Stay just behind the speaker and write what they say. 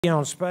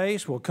On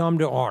space will come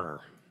to order.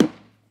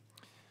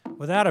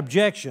 Without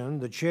objection,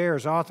 the chair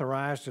is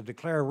authorized to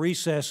declare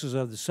recesses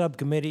of the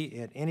subcommittee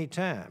at any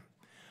time.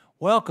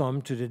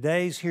 Welcome to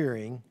today's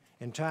hearing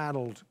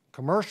entitled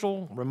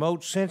Commercial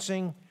Remote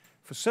Sensing,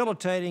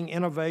 Facilitating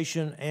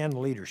Innovation and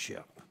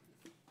Leadership.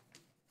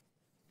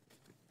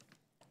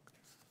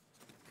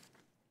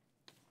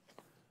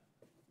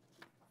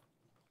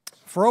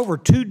 For over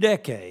 2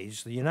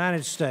 decades, the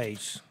United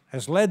States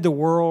has led the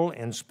world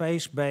in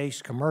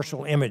space-based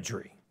commercial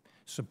imagery,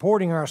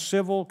 supporting our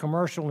civil,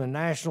 commercial, and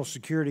national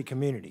security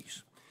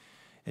communities.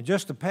 In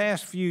just the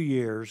past few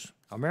years,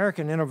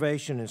 American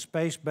innovation in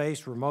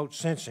space-based remote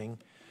sensing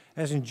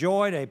has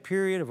enjoyed a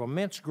period of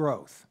immense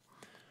growth.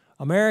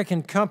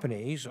 American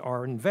companies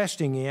are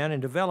investing in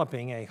and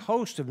developing a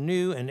host of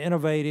new and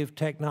innovative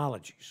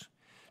technologies,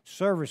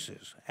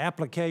 services,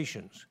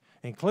 applications,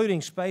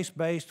 including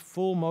space-based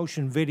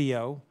full-motion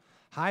video,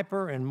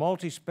 hyper and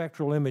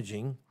multispectral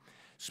imaging,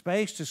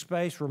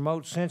 space-to-space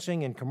remote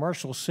sensing, and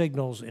commercial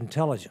signals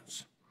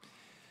intelligence.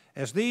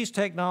 As these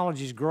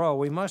technologies grow,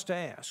 we must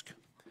ask,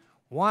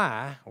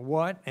 why,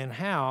 what, and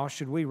how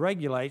should we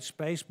regulate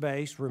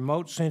space-based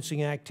remote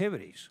sensing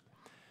activities?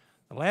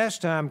 The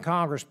last time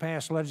Congress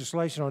passed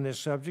legislation on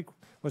this subject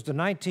was the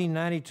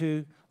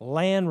 1992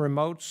 Land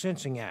Remote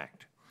Sensing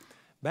Act.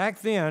 Back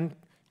then,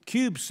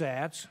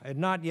 CubeSats had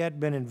not yet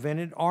been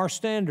invented or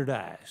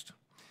standardized.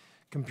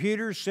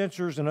 Computers,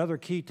 sensors, and other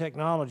key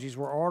technologies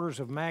were orders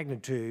of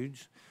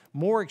magnitudes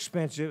more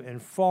expensive and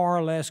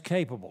far less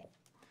capable.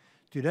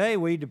 Today,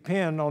 we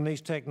depend on these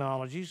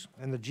technologies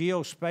and the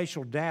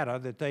geospatial data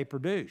that they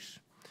produce.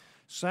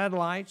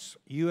 Satellites,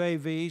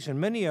 UAVs, and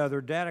many other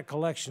data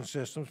collection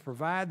systems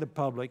provide the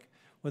public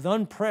with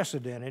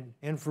unprecedented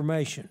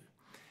information.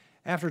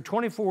 After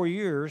 24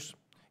 years,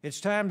 it's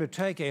time to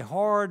take a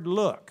hard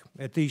look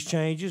at these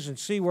changes and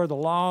see where the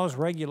laws,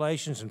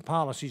 regulations, and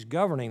policies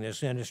governing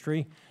this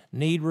industry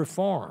need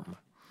reform.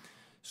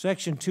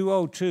 Section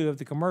 202 of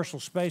the Commercial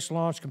Space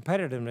Launch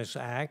Competitiveness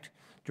Act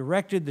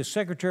directed the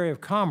Secretary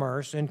of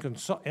Commerce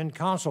in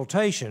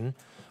consultation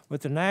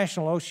with the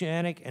National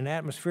Oceanic and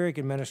Atmospheric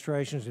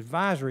Administration's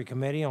Advisory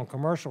Committee on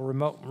Commercial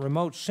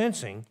Remote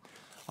Sensing,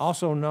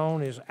 also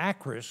known as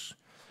ACCRES,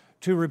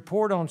 to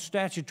report on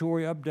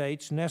statutory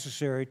updates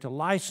necessary to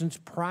license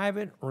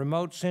private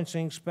remote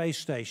sensing space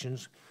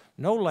stations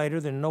no later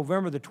than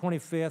November the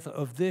 25th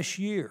of this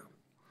year.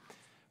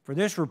 For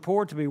this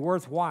report to be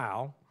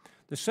worthwhile,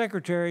 the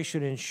Secretary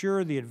should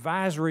ensure the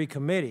Advisory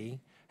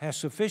Committee has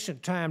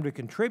sufficient time to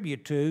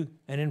contribute to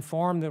and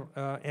inform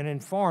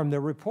the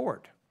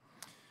report.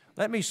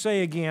 Let me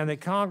say again that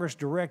Congress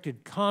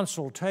directed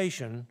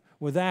consultation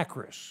with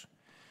ACCRES.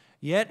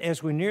 Yet,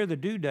 as we near the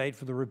due date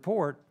for the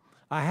report,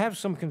 I have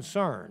some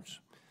concerns.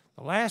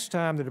 The last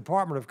time the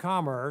Department of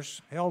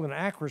Commerce held an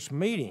ACCRES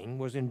meeting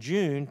was in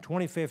June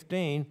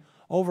 2015,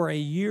 over a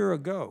year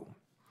ago.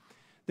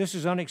 This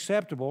is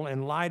unacceptable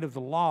in light of the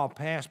law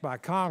passed by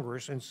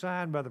Congress and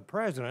signed by the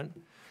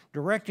President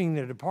directing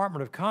the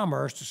Department of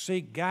Commerce to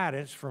seek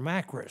guidance from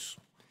ACCRES.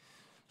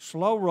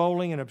 Slow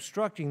rolling and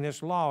obstructing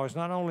this law is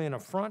not only an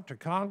affront to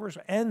Congress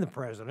and the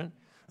President,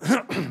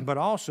 but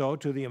also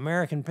to the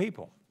American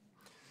people.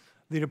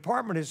 The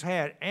Department has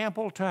had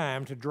ample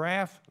time to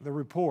draft the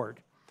report,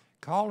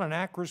 call an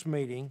ACCRES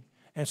meeting,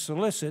 and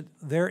solicit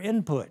their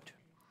input.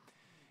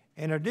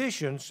 In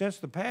addition, since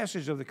the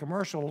passage of the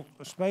Commercial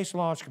Space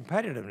Launch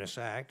Competitiveness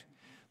Act,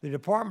 the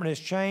Department has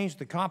changed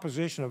the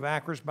composition of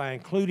ACCRES by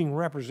including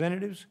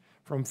representatives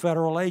from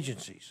federal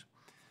agencies.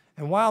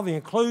 And while the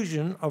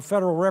inclusion of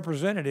federal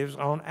representatives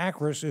on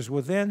ACCRES is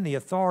within the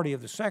authority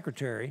of the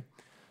Secretary,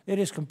 it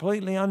is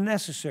completely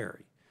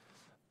unnecessary.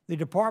 The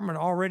Department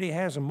already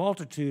has a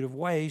multitude of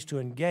ways to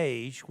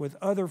engage with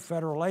other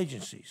federal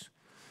agencies.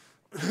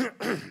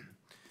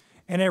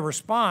 In a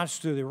response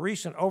to the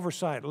recent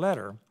oversight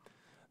letter,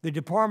 the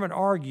Department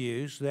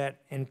argues that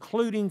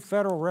including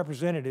federal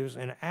representatives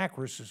in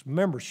ACCRES's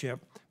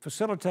membership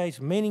facilitates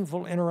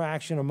meaningful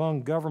interaction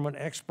among government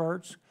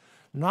experts,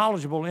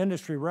 knowledgeable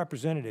industry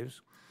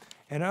representatives,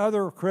 and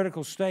other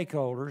critical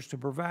stakeholders to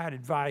provide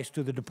advice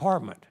to the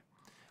Department.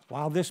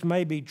 While this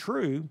may be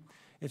true,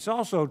 it's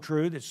also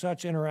true that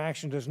such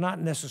interaction does not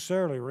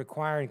necessarily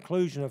require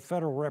inclusion of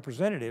federal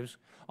representatives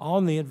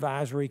on the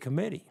Advisory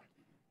Committee.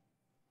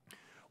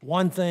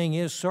 One thing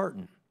is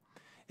certain.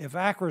 If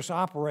ACCRES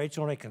operates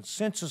on a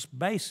consensus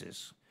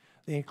basis,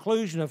 the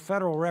inclusion of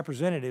federal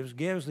representatives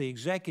gives the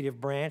executive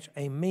branch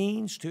a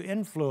means to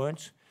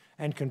influence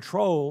and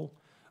control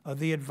of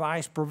the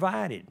advice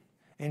provided,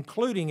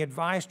 including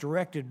advice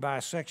directed by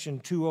Section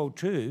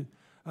 202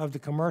 of the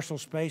Commercial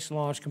Space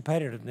Launch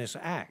Competitiveness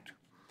Act.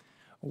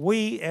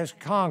 We, as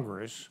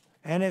Congress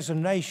and as a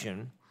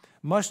nation,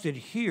 must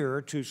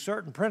adhere to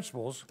certain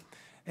principles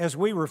as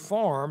we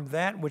reform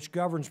that which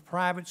governs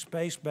private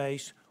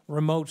space-based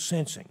remote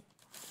sensing.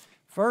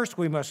 First,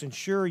 we must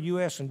ensure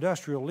U.S.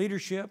 industrial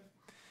leadership,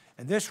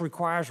 and this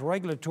requires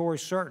regulatory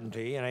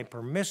certainty and a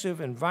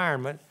permissive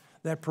environment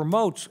that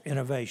promotes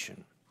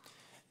innovation.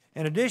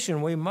 In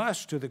addition, we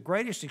must, to the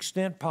greatest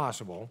extent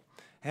possible,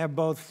 have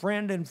both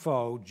friend and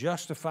foe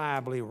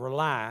justifiably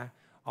rely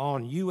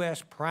on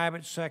U.S.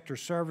 private sector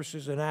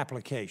services and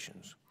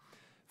applications.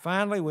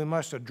 Finally, we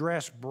must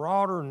address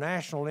broader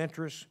national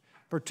interests,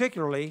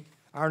 particularly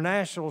our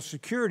national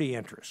security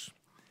interests.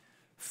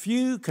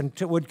 Few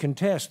would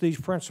contest these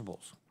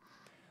principles.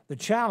 The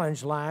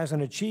challenge lies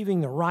in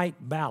achieving the right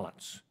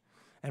balance,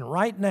 and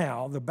right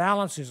now the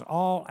balance is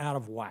all out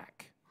of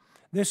whack.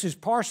 This is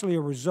partially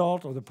a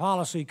result of the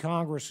policy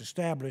Congress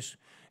established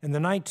in the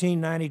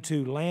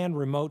 1992 Land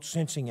Remote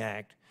Sensing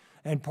Act,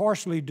 and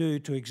partially due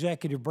to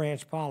executive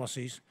branch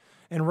policies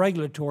and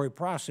regulatory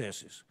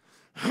processes.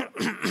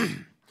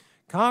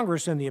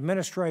 Congress and the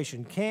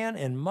administration can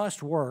and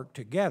must work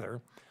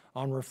together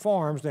on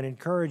reforms that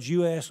encourage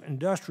U.S.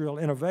 industrial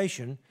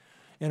innovation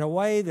in a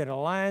way that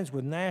aligns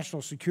with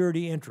national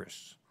security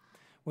interests.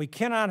 We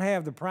cannot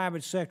have the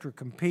private sector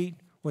compete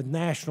with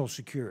national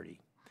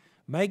security.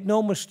 Make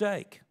no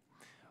mistake,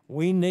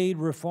 we need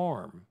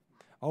reform.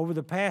 Over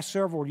the past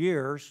several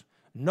years,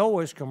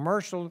 NOAA's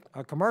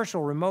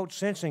commercial remote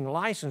sensing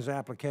license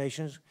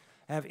applications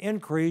have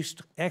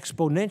increased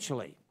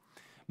exponentially.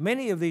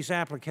 Many of these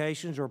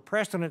applications are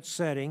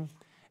precedent-setting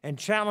and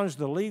challenge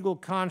the legal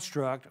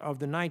construct of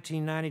the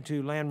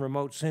 1992 Land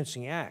Remote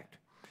Sensing Act.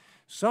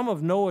 Some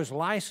of NOAA's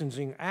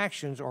licensing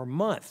actions are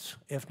months,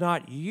 if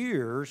not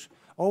years,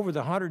 over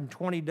the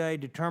 120-day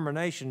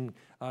determination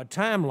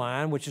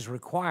timeline, which is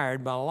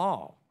required by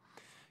law.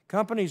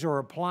 Companies are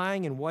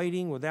applying and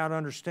waiting without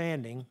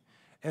understanding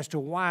as to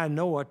why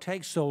NOAA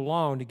takes so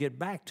long to get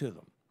back to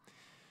them.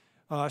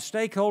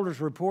 Stakeholders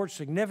report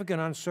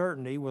significant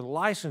uncertainty with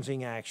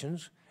licensing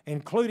actions,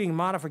 including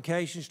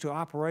modifications to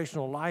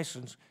operational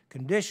license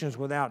conditions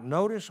without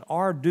notice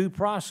or due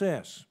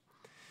process.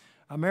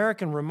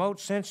 American remote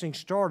sensing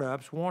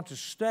startups want to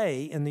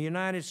stay in the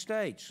United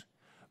States,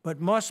 but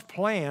must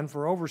plan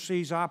for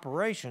overseas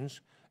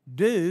operations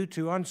due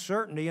to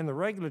uncertainty in the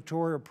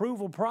regulatory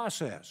approval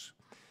process.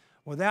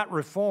 Without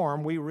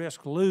reform, we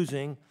risk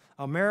losing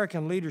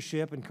American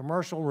leadership in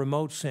commercial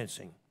remote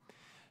sensing.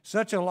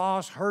 Such a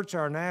loss hurts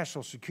our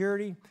national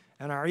security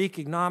and our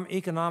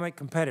economic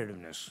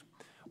competitiveness.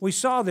 We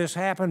saw this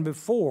happen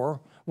before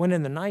when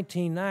in the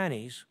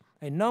 1990s,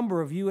 a number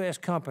of U.S.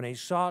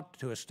 companies sought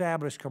to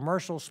establish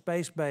commercial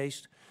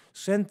space-based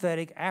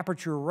synthetic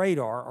aperture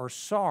radar, or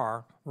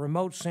SAR,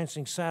 remote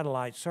sensing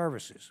satellite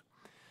services.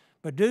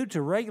 But due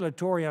to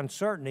regulatory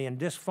uncertainty and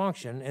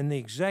dysfunction in the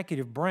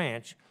executive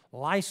branch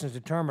license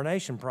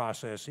determination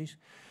processes,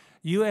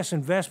 U.S.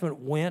 investment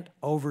went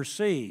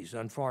overseas,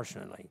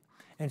 unfortunately.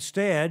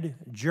 Instead,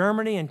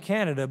 Germany and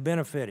Canada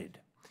benefited.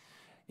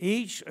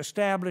 Each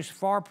established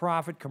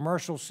for-profit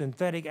commercial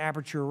synthetic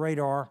aperture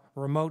radar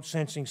remote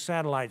sensing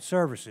satellite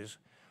services,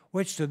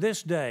 which to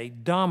this day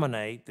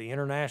dominate the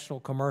international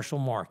commercial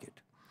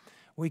market.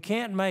 We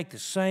can't make the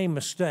same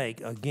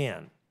mistake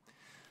again.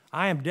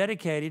 I am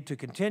dedicated to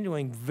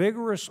continuing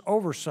vigorous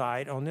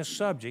oversight on this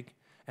subject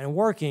and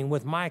working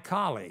with my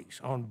colleagues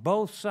on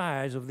both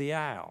sides of the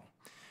aisle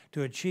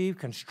to achieve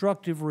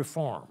constructive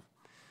reform.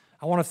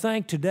 I want to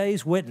thank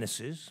today's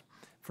witnesses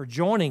for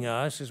joining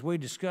us as we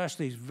discuss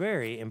these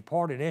very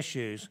important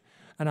issues,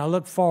 and I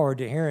look forward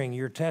to hearing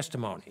your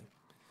testimony.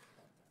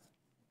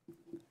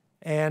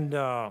 And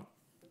I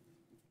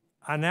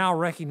now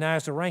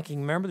recognize the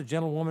ranking member, the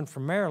gentlewoman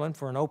from Maryland,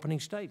 for an opening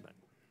statement.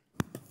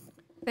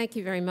 Thank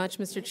you very much,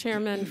 Mr.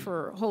 Chairman,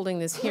 for holding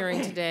this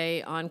hearing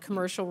today on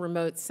commercial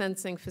remote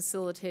sensing,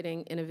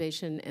 facilitating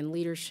innovation and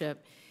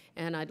leadership.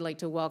 And I'd like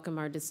to welcome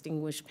our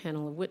distinguished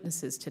panel of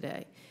witnesses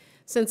today.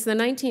 Since the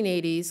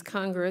 1980s,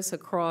 Congress,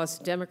 across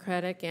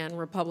Democratic and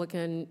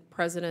Republican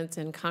presidents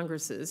and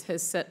Congresses,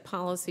 has set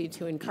policy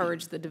to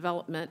encourage the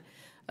development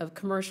of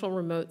commercial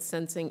remote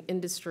sensing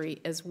industry,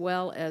 as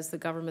well as the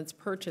government's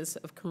purchase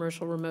of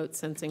commercial remote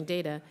sensing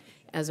data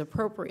as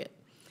appropriate.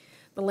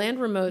 The Land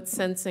Remote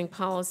Sensing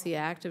Policy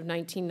Act of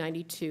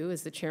 1992,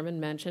 as the chairman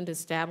mentioned,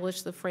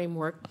 established the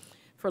framework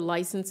for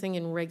licensing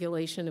and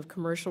regulation of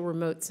commercial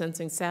remote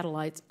sensing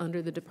satellites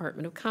under the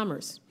Department of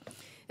Commerce.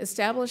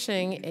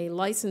 Establishing a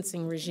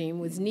licensing regime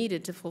was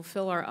needed to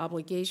fulfill our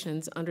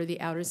obligations under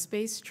the Outer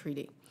Space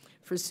Treaty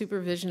for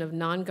supervision of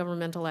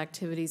non-governmental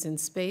activities in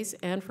space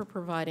and for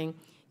providing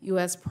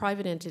U.S.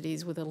 private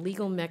entities with a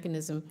legal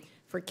mechanism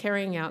for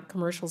carrying out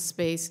commercial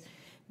space-based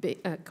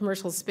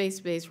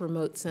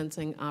remote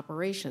sensing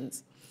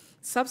operations.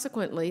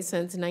 Subsequently,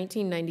 since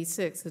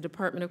 1996, the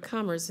Department of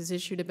Commerce has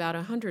issued about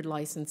 100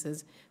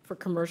 licenses for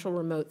commercial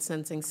remote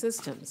sensing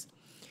systems.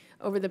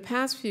 Over the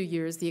past few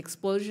years, the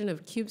explosion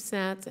of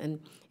CubeSats and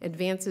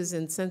advances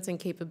in sensing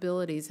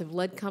capabilities have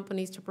led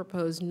companies to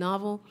propose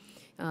novel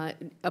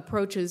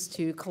approaches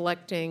to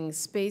collecting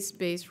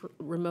space-based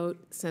remote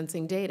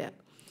sensing data.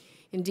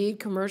 Indeed,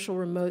 commercial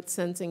remote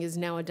sensing is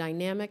now a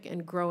dynamic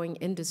and growing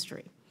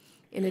industry.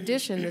 In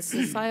addition, the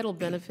societal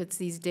benefits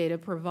these data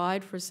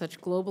provide for such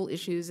global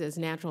issues as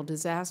natural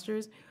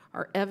disasters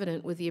are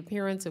evident with the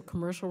appearance of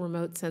commercial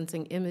remote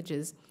sensing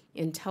images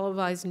in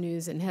televised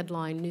news and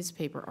headline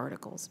newspaper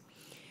articles.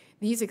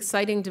 These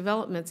exciting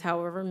developments,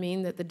 however,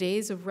 mean that the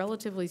days of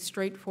relatively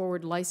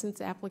straightforward license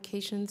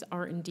applications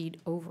are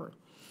indeed over.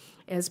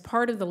 As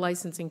part of the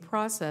licensing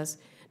process,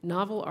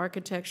 novel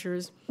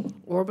architectures,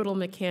 orbital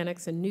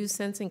mechanics, and new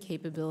sensing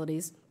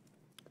capabilities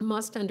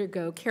must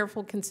undergo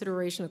careful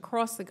consideration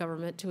across the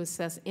government to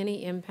assess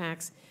any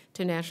impacts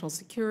to national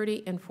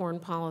security and foreign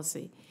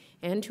policy,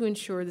 and to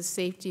ensure the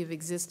safety of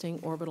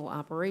existing orbital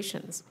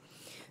operations.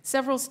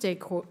 Several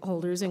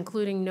stakeholders,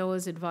 including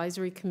NOAA's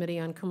Advisory Committee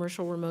on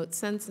Commercial Remote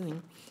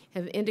Sensing,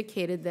 have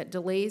indicated that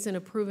delays in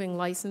approving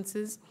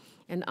licenses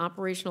and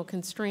operational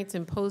constraints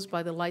imposed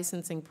by the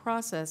licensing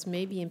process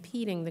may be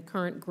impeding the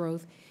current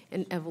growth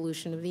and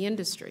evolution of the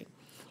industry.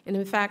 And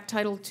in fact,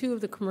 Title II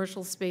of the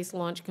Commercial Space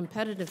Launch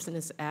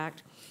Competitiveness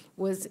Act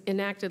was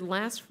enacted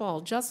last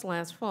fall, just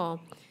last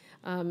fall,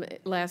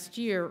 last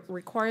year,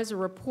 requires a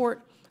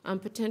report on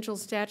potential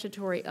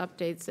statutory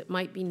updates that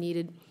might be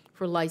needed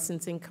for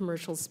licensing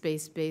commercial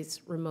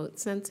space-based remote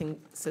sensing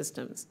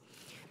systems.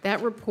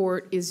 That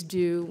report is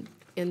due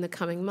in the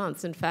coming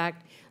months. In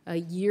fact, a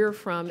year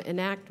from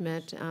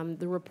enactment,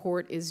 the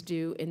report is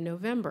due in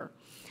November.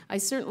 I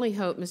certainly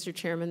hope, Mr.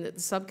 Chairman, that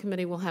the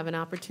subcommittee will have an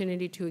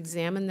opportunity to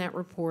examine that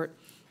report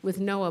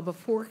with NOAA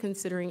before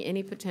considering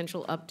any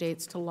potential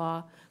updates to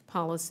law,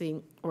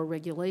 policy, or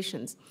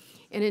regulations.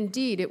 And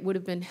indeed, it would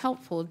have been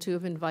helpful to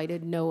have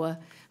invited NOAA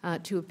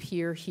to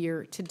appear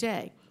here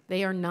today.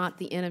 They are not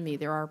the enemy.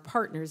 They're our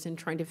partners in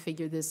trying to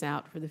figure this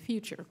out for the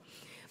future.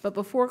 But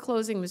before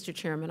closing, Mr.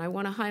 Chairman, I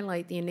want to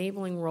highlight the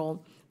enabling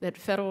role that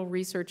federal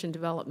research and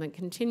development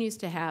continues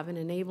to have in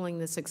enabling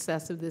the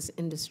success of this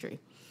industry.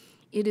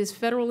 It is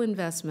federal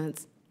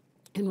investments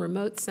in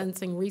remote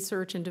sensing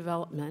research and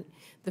development,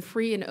 the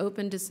free and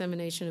open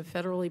dissemination of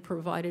federally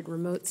provided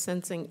remote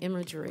sensing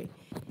imagery,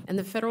 and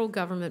the federal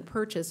government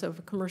purchase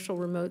of commercial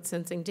remote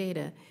sensing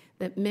data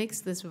that makes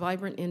this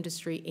vibrant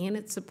industry and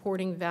its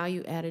supporting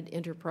value-added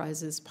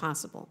enterprises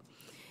possible.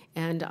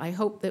 And I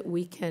hope that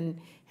we can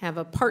have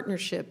a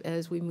partnership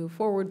as we move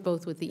forward,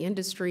 both with the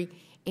industry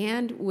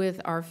and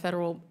with our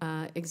federal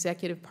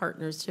executive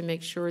partners, to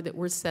make sure that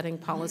we're setting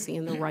policy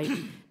in the right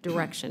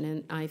direction.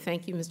 And I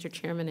thank you, Mr.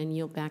 Chairman, and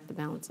yield back the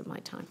balance of my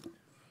time.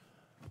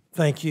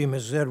 Thank you,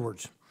 Mrs.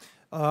 Edwards.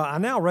 I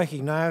now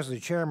recognize the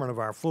chairman of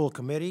our full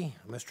committee,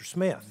 Mr.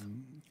 Smith.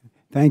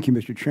 Thank you,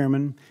 Mr.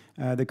 Chairman.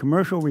 The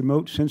commercial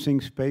remote sensing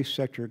space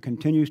sector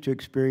continues to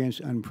experience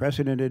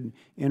unprecedented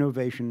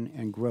innovation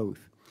and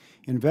growth.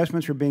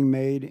 Investments are being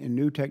made in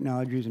new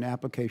technologies and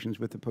applications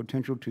with the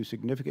potential to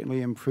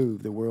significantly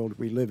improve the world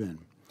we live in.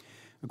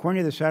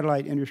 According to the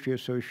Satellite Industry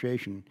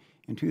Association,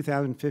 in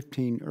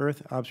 2015,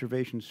 Earth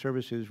observation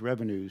services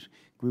revenues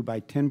grew by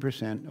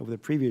 10% over the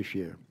previous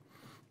year.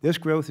 This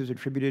growth is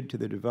attributed to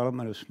the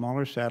development of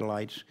smaller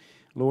satellites,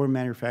 lower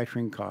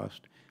manufacturing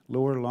cost,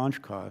 lower launch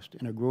cost,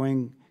 and a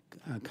growing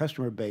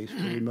customer base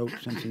for remote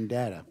sensing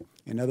data.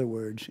 In other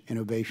words,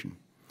 innovation.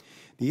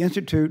 The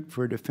Institute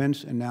for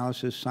Defense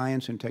Analysis,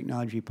 Science and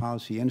Technology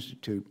Policy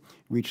Institute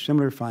reached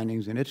similar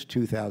findings in its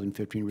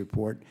 2015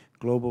 report,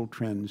 Global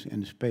Trends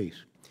in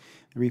Space.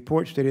 The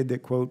report stated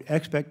that, quote,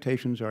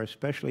 expectations are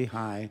especially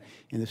high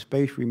in the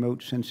space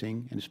remote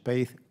sensing and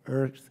space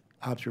Earth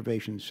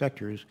observation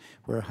sectors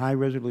where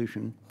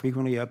high-resolution,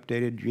 frequently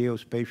updated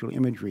geospatial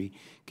imagery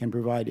can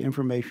provide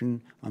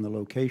information on the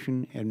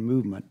location and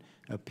movement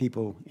of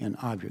people and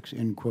objects,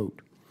 end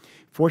quote.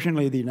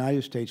 Fortunately, the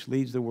United States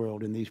leads the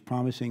world in these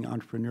promising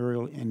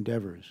entrepreneurial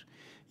endeavors.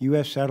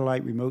 U.S.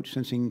 satellite remote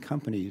sensing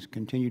companies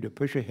continue to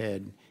push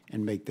ahead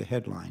and make the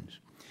headlines.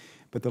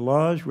 But the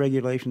laws,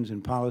 regulations,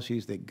 and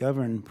policies that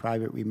govern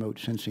private remote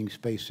sensing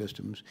space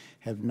systems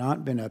have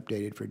not been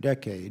updated for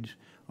decades,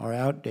 are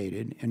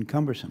outdated and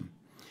cumbersome.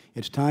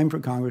 It's time for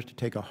Congress to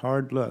take a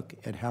hard look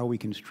at how we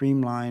can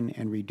streamline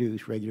and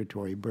reduce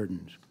regulatory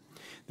burdens.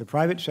 The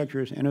private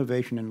sector's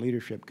innovation and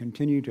leadership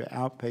continue to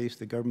outpace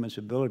the government's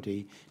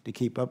ability to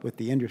keep up with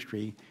the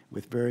industry,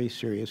 with very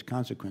serious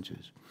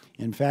consequences.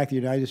 In fact, the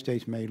United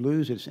States may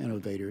lose its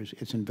innovators,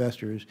 its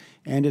investors,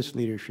 and its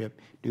leadership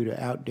due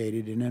to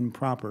outdated and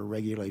improper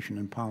regulation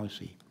and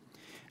policy.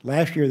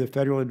 Last year, the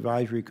Federal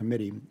Advisory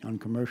Committee on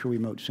Commercial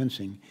Remote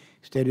Sensing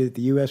stated that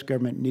the U.S.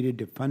 government needed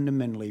to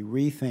fundamentally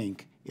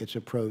rethink its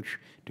approach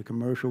to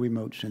commercial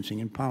remote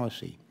sensing and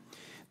policy.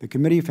 The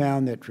committee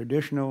found that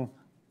traditional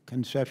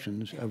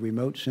conceptions of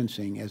remote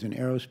sensing as an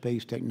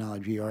aerospace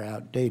technology are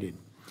outdated.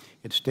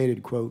 It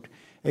stated, quote,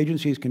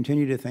 agencies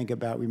continue to think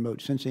about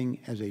remote sensing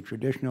as a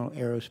traditional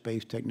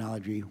aerospace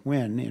technology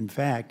when, in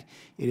fact,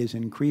 it is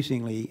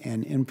increasingly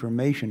an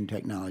information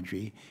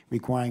technology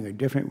requiring a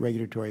different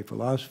regulatory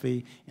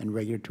philosophy and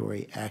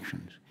regulatory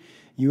actions.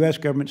 U.S.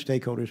 government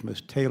stakeholders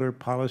must tailor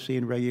policy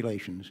and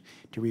regulations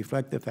to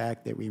reflect the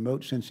fact that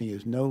remote sensing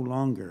is no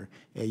longer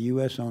a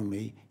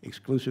U.S.-only,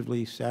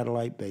 exclusively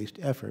satellite-based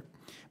effort,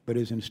 but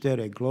is instead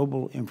a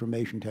global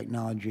information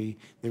technology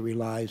that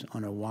relies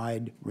on a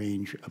wide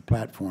range of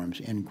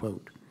platforms, end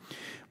quote.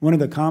 One of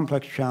the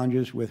complex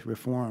challenges with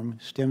reform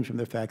stems from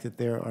the fact that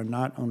there are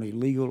not only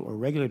legal or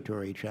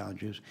regulatory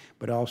challenges,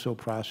 but also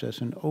process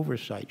and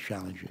oversight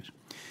challenges.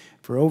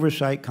 For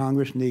oversight,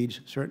 Congress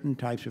needs certain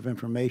types of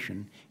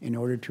information in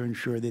order to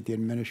ensure that the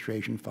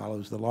administration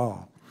follows the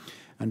law.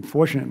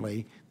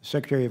 Unfortunately, the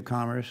Secretary of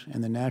Commerce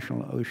and the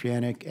National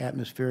Oceanic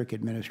Atmospheric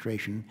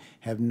Administration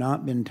have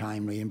not been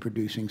timely in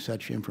producing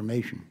such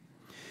information.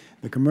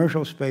 The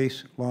Commercial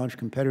Space Launch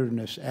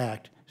Competitiveness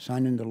Act,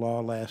 signed into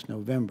law last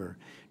November,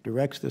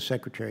 directs the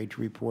Secretary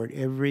to report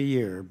every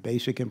year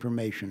basic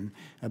information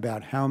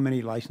about how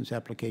many license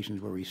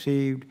applications were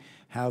received,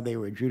 how they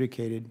were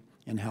adjudicated,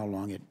 and how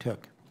long it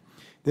took.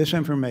 This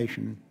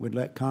information would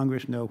let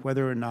Congress know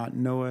whether or not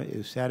NOAA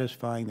is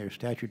satisfying their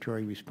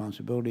statutory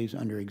responsibilities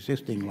under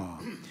existing law.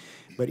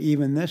 But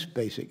even this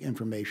basic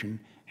information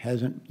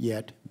hasn't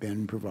yet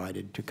been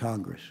provided to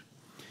Congress.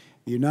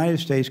 The United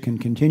States can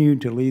continue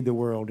to lead the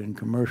world in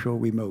commercial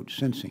remote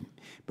sensing,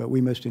 but we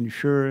must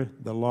ensure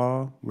the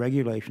law,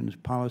 regulations,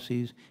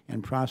 policies,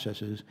 and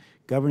processes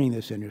governing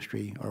this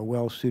industry are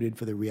well suited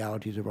for the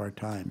realities of our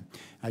time.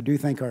 I do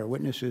thank our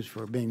witnesses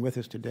for being with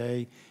us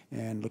today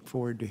and look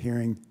forward to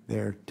hearing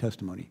their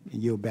testimony.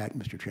 And yield back,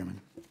 Mr.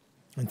 Chairman.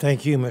 And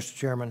thank you, Mr.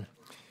 Chairman.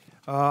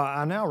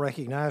 I now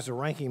recognize the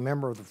ranking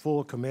member of the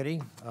full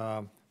committee,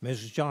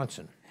 Mrs.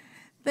 Johnson.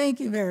 Thank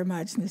you very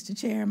much, Mr.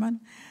 Chairman.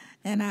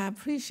 And I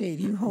appreciate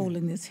you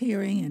holding this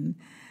hearing and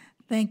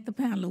thank the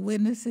panel of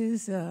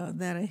witnesses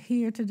that are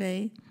here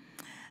today.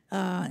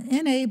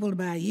 Enabled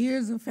by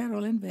years of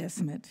federal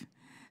investment,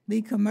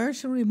 the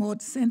commercial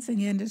remote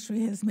sensing industry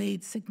has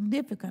made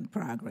significant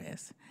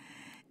progress.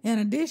 In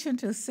addition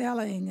to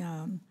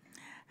selling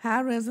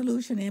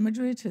high-resolution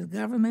imagery to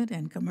government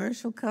and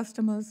commercial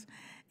customers,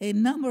 a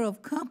number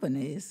of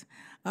companies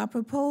are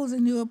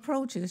proposing new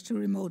approaches to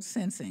remote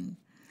sensing,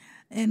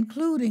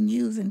 including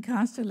using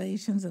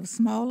constellations of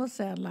smaller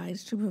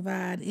satellites to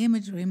provide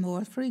imagery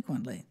more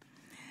frequently.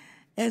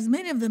 As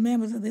many of the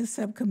members of this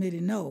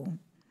subcommittee know,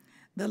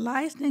 the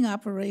licensing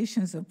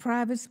operations of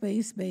private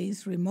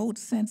space-based remote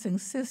sensing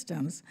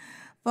systems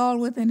fall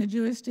within the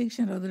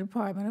jurisdiction of the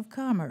Department of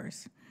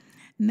Commerce,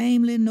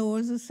 namely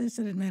NOAA's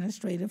Assistant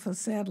Administrator for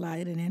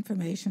Satellite and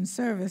Information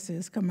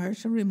Services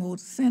Commercial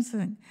Remote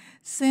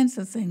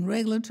Sensing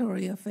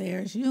Regulatory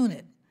Affairs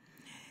Unit.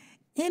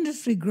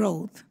 Industry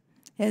growth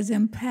has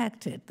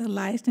impacted the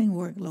licensing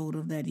workload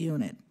of that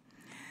unit.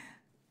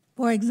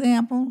 For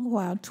example,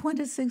 while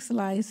 26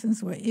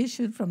 licenses were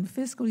issued from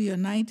fiscal year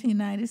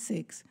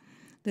 1996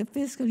 to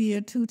fiscal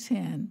year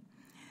 2010,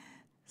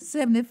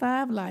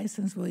 75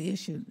 licenses were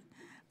issued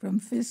from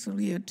fiscal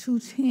year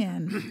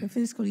 2010 to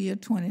fiscal year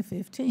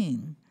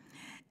 2015.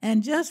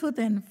 And just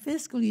within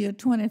fiscal year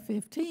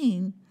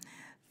 2015,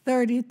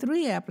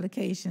 33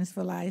 applications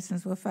for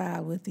license were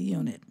filed with the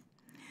unit.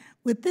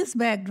 With this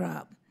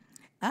backdrop,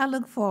 I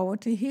look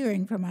forward to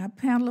hearing from our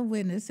panel of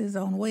witnesses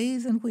on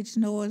ways in which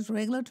NOAA's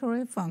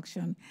regulatory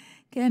function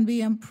can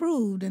be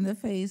improved in the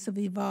face of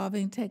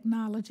evolving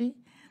technology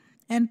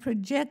and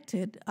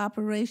projected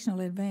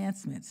operational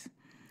advancements.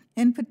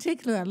 In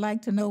particular, I'd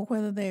like to know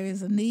whether there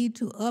is a need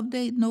to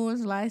update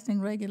NOAA's licensing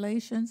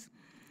regulations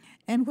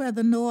and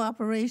whether NOAA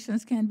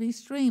operations can be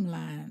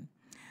streamlined.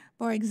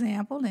 For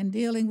example, in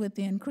dealing with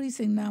the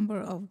increasing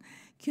number of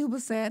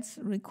CubeSats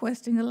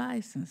requesting a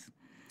license.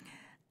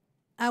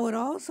 I would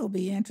also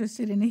be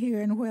interested in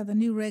hearing whether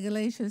new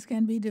regulations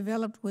can be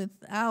developed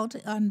without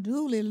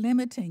unduly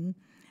limiting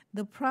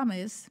the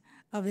promise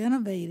of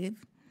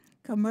innovative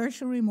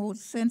commercial remote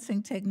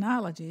sensing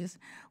technologies,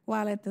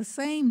 while at the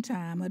same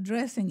time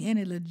addressing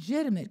any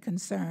legitimate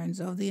concerns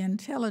of the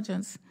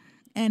intelligence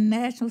and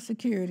national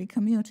security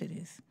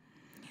communities.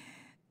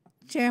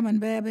 Chairman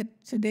Babbitt,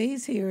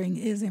 today's hearing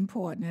is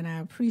important, and I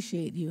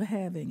appreciate you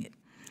having it.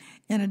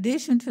 In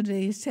addition to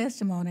today's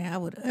testimony, I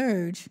would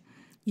urge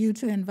you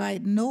to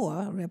invite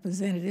NOAA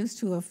representatives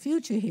to a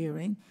future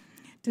hearing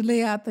to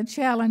lay out the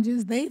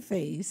challenges they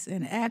face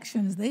and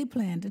actions they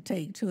plan to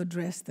take to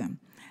address them.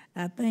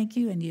 I thank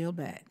you and yield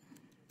back.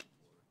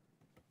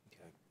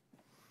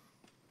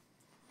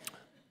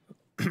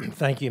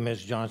 Thank you,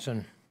 Ms.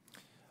 Johnson.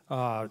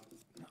 I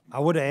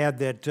would add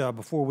that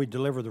before we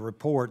deliver the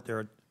report,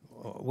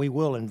 we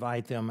will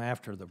invite them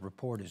after the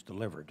report is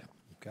delivered,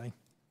 okay?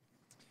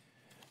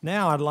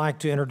 Now I'd like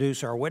to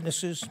introduce our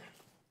witnesses.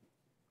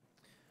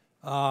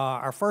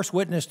 Our first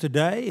witness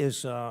today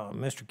is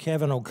Mr.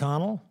 Kevin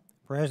O'Connell,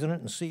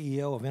 President and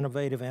CEO of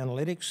Innovative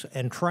Analytics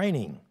and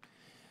Training.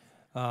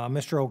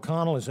 Mr.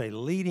 O'Connell is a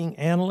leading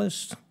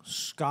analyst,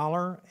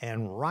 scholar,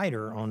 and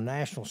writer on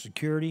national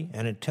security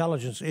and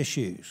intelligence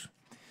issues.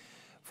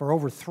 For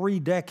over 3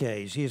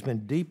 decades, he has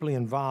been deeply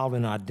involved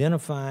in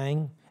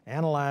identifying,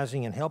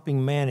 analyzing, and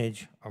helping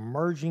manage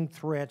emerging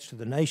threats to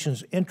the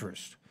nation's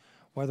interest,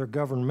 whether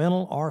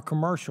governmental or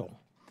commercial.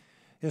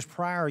 His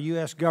prior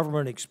U.S.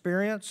 government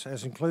experience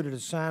has included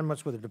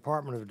assignments with the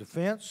Department of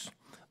Defense,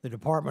 the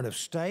Department of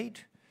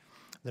State,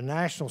 the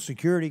National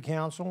Security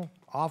Council,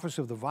 Office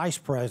of the Vice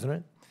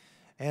President,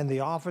 and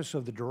the Office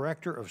of the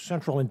Director of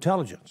Central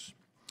Intelligence.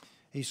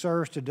 He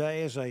serves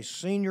today as a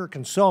senior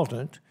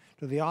consultant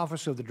to the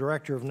Office of the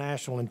Director of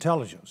National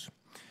Intelligence.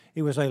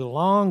 He was a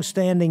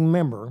long-standing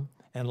member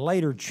and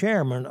later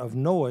chairman of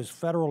NOAA's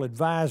Federal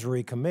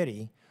Advisory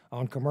Committee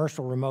on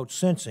commercial remote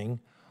sensing,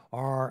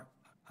 or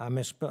I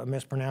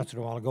mispronounced it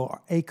a while ago,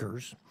 or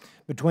ACCRES,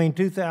 between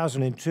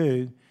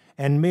 2002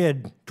 and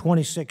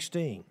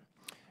mid-2016.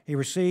 He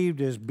received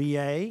his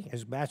BA,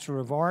 his Bachelor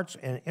of Arts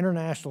in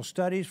International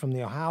Studies from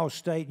The Ohio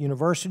State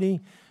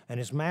University, and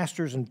his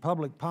Master's in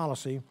Public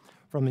Policy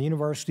from the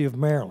University of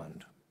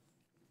Maryland.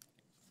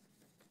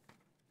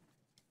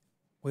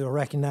 We will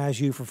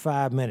recognize you for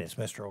 5 minutes,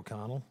 Mr.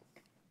 O'Connell.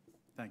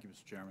 Thank you,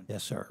 Mr. Chairman.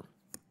 Yes, sir.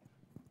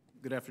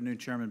 Good afternoon,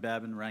 Chairman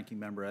Babin, Ranking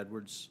Member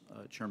Edwards,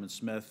 Chairman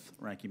Smith,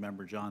 Ranking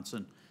Member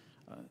Johnson.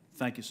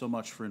 Thank you so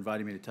much for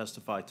inviting me to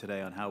testify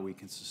today on how we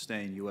can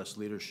sustain U.S.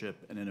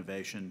 leadership and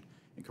innovation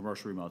in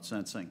commercial remote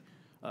sensing.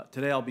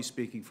 Today I'll be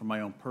speaking from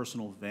my own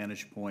personal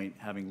vantage point,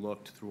 having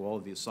looked through all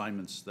of the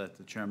assignments that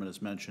the Chairman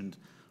has mentioned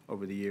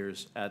over the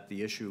years at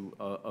the issue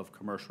of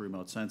commercial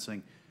remote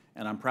sensing.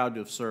 And I'm proud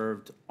to have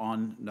served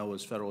on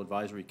NOAA's Federal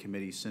Advisory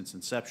Committee since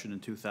inception in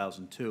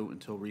 2002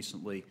 until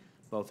recently,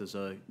 both as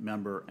a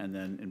member and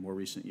then in more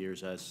recent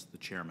years as the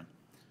chairman.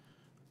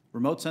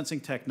 Remote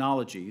sensing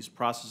technologies,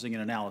 processing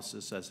and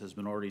analysis, as has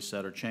been already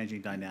said, are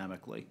changing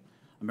dynamically.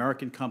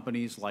 American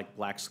companies like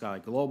Black Sky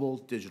Global,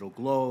 Digital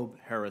Globe,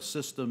 Hera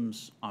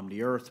Systems,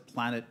 OmniEarth,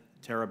 Planet,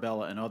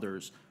 Terabella, and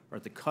others are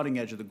at the cutting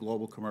edge of the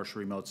global commercial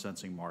remote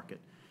sensing market.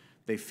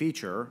 They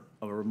feature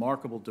a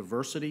remarkable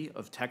diversity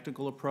of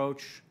technical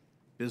approach,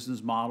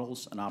 business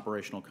models, and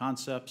operational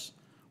concepts,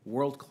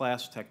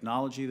 world-class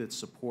technology that's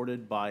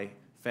supported by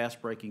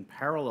fast-breaking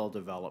parallel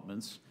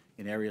developments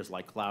in areas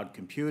like cloud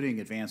computing,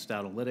 advanced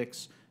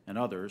analytics, and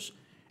others,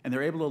 and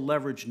they're able to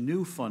leverage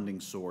new funding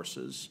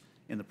sources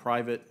in the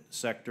private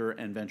sector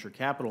and venture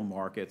capital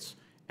markets,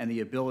 and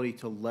the ability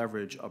to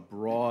leverage a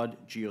broad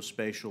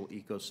geospatial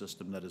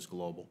ecosystem that is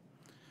global.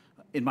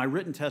 In my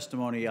written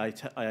testimony, I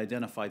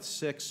identified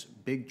 6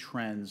 big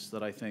trends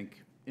that I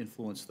think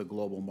influence the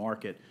global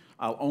market.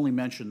 I'll only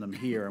mention them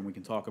here, and we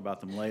can talk about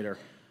them later.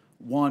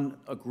 1,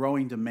 a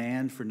growing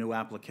demand for new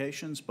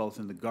applications, both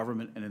in the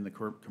government and in the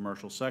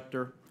commercial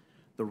sector.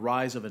 The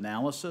rise of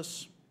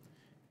analysis,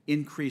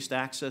 increased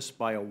access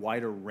by a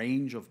wider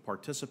range of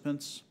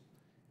participants,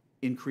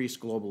 increased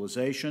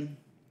globalization,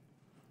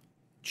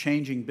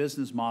 changing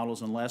business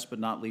models, and last but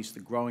not least, the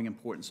growing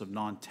importance of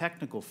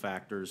non-technical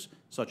factors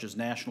such as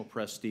national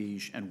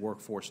prestige and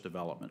workforce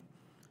development.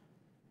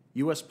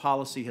 U.S.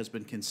 policy has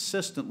been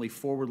consistently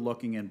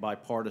forward-looking and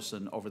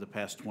bipartisan over the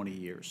past 20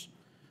 years,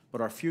 but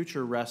our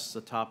future rests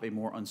atop a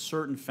more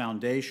uncertain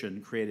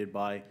foundation created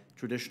by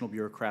traditional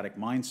bureaucratic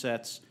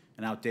mindsets,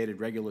 an outdated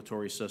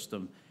regulatory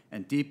system,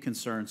 and deep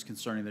concerns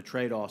concerning the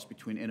trade-offs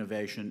between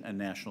innovation and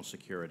national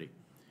security.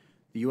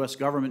 The U.S.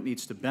 government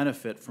needs to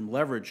benefit from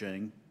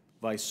leveraging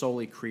by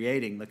solely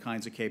creating the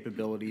kinds of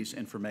capabilities,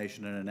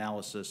 information, and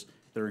analysis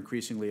that are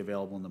increasingly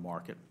available in the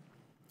market.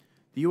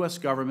 The U.S.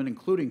 government,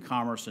 including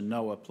Commerce and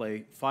NOAA,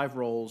 play 5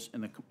 roles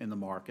in the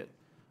market: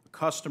 a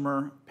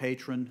customer,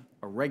 patron,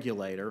 a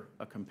regulator,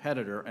 a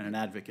competitor, and an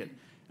advocate.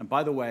 And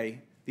by the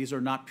way, these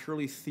are not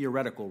purely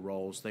theoretical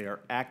roles. They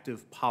are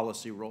active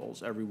policy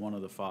roles, every one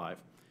of the 5.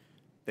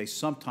 They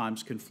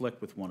sometimes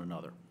conflict with one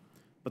another.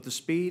 But the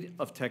speed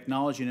of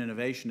technology and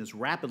innovation is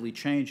rapidly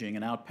changing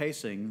and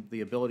outpacing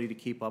the ability to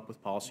keep up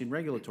with policy and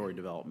regulatory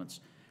developments.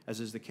 As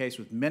is the case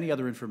with many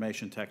other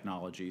information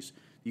technologies,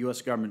 the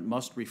U.S. government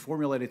must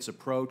reformulate its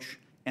approach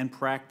and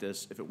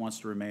practice if it wants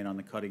to remain on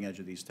the cutting edge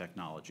of these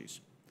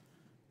technologies.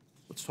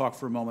 Let's talk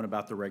for a moment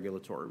about the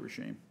regulatory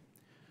regime.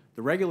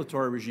 The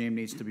regulatory regime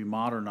needs to be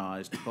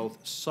modernized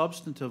both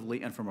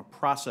substantively and from a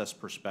process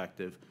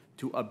perspective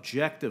to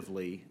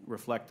objectively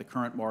reflect the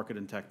current market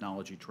and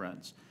technology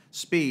trends.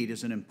 Speed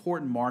is an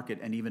important market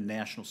and even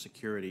national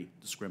security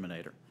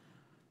discriminator.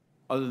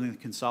 Other than the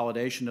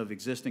consolidation of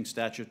existing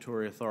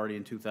statutory authority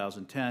in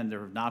 2010,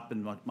 there have not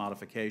been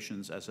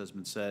modifications, as has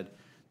been said,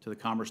 to the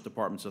Commerce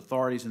Department's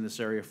authorities in this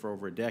area for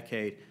over a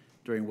decade,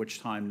 during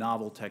which time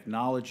novel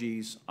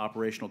technologies,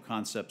 operational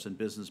concepts, and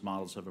business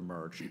models have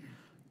emerged.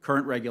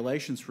 Current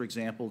regulations, for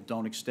example,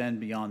 don't extend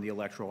beyond the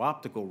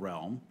electro-optical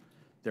realm.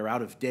 They're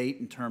out of date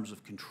in terms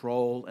of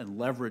control and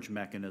leverage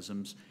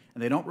mechanisms,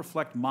 and they don't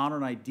reflect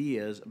modern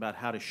ideas about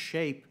how to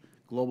shape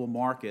global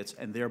markets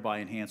and thereby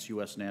enhance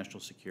U.S. national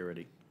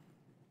security.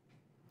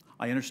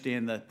 I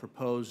understand that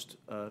proposed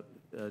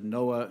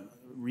NOAA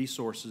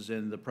resources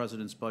in the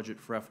President's budget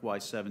for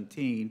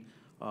FY17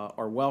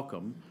 are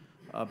welcome,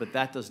 but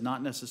that does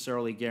not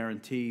necessarily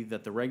guarantee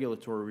that the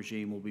regulatory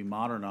regime will be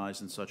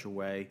modernized in such a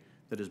way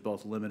that is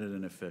both limited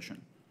and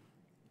efficient.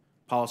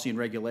 Policy and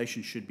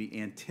regulation should be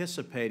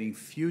anticipating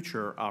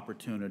future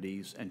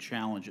opportunities and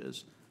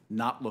challenges,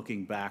 not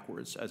looking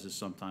backwards, as is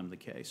sometimes the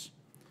case.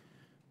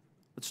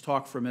 Let's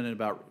talk for a minute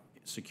about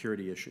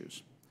security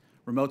issues.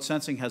 Remote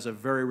sensing has a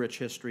very rich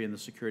history in the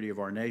security of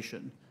our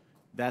nation.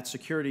 That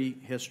security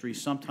history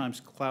sometimes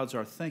clouds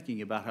our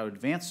thinking about how to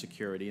advance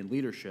security and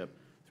leadership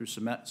through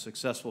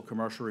successful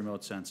commercial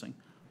remote sensing.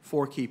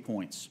 4 key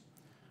points.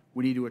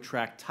 We need to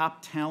attract top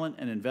talent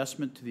and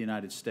investment to the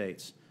United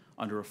States.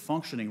 Under a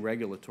functioning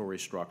regulatory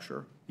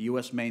structure, the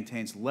U.S.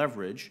 maintains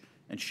leverage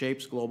and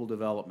shapes global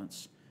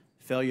developments.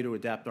 Failure to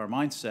adapt our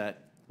mindset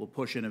will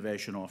push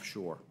innovation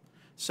offshore.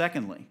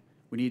 Secondly,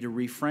 we need to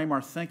reframe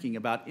our thinking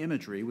about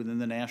imagery within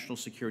the national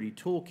security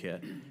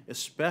toolkit,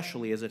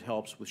 especially as it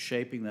helps with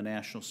shaping the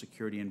national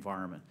security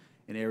environment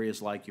in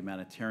areas like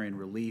humanitarian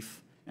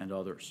relief and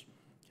others.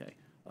 Okay.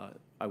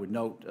 I would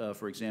note,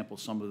 for example,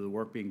 some of the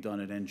work being done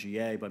at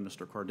NGA by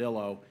Mr.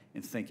 Cardillo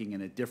in thinking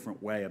in a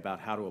different way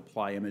about how to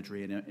apply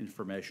imagery and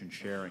information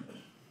sharing.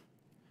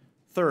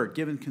 Third,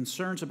 given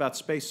concerns about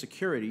space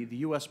security, the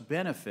U.S.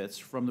 benefits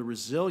from the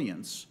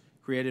resilience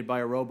created by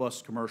a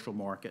robust commercial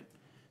market.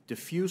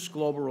 Diffuse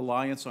global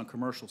reliance on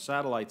commercial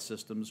satellite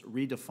systems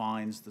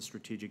redefines the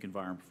strategic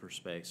environment for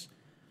space.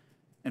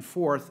 And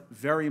fourth,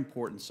 very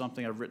important,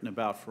 something I've written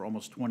about for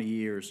almost 20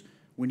 years,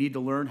 we need to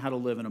learn how to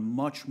live in a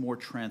much more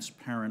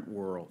transparent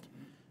world.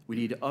 We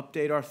need to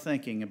update our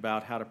thinking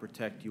about how to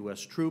protect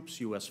U.S.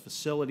 troops, U.S.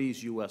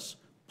 facilities, U.S.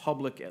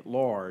 public at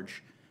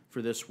large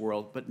for this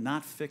world, but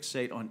not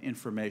fixate on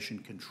information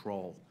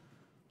control.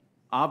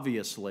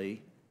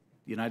 Obviously,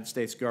 the United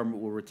States government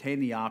will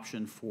retain the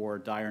option for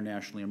dire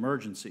national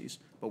emergencies,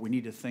 but we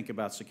need to think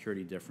about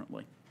security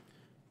differently.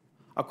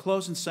 I'll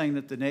close in saying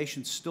that the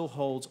nation still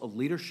holds a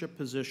leadership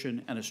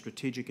position and a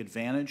strategic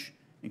advantage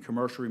in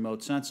commercial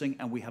remote sensing,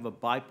 and we have a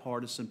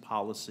bipartisan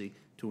policy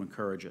to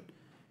encourage it.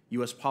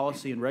 U.S.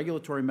 policy and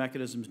regulatory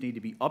mechanisms need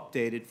to be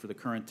updated for the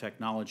current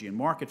technology and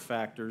market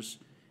factors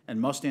and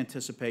must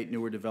anticipate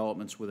newer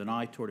developments with an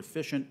eye toward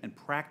efficient and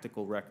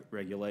practical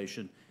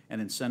regulation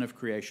and incentive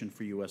creation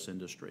for U.S.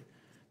 industry.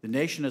 The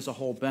nation as a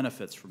whole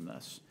benefits from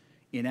this.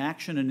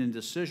 Inaction and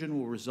indecision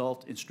will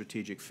result in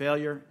strategic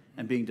failure,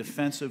 and being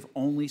defensive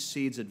only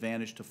cedes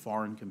advantage to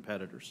foreign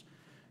competitors.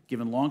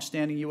 Given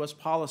longstanding U.S.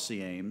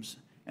 policy aims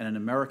and an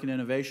American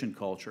innovation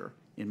culture,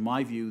 in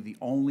my view, the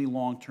only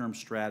long-term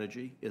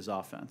strategy is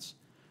offense.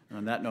 And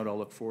on that note, I'll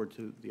look forward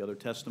to the other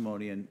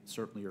testimony and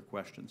certainly your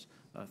questions.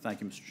 Thank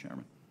you, Mr.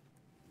 Chairman.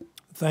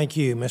 Thank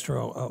you, Mr.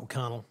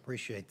 O'Connell.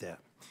 Appreciate that.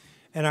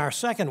 And our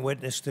second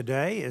witness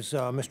today is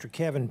Mr.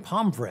 Kevin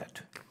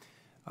Pomfret.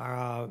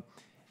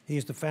 He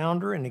is the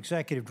founder and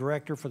executive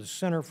director for the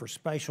Center for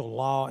Spatial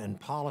Law and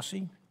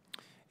Policy.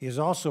 He is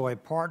also a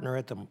partner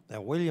at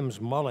the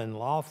Williams Mullen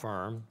Law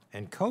Firm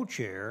and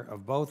co-chair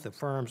of both the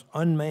firm's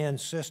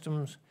Unmanned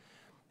Systems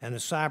and the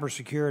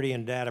Cybersecurity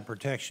and Data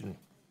Protection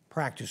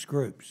practice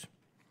groups.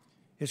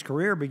 His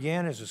career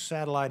began as a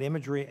satellite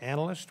imagery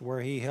analyst,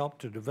 where he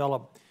helped to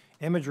develop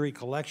imagery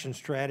collection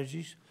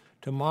strategies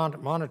to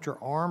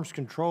monitor arms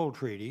control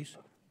treaties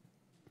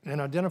and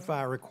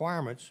identify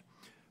requirements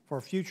for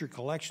future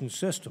collection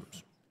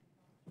systems.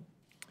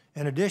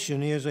 In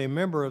addition, he is a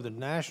member of the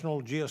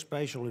National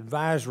Geospatial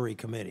Advisory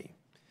Committee.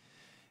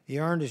 He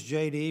earned his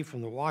JD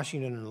from the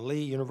Washington and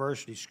Lee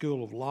University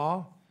School of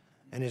Law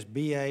and his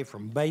BA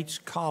from Bates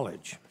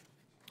College.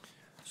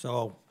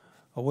 So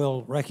I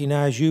will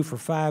recognize you for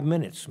 5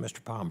 minutes,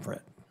 Mr.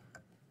 Pomfret.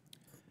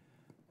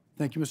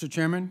 Thank you, Mr.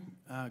 Chairman.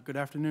 Good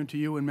afternoon to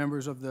you and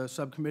members of the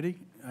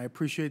subcommittee. I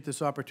appreciate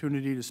this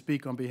opportunity to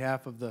speak on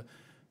behalf of the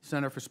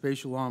Center for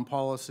Spatial Law and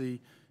Policy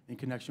in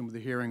connection with the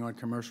hearing on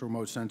commercial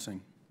remote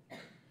sensing.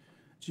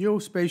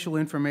 Geospatial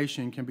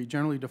information can be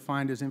generally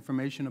defined as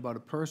information about a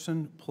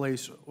person,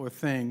 place, or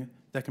thing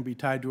that can be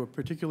tied to a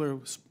particular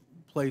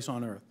place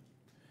on Earth.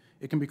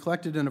 It can be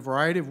collected in a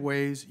variety of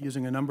ways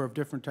using a number of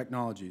different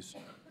technologies.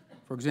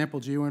 For example,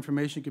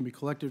 geoinformation can be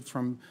collected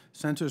from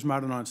sensors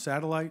mounted on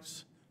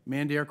satellites,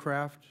 manned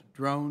aircraft,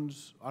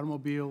 drones,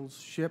 automobiles,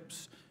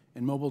 ships,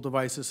 and mobile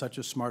devices such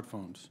as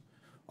smartphones.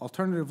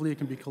 Alternatively, it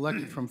can be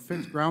collected from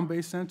fixed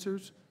ground-based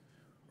sensors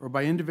or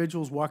by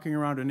individuals walking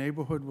around a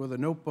neighborhood with a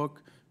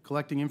notebook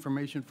collecting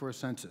information for a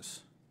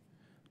census.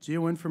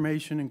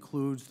 Geoinformation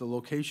includes the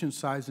location,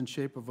 size, and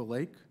shape of a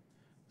lake,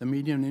 the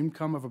median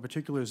income of a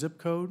particular zip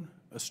code,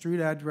 a street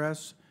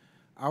address,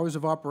 hours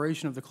of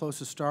operation of the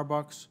closest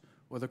Starbucks,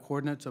 or the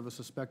coordinates of a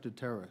suspected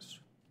terrorist.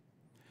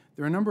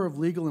 There are a number of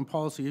legal and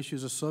policy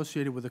issues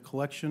associated with the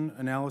collection,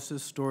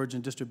 analysis, storage,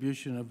 and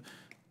distribution of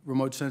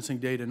remote sensing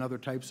data and other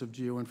types of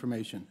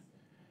geoinformation.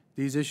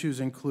 These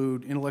issues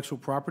include intellectual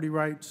property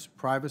rights,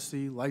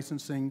 privacy,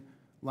 licensing,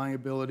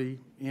 liability,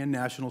 and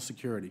national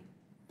security.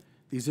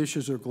 These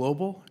issues are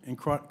global and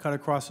cut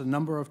across a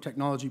number of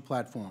technology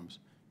platforms,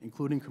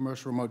 including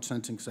commercial remote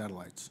sensing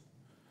satellites.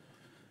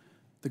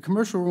 The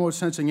commercial remote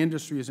sensing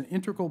industry is an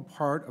integral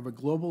part of a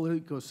global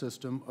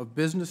ecosystem of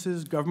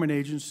businesses, government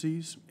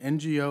agencies,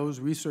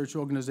 NGOs, research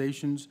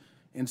organizations,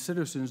 and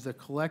citizens that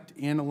collect,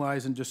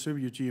 analyze, and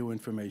distribute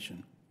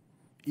geoinformation.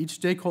 Each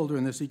stakeholder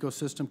in this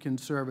ecosystem can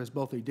serve as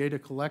both a data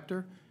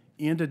collector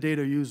and a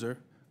data user,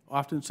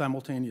 often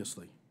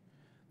simultaneously.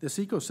 This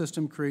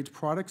ecosystem creates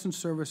products and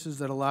services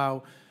that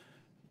allow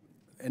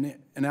an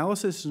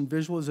analysis and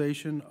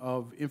visualization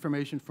of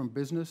information from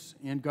business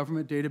and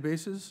government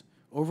databases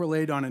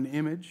overlaid on an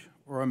image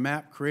or a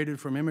map created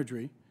from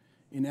imagery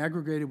and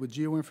aggregated with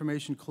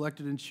geoinformation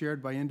collected and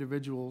shared by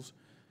individuals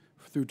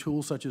through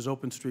tools such as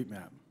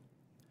OpenStreetMap.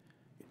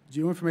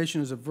 Geoinformation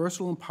is a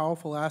versatile and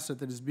powerful asset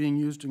that is being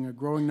used in a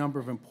growing number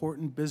of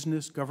important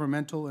business,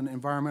 governmental, and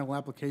environmental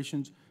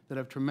applications that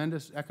have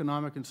tremendous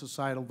economic and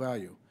societal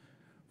value.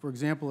 For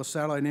example, a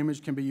satellite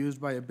image can be used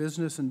by a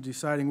business in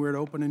deciding where to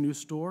open a new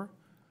store,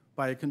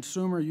 by a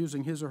consumer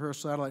using his or her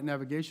satellite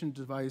navigation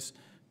device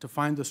to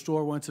find the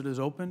store once it is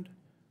opened,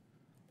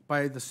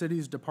 by the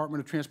city's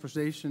Department of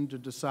Transportation to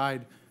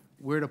decide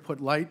where to put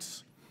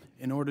lights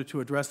in order to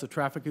address the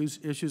traffic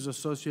issues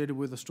associated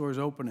with the store's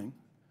opening.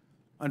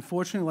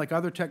 Unfortunately, like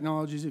other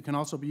technologies, it can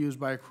also be used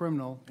by a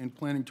criminal in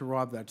planning to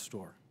rob that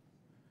store.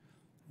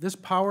 This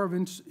power of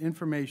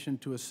information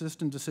to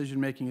assist in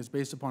decision-making is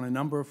based upon a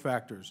number of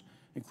factors,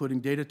 including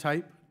data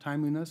type,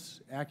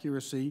 timeliness,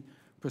 accuracy,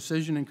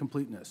 precision, and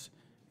completeness.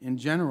 In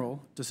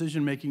general,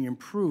 decision-making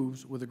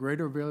improves with a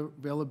greater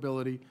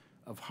availability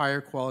of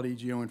higher quality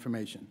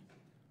geoinformation.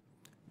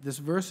 This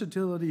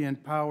versatility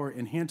and power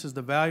enhances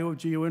the value of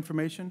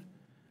geoinformation.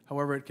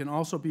 However, it can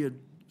also be a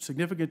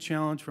significant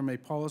challenge from a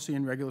policy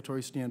and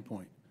regulatory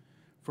standpoint.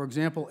 For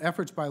example,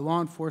 efforts by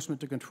law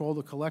enforcement to control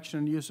the collection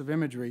and use of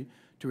imagery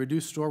to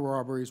reduce store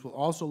robberies will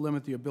also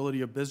limit the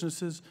ability of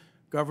businesses,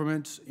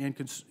 governments, and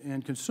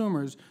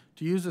consumers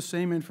to use the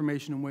same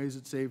information in ways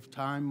that save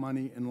time,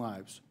 money, and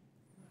lives.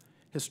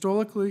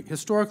 Historically,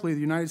 the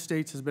United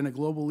States has been a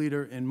global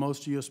leader in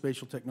most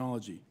geospatial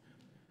technology.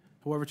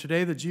 However,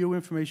 today the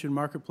geoinformation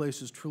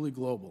marketplace is truly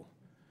global.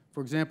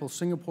 For example,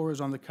 Singapore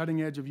is on the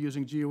cutting edge of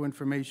using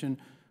geoinformation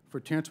for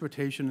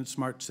transportation and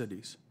smart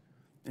cities.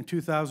 In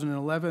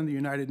 2011, the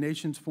United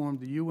Nations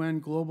formed the UN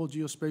Global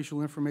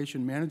Geospatial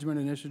Information Management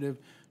Initiative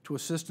to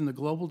assist in the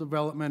global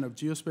development of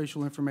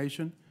geospatial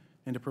information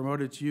and to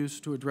promote its use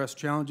to address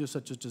challenges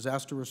such as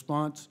disaster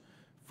response,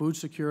 food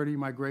security,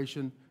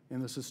 migration,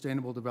 and the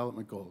Sustainable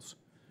Development Goals.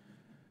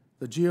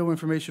 The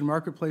geoinformation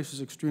marketplace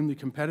is extremely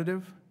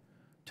competitive.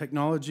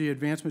 Technology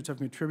advancements have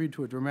contributed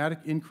to a dramatic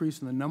increase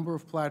in the number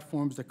of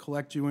platforms that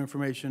collect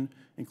geoinformation,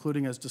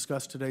 including, as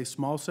discussed today,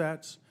 small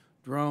sats,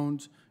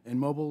 drones, and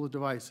mobile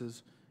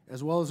devices,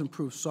 as well as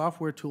improved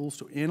software tools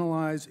to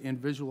analyze and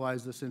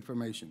visualize this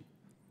information.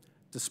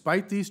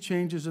 Despite these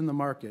changes in the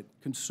market,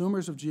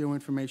 consumers of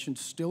geoinformation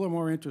still are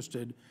more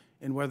interested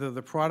in whether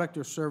the product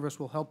or service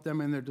will help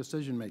them in their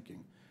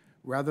decision-making,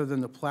 rather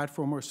than the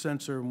platform or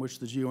sensor in which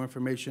the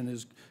geoinformation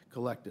is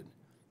collected.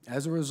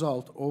 As a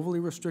result, overly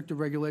restrictive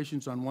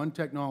regulations on one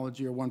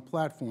technology or one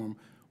platform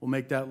will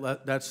make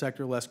that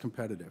sector less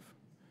competitive.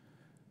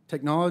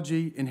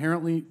 Technology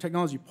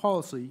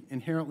policy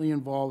inherently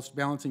involves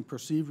balancing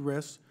perceived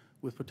risks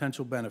with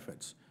potential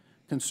benefits.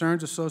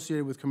 Concerns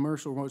associated with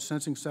commercial remote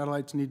sensing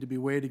satellites need to be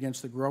weighed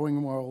against the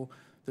growing role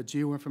that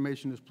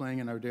geoinformation is playing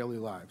in our daily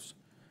lives.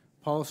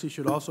 Policy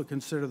should also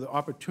consider the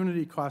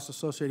opportunity costs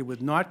associated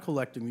with not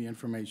collecting the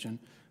information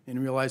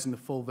and realizing the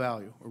full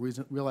value, or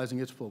realizing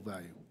its full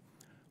value.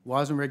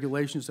 Laws and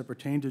regulations that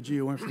pertain to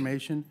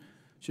geoinformation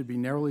should be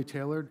narrowly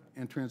tailored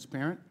and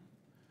transparent,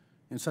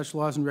 and such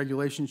laws and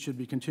regulations should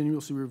be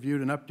continuously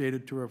reviewed and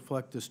updated to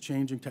reflect this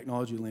changing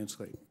technology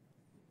landscape.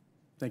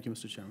 Thank you,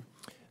 Mr. Chairman.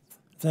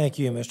 Thank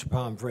you, Mr.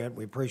 Pomfret.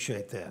 We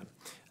appreciate that.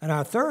 And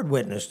our third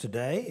witness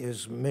today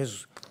is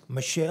Ms.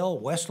 Michele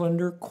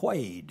Weslander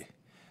Quaid,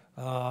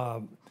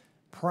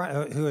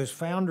 who is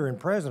founder and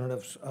president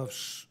of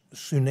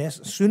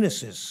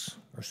Sunesis,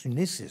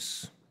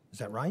 is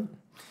that right?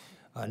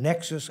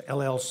 Nexus,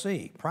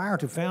 LLC. Prior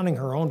to founding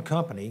her own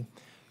company,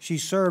 she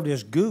served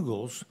as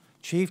Google's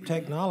Chief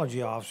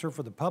Technology Officer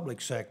for the public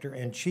sector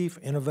and Chief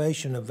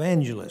Innovation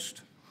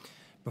Evangelist.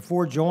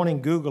 Before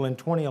joining Google in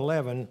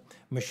 2011,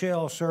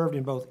 Michele served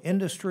in both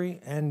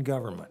industry and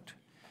government.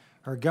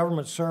 Her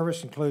government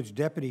service includes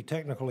Deputy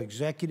Technical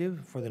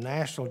Executive for the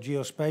National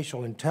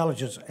Geospatial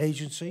Intelligence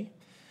Agency,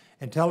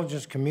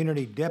 Intelligence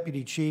Community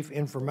Deputy Chief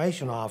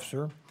Information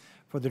Officer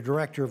for the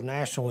Director of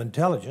National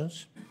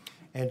Intelligence,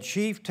 and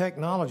Chief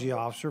Technology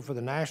Officer for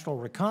the National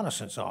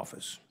Reconnaissance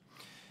Office.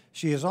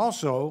 She is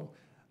also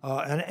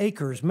an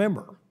ACCRES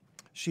member.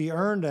 She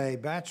earned a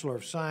Bachelor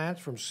of Science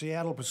from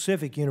Seattle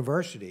Pacific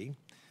University,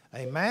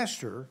 a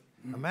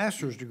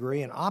master's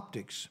degree in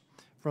optics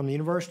from the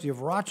University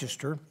of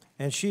Rochester,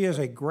 and she is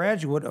a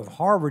graduate of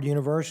Harvard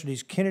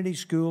University's Kennedy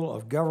School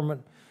of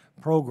Government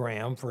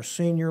program for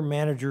senior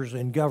managers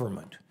in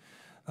government.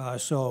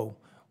 So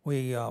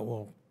we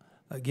will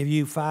give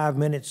you 5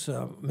 minutes,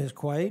 Ms.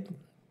 Quaid.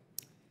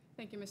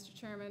 Thank you, Mr.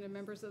 Chairman and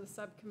members of the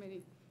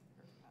subcommittee.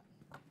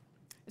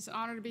 It's an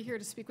honor to be here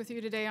to speak with you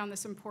today on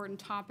this important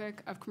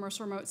topic of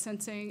commercial remote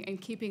sensing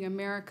and keeping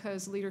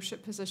America's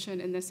leadership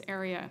position in this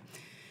area.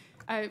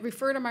 I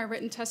refer to my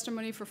written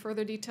testimony for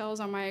further details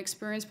on my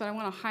experience, but I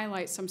want to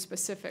highlight some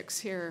specifics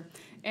here.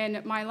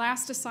 In my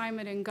last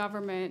assignment in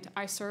government,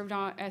 I served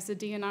as the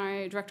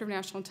DNI, Director of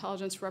National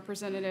Intelligence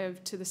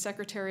Representative to the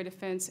Secretary of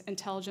Defense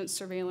Intelligence,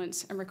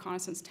 Surveillance, and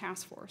Reconnaissance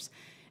Task Force.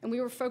 And we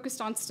were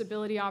focused on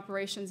stability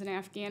operations in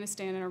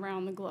Afghanistan and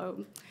around the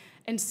globe.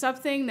 And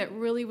something that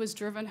really was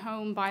driven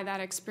home by that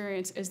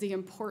experience is the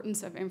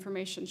importance of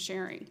information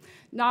sharing,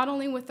 not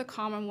only with the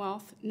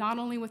Commonwealth, not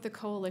only with the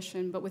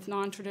coalition, but with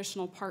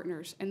non-traditional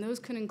partners. And those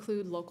can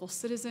include local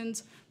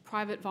citizens,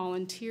 private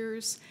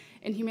volunteers,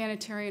 and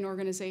humanitarian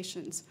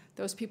organizations.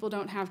 Those people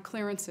don't have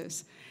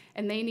clearances,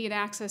 and they need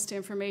access to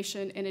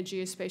information in a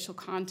geospatial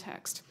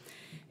context.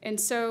 And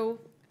so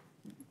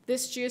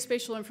This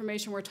geospatial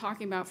information we're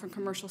talking about from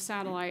commercial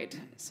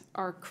satellites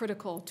are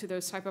critical to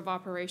those type of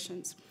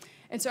operations.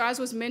 And so as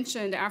was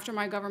mentioned, after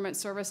my government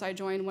service, I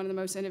joined one of the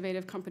most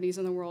innovative companies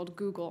in the world,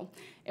 Google.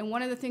 And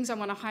one of the things I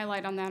want to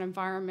highlight on that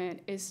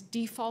environment is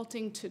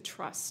defaulting to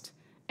trust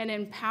and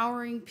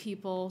empowering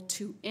people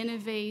to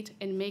innovate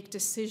and make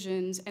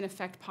decisions and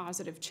affect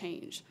positive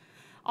change.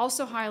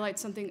 Also highlight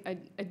something,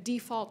 a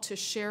default to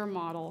share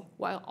model,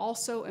 while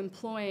also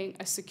employing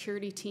a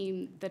security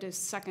team that is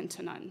second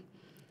to none.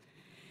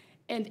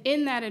 And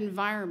in that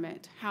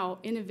environment, how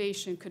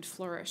innovation could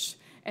flourish,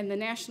 and the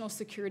national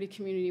security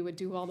community would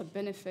do well to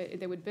benefit,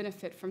 they would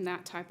benefit from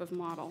that type of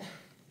model.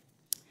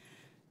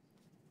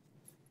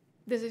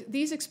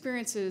 These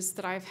experiences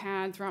that I've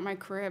had throughout my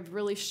career have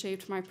really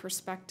shaped my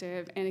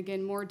perspective, and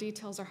again, more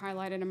details are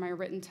highlighted in my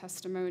written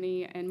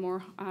testimony and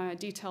more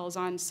details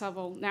on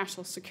several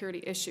national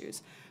security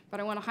issues. But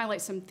I want to highlight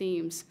some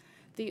themes.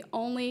 The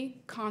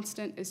only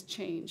constant is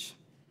change.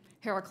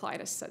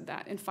 Heraclitus said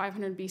that in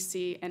 500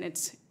 BC, and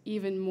it's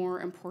even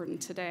more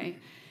important today.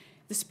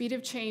 The speed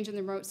of change in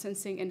the remote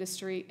sensing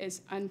industry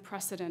is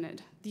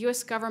unprecedented. The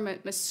U.S.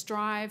 government must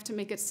strive to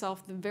make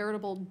itself the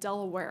veritable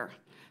Delaware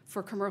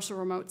for commercial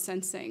remote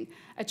sensing,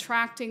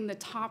 attracting the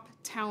top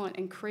talent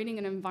and creating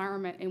an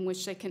environment in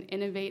which they can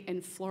innovate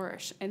and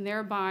flourish, and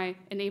thereby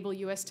enable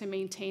U.S. to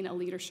maintain a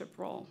leadership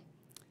role.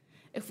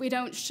 If we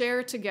don't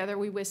share together,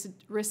 we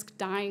risk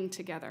dying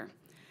together.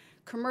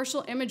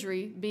 Commercial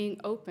imagery, being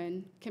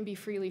open, can be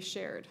freely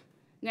shared.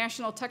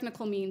 National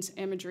technical means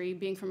imagery,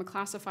 being from a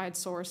classified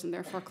source and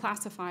therefore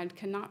classified,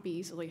 cannot be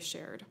easily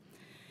shared.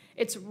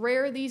 It's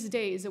rare these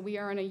days that we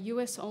are in a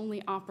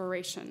US-only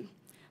operation.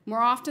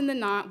 More often than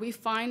not, we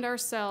find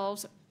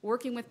ourselves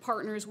working with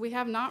partners we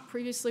have not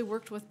previously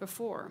worked with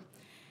before,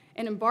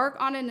 and embark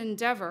on an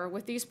endeavor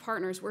with these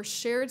partners where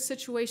shared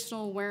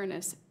situational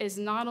awareness is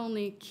not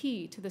only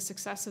key to the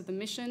success of the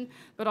mission,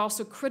 but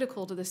also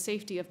critical to the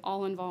safety of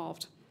all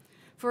involved.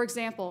 For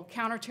example,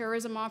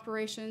 counterterrorism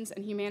operations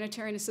and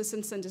humanitarian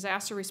assistance and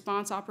disaster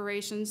response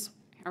operations,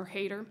 or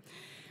HATER,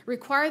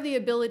 require the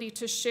ability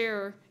to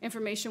share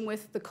information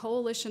with the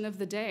coalition of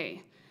the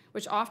day,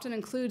 which often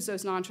includes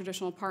those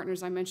non-traditional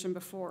partners I mentioned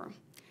before.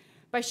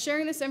 By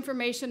sharing this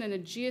information in a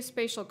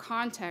geospatial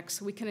context,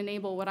 we can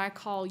enable what I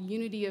call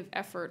unity of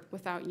effort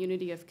without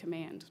unity of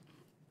command.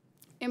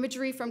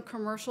 Imagery from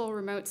commercial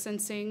remote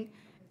sensing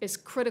is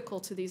critical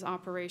to these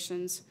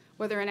operations,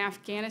 whether in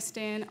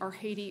Afghanistan or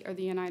Haiti or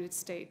the United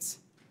States.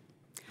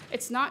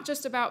 It's not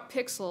just about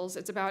pixels,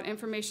 it's about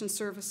information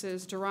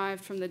services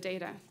derived from the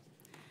data.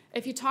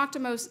 If you talk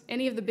to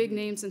any of the big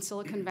names in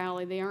Silicon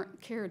Valley, they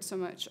aren't cared so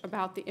much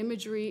about the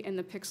imagery and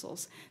the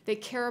pixels. They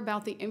care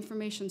about the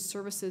information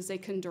services they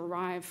can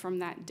derive from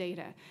that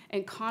data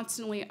and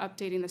constantly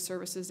updating the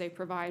services they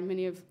provide,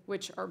 many of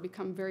which are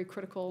become very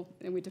critical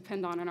and we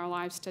depend on in our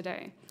lives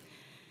today.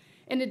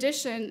 In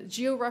addition,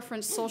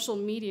 georeferenced social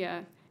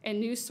media and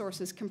news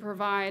sources can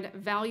provide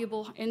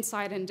valuable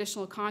insight and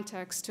additional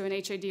context to an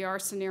HADR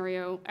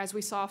scenario, as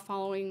we saw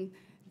following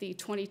the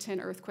 2010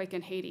 earthquake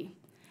in Haiti.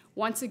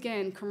 Once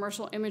again,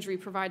 commercial imagery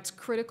provides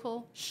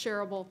critical,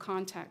 shareable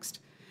context.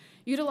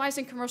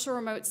 Utilizing commercial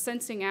remote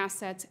sensing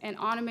assets and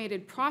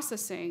automated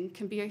processing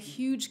can be a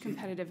huge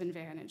competitive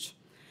advantage.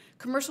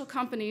 Commercial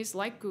companies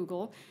like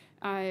Google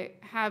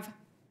have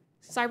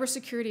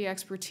cybersecurity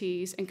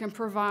expertise and can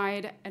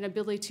provide an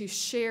ability to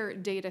share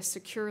data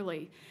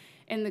securely.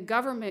 And the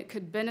government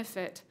could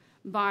benefit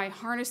by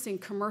harnessing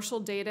commercial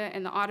data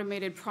and the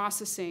automated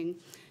processing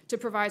to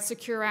provide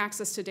secure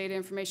access to data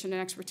information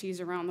and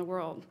expertise around the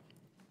world.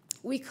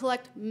 We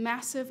collect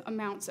massive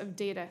amounts of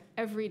data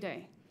every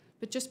day,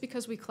 but just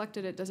because we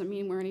collected it doesn't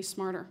mean we're any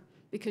smarter,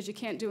 because you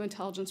can't do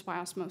intelligence by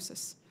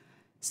osmosis.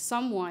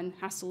 Someone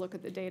has to look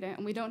at the data,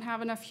 and we don't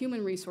have enough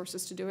human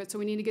resources to do it, so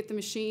we need to get the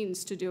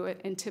machines to do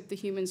it and tip the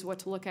humans what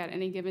to look at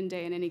any given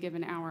day and any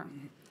given hour.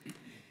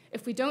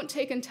 If we don't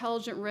take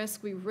intelligent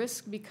risk, we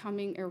risk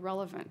becoming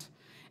irrelevant.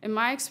 In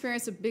my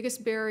experience, the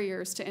biggest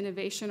barriers to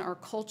innovation are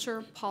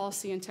culture,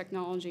 policy, and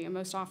technology, and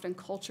most often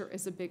culture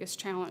is the biggest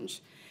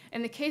challenge.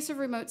 In the case of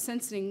remote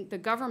sensing, the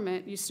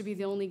government used to be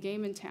the only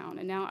game in town,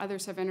 and now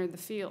others have entered the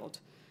field.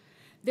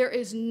 There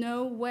is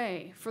no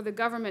way for the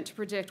government to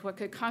predict what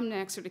could come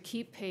next or to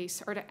keep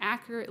pace or to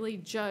accurately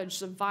judge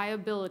the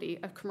viability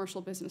of commercial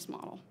business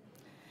model.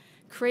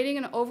 Creating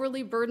an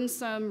overly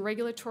burdensome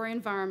regulatory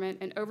environment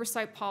and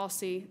oversight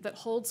policy that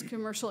holds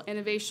commercial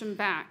innovation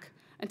back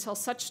until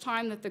such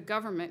time that the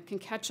government can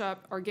catch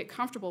up or get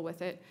comfortable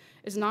with it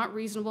is not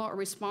reasonable or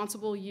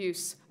responsible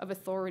use of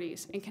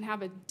authorities and can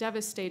have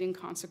devastating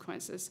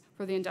consequences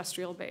for the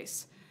industrial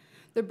base.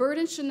 The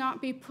burden should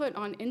not be put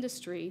on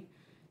industry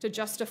to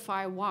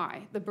justify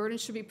why. The burden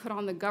should be put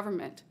on the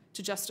government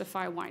to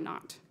justify why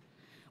not.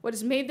 What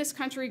has made this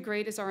country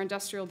great is our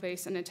industrial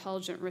base and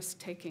intelligent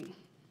risk-taking.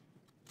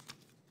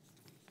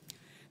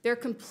 There are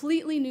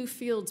completely new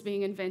fields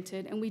being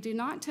invented, and we do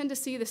not tend to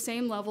see the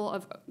same level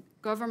of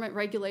government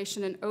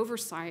regulation and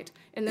oversight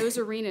in those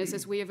arenas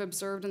as we have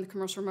observed in the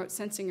commercial remote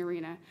sensing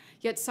arena.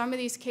 Yet some of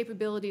these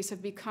capabilities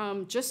have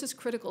become just as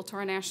critical to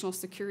our national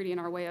security and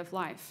our way of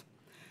life.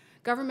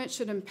 Government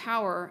should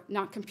empower,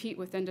 not compete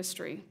with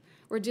industry.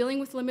 We're dealing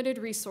with limited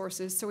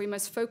resources, so we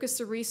must focus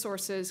the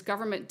resources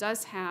government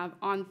does have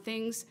on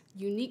things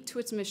unique to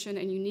its mission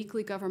and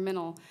uniquely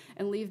governmental,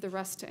 and leave the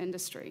rest to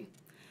industry.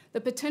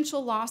 The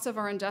potential loss of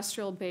our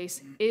industrial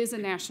base is a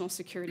national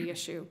security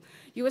issue.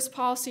 U.S.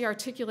 policy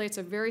articulates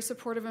a very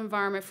supportive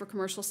environment for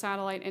commercial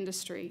satellite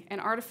industry,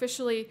 and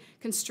artificially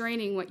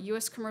constraining what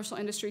U.S. commercial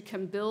industry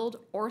can build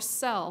or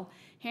sell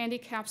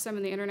handicaps them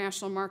in the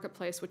international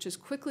marketplace, which is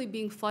quickly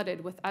being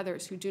flooded with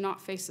others who do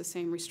not face the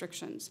same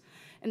restrictions.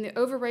 And the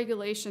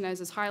overregulation, as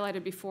is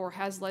highlighted before,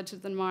 has led to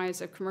the demise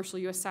of commercial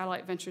U.S.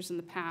 satellite ventures in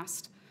the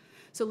past.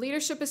 So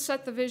leadership has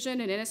set the vision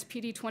in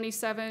NSPD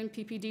 27,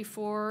 PPD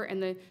 4,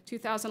 and the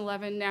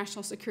 2011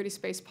 National Security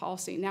Space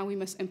Policy. Now we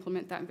must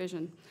implement that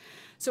vision.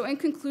 So in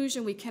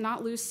conclusion, we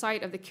cannot lose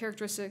sight of the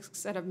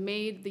characteristics that have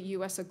made the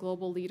U.S. a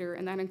global leader,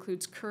 and that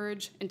includes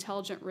courage,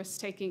 intelligent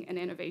risk-taking, and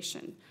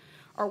innovation.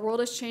 Our world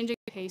is changing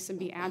at pace and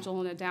be agile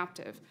and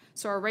adaptive.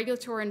 So our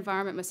regulatory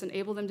environment must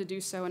enable them to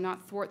do so and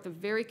not thwart the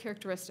very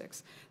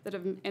characteristics that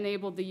have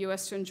enabled the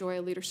U.S. to enjoy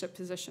a leadership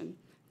position.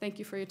 Thank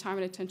you for your time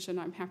and attention.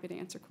 I'm happy to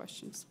answer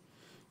questions.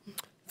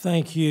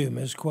 Thank you,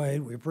 Ms.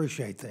 Quaid. We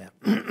appreciate that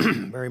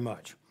very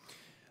much.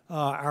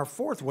 Our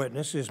fourth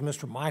witness is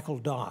Mr. Michael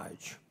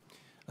Dodge,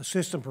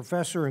 Assistant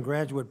Professor and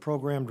Graduate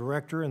Program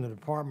Director in the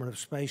Department of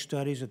Space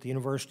Studies at the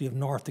University of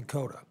North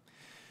Dakota.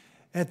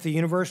 At the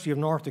University of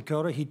North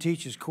Dakota, he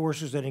teaches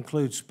courses that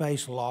include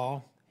space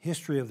law,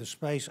 history of the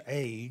space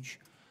age,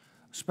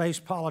 space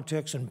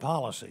politics and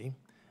policy,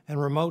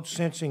 and remote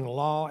sensing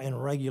law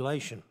and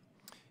regulation.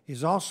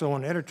 He's also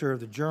an editor of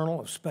the Journal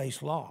of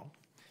Space Law.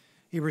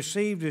 He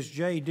received his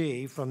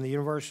JD from the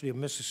University of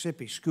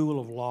Mississippi School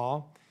of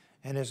Law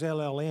and his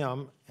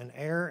LLM in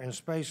Air and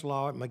Space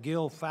Law at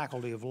McGill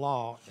Faculty of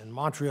Law in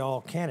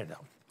Montreal, Canada.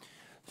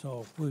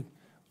 So we'll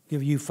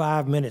give you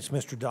 5 minutes,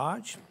 Mr.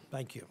 Dodge.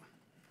 Thank you.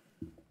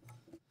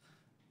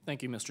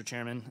 Thank you, Mr.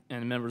 Chairman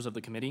and members of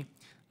the committee.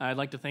 I'd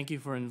like to thank you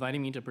for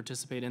inviting me to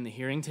participate in the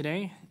hearing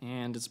today,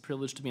 and it's a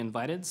privilege to be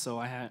invited, so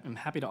I'm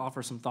happy to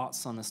offer some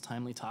thoughts on this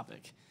timely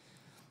topic.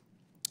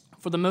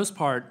 For the most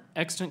part,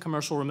 extant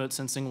commercial remote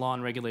sensing law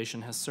and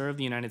regulation has served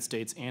the United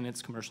States and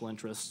its commercial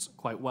interests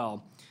quite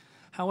well.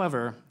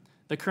 However,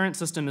 the current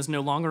system is no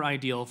longer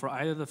ideal for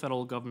either the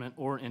federal government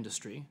or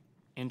industry,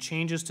 and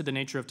changes to the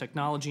nature of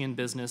technology and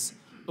business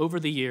over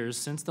the years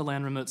since the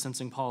Land Remote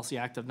Sensing Policy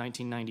Act of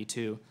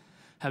 1992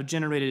 have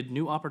generated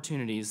new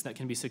opportunities that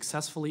can be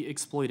successfully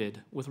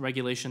exploited with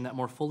regulation that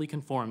more fully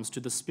conforms to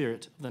the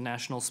spirit of the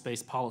National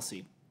Space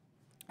Policy,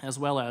 as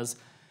well as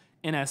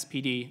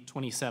NSPD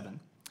 27.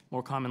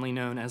 More commonly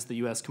known as the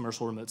U.S.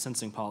 Commercial Remote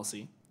Sensing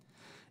Policy.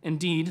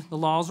 Indeed, the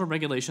laws or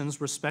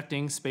regulations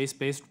respecting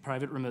space-based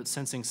private remote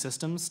sensing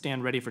systems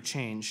stand ready for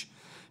change,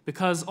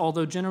 because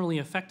although generally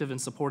effective in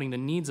supporting the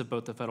needs of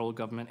both the federal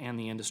government and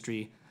the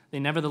industry, they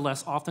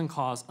nevertheless often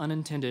cause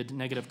unintended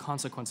negative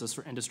consequences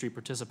for industry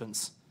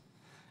participants.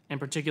 In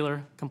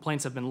particular,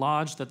 complaints have been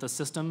lodged that the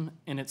system,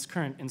 in its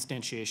current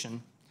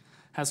instantiation,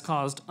 has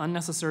caused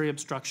unnecessary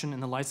obstruction in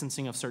the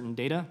licensing of certain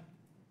data,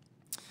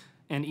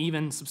 and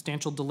even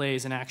substantial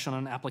delays in action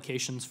on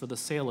applications for the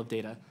sale of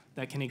data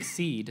that can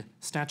exceed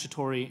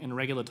statutory and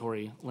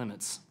regulatory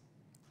limits.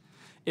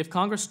 If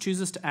Congress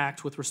chooses to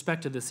act with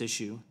respect to this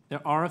issue, there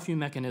are a few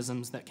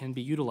mechanisms that can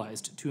be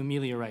utilized to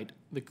ameliorate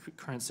the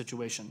current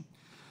situation.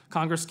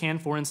 Congress can,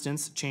 for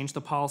instance, change the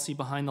policy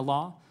behind the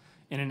law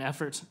in an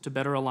effort to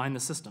better align the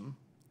system.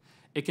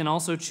 It can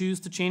also choose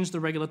to change the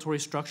regulatory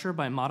structure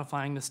by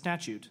modifying the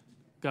statute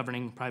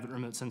governing private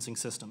remote sensing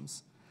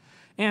systems.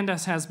 And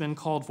as has been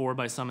called for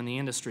by some in the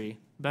industry,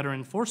 better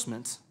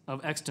enforcement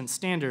of extant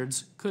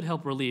standards could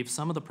help relieve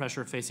some of the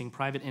pressure facing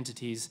private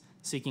entities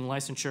seeking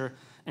licensure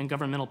and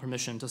governmental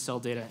permission to sell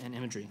data and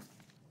imagery.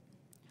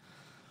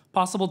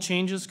 Possible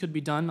changes could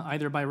be done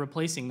either by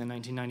replacing the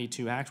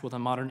 1992 Act with a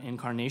modern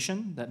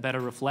incarnation that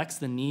better reflects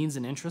the needs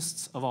and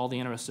interests of all the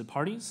interested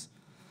parties,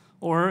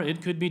 or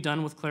it could be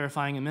done with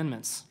clarifying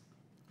amendments.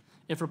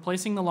 If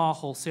replacing the law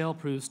wholesale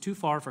proves too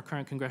far for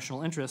current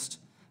congressional interest,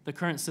 the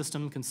current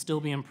system can still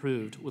be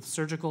improved with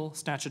surgical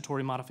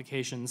statutory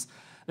modifications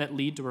that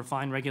lead to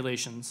refined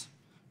regulations,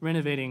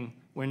 renovating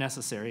where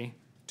necessary,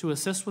 to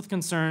assist with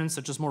concerns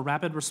such as more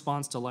rapid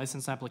response to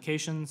license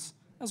applications,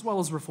 as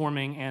well as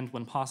reforming and,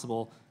 when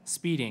possible,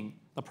 speeding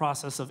the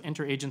process of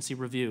interagency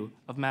review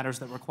of matters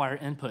that require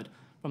input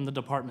from the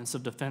Departments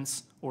of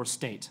Defense or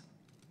state.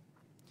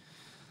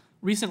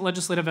 Recent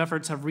legislative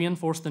efforts have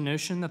reinforced the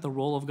notion that the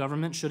role of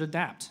government should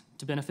adapt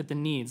to benefit the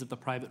needs of the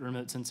private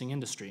remote sensing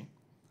industry.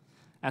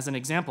 As an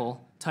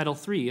example, Title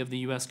III of the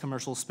U.S.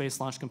 Commercial Space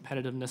Launch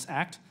Competitiveness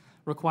Act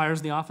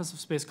requires the Office of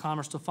Space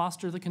Commerce to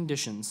foster the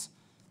conditions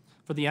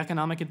for the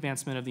economic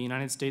advancement of the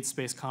United States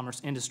space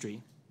commerce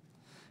industry.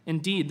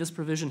 Indeed, this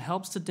provision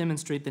helps to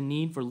demonstrate the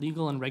need for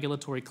legal and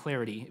regulatory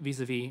clarity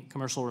vis-a-vis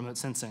commercial remote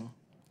sensing.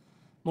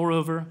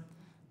 Moreover,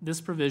 this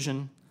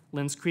provision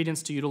lends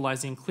credence to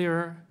utilizing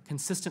clearer,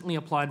 consistently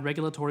applied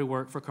regulatory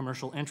work for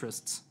commercial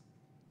interests.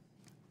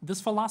 This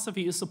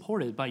philosophy is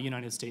supported by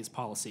United States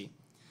policy,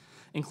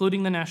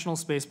 including the National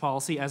Space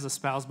Policy as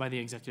espoused by the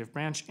executive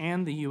branch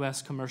and the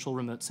U.S. Commercial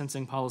Remote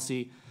Sensing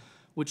Policy,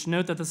 which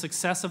note that the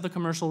success of the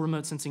commercial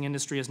remote sensing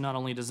industry is not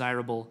only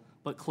desirable,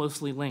 but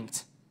closely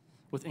linked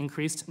with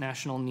increased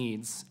national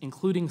needs,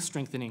 including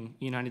strengthening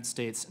United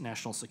States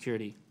national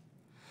security.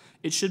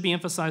 It should be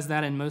emphasized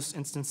that in most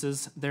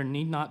instances, there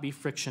need not be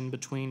friction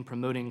between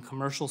promoting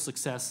commercial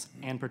success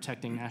and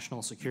protecting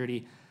national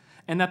security,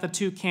 and that the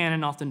two can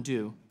and often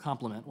do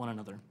complement one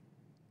another.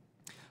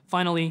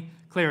 Finally,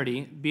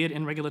 clarity, be it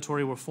in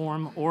regulatory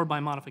reform or by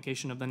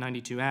modification of the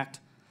 '92 Act,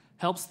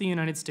 helps the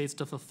United States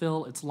to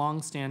fulfill its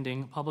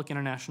long-standing public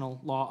international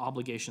law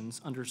obligations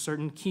under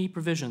certain key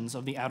provisions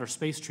of the Outer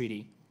Space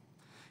Treaty.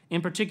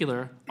 In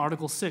particular,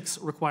 Article 6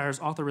 requires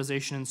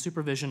authorization and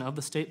supervision of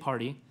the state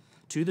party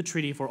to the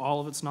treaty for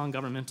all of its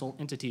non-governmental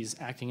entities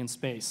acting in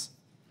space.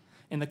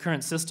 In the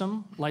current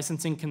system,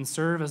 licensing can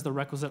serve as the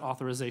requisite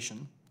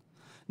authorization.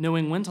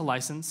 Knowing when to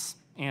license,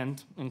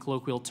 and, in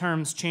colloquial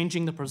terms,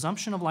 changing the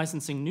presumption of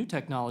licensing new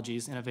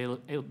technologies and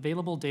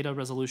available data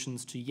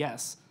resolutions to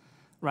yes,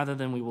 rather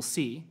than we will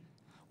see,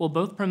 will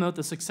both promote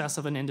the success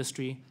of an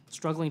industry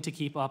struggling to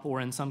keep up or,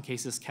 in some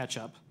cases, catch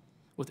up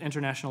with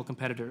international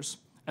competitors,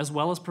 as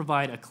well as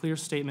provide a clear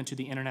statement to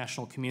the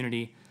international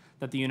community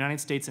that the United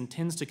States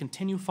intends to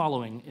continue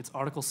following its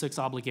Article 6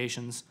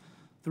 obligations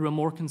through a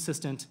more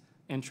consistent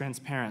and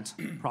transparent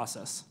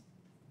process.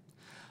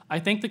 I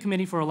thank the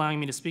committee for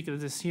allowing me to speak at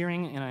this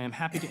hearing, and I am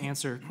happy to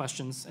answer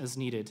questions as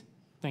needed.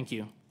 Thank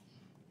you.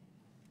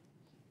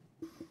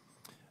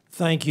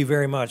 Thank you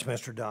very much,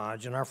 Mr.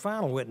 Dodge. And our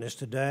final witness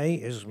today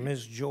is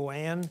Ms.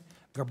 Joanne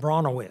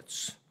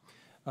Gabrynowicz,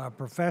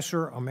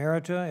 Professor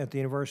Emerita at the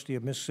University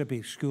of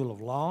Mississippi School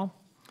of Law.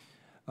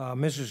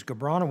 Mrs.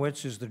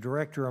 Gabrynowicz is the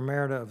Director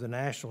Emerita of the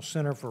National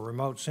Center for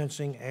Remote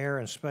Sensing, Air,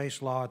 and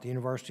Space Law at the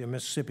University of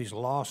Mississippi's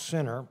Law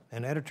Center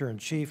and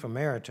Editor-in-Chief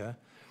Emerita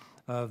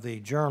of the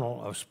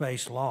Journal of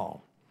Space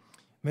Law.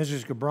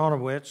 Mrs.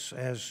 Gabrynowicz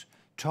has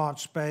taught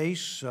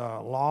space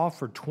law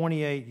for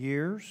 28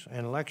 years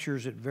and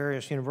lectures at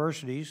various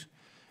universities,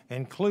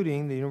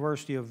 including the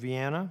University of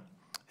Vienna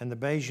and the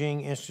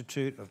Beijing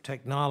Institute of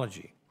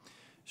Technology.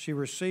 She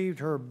received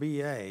her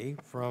BA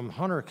from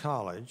Hunter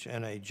College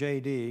and a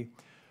JD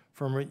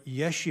from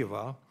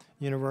Yeshiva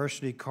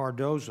University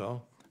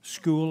Cardozo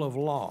School of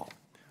Law.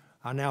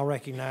 I now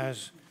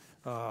recognize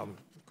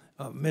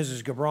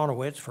Mrs.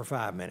 Gabrynowicz for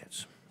 5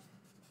 minutes.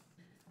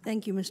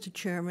 Thank you, Mr.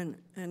 Chairman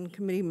and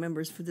committee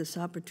members, for this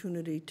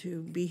opportunity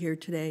to be here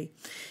today.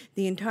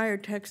 The entire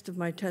text of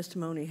my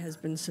testimony has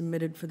been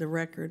submitted for the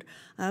record.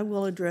 I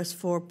will address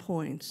 4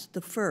 points.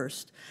 The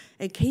first,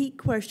 a key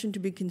question to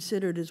be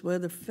considered is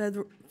whether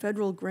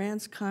federal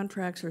grants,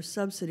 contracts, or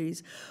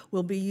subsidies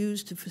will be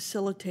used to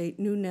facilitate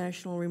new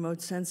national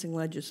remote sensing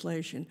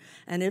legislation,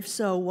 and if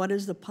so, what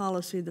is the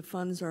policy the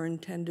funds are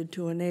intended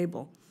to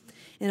enable?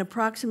 In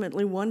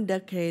approximately 1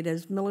 decade,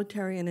 as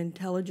military and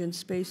intelligence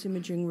space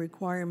imaging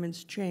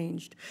requirements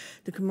changed,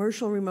 the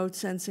commercial remote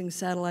sensing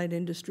satellite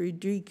industry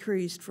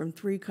decreased from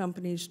 3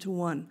 companies to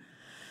 1.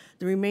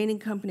 The remaining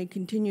company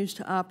continues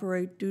to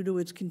operate due to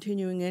its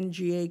continuing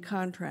NGA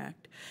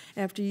contract.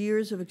 After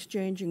years of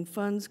exchanging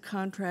funds,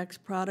 contracts,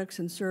 products,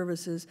 and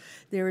services,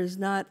 there is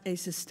not a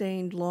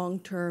sustained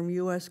long-term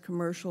U.S.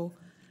 commercial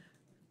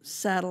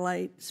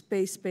satellite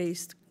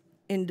space-based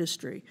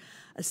industry.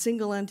 A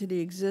single entity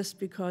exists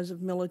because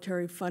of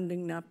military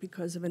funding, not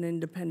because of an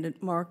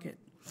independent market.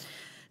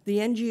 The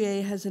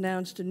NGA has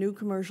announced a new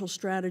commercial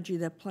strategy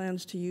that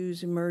plans to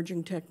use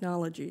emerging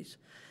technologies.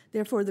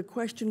 Therefore, the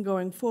question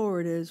going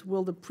forward is,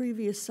 will the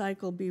previous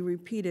cycle be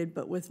repeated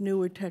but with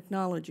newer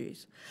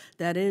technologies?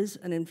 That is,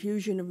 an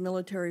infusion of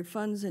military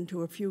funds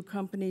into a few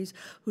companies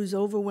whose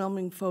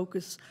overwhelming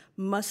focus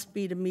must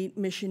be to meet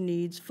mission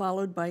needs,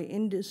 followed by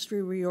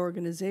industry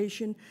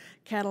reorganization,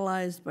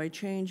 catalyzed by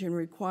change in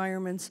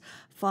requirements,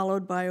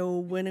 followed by a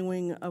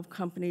winnowing of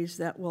companies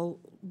that will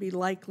be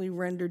likely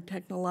rendered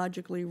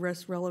technologically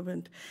less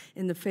relevant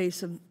in the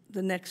face of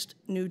the next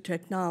new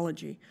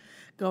technology.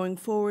 Going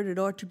forward, it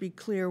ought to be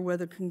clear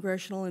whether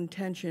congressional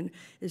intention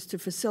is to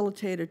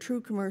facilitate a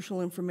true commercial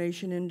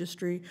information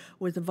industry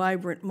with a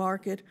vibrant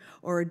market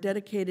or a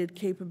dedicated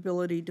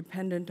capability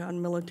dependent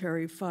on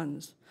military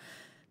funds.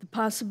 The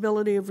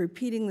possibility of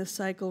repeating the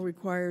cycle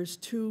requires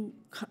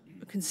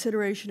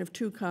consideration of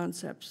 2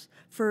 concepts.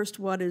 First,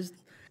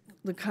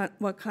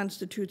 what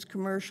constitutes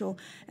commercial,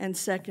 and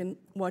second,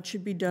 what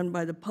should be done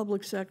by the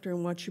public sector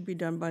and what should be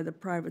done by the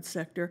private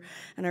sector,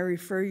 and I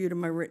refer you to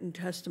my written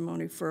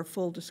testimony for a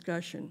full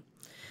discussion.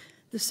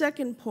 The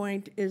second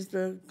point is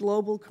the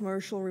global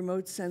commercial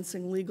remote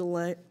sensing legal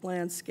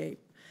landscape.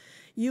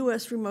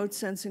 U.S. remote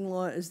sensing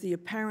law is the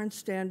apparent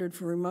standard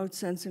for remote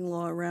sensing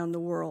law around the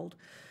world.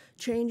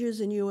 Changes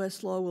in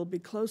U.S. law will be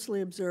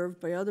closely observed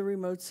by other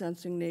remote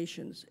sensing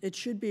nations. It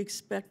should be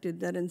expected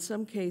that in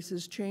some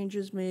cases,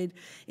 changes made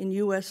in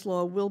U.S.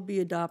 law will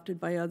be adopted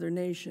by other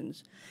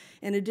nations.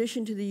 In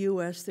addition to the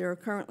U.S., there are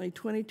currently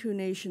 22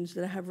 nations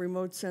that have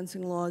remote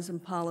sensing laws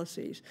and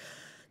policies.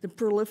 The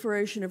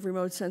proliferation of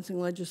remote sensing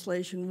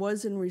legislation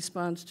was in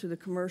response to the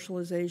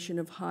commercialization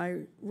of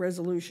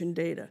high-resolution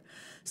data.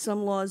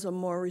 Some laws are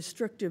more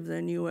restrictive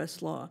than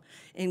U.S. law.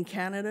 In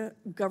Canada,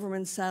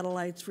 government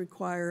satellites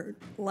require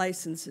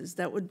licenses.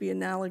 That would be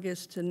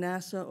analogous to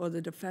NASA or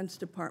the Defense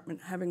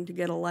Department having to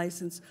get a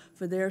license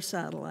for their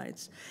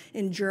satellites.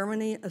 In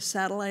Germany, a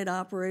satellite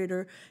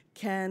operator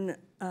can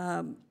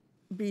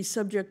be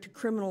subject to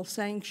criminal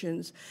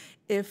sanctions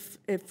if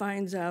it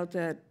finds out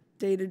that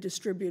data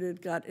distributed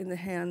got in the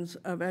hands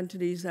of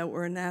entities that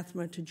were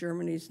anathema to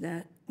Germany's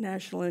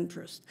national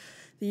interest.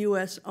 The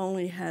U.S.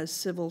 only has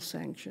civil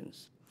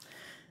sanctions.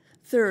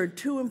 Third,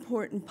 two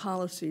important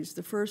policies.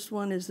 The first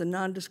one is the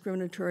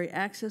non-discriminatory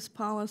access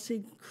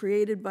policy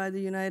created by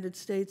the United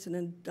States and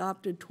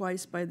adopted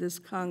twice by this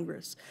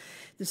Congress.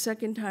 The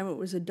second time it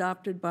was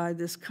adopted by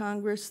this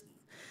Congress,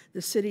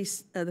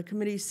 the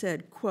committee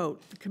said,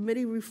 quote, "The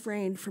committee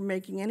refrained from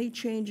making any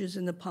changes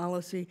in the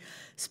policy.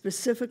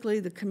 Specifically,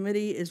 the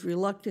committee is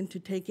reluctant to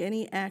take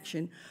any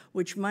action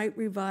which might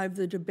revive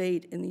the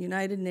debate in the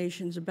United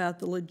Nations about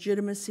the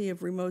legitimacy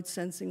of remote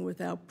sensing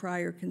without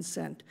prior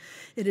consent.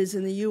 It is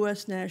in the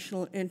U.S.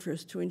 national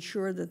interest to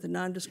ensure that the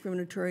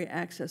non-discriminatory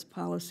access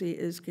policy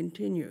is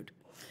continued."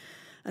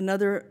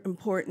 Another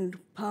important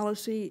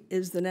policy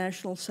is the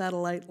National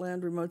Satellite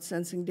Land Remote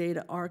Sensing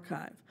Data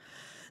Archive.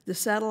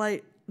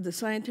 The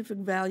scientific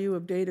value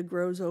of data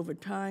grows over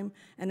time,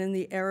 and in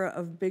the era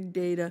of big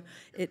data,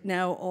 it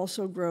now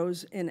also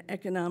grows in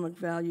economic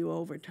value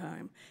over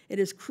time. It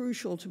is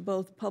crucial to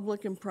both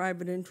public and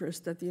private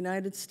interest that the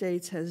United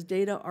States has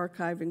data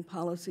archiving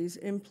policies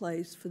in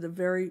place for the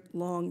very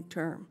long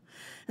term.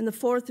 And the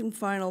fourth and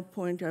final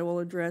point I will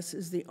address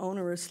is the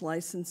onerous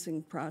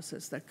licensing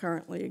process that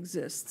currently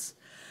exists.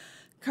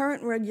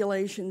 Current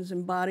regulations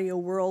embody a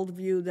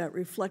worldview that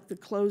reflect the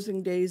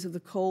closing days of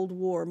the Cold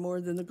War more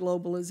than the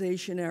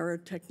globalization-era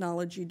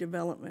technology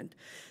development.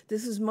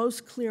 This is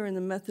most clear in the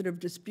method of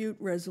dispute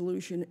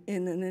resolution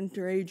in an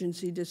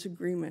interagency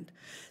disagreement.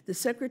 The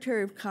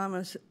Secretary of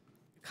Commerce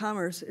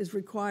is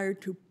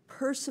required to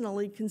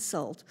personally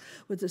consult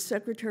with the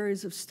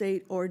Secretaries of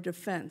State or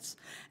Defense,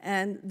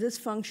 and this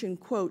function,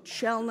 quote,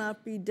 "shall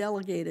not be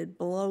delegated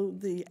below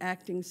the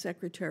acting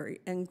secretary,"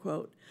 end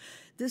quote.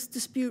 This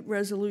dispute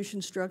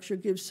resolution structure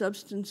gives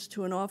substance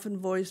to an often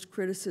voiced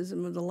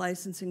criticism of the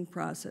licensing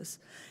process,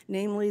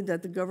 namely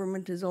that the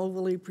government is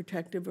overly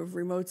protective of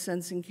remote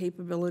sensing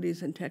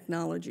capabilities and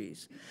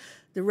technologies.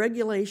 The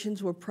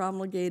regulations were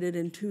promulgated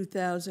in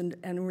 2000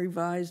 and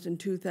revised in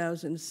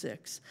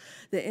 2006.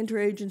 The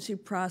interagency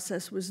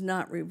process was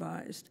not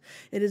revised.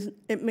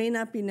 It may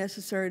not be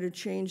necessary to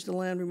change the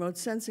Land Remote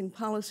Sensing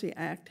Policy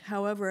Act.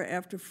 However,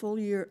 after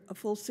a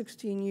full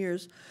 16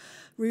 years,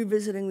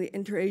 revisiting the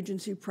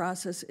interagency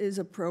process is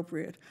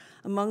appropriate.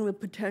 Among the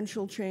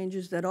potential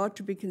changes that ought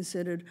to be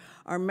considered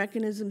are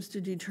mechanisms to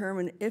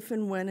determine if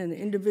and when an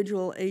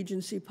individual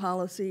agency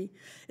policy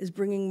is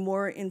bringing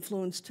more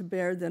influence to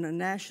bear than a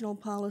national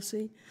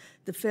policy.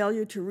 The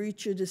failure to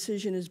reach a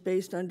decision is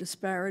based on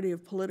disparity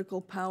of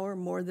political power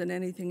more than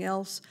anything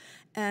else,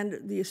 and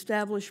the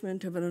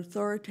establishment of an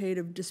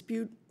authoritative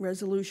dispute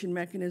resolution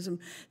mechanism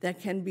that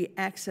can be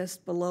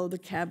accessed below the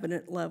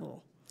cabinet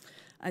level.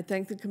 I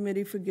thank the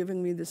committee for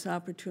giving me this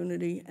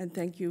opportunity, and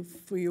thank you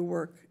for your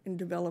work in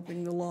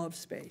developing the law of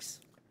space.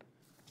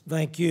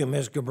 Thank you,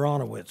 Ms.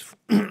 Gabrynowicz.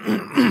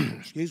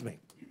 Excuse me.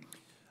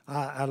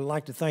 I'd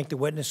like to thank the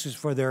witnesses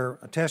for their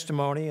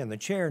testimony, and the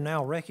chair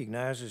now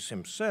recognizes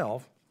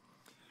himself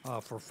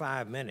for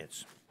 5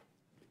 minutes.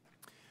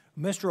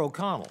 Mr.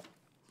 O'Connell,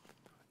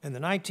 in the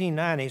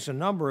 1990s, a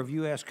number of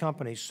U.S.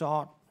 companies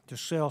sought to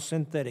sell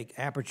synthetic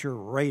aperture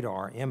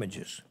radar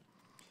images.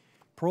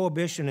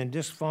 Prohibition and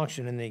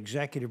dysfunction in the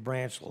executive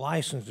branch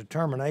license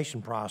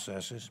determination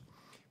processes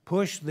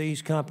pushed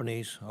these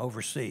companies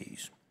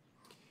overseas.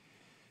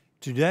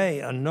 Today,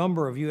 a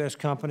number of U.S.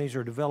 companies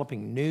are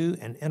developing new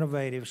and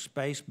innovative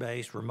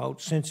space-based remote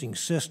sensing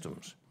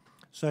systems,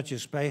 such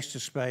as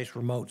space-to-space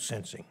remote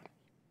sensing.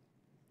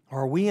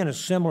 Are we in a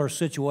similar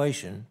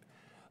situation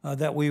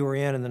that we were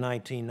in the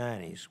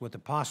 1990s, with the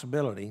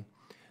possibility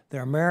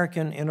that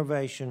American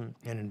innovation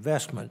and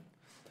investment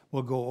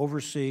will go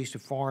overseas to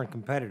foreign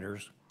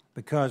competitors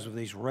because of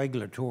these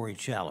regulatory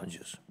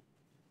challenges?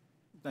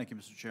 Thank you,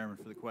 Mr. Chairman,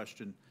 for the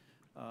question.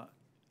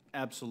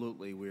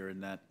 Absolutely, we're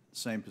in that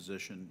same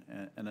position.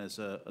 And as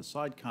a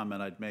side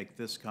comment, I'd make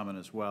this comment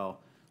as well.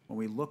 When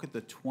we look at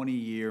the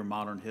 20-year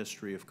modern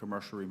history of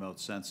commercial remote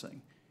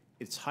sensing,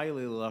 it's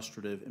highly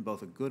illustrative in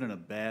both a good and a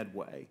bad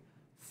way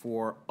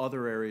for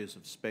other areas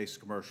of space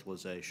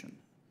commercialization,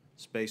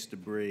 space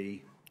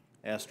debris,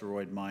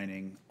 asteroid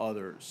mining,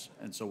 others.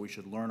 And so we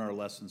should learn our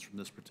lessons from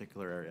this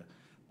particular area.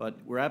 But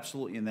we're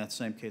absolutely in that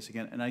same case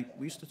again. And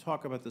we used to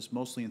talk about this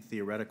mostly in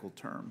theoretical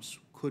terms.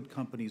 Could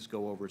companies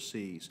go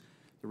overseas?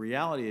 The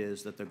reality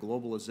is that the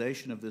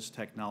globalization of this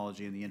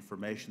technology and the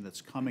information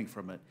that's coming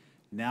from it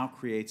now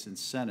creates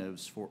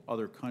incentives for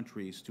other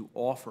countries to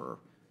offer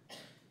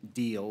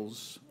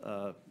deals,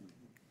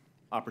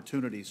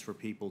 opportunities for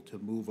people to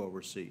move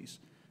overseas.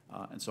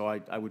 And so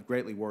I would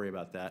greatly worry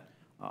about that.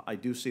 I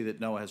do see that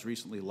NOAA has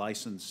recently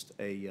licensed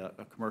a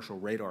commercial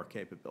radar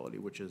capability,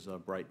 which is a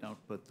bright note,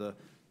 but the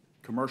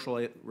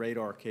commercial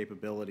radar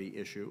capability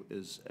issue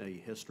is a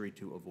history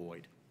to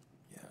avoid.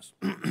 Yes.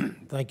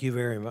 Thank you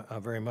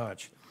very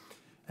much.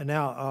 And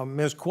now,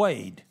 Ms.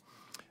 Quaid,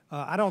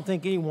 I don't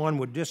think anyone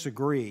would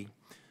disagree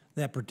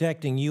that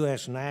protecting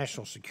U.S.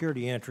 national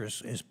security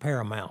interests is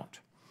paramount.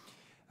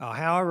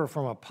 However,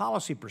 from a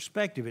policy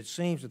perspective, it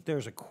seems that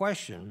there's a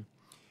question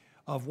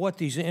of what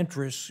these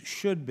interests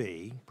should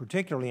be,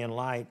 particularly in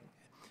light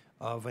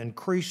of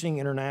increasing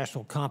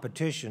international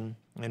competition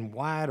and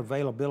wide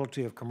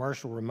availability of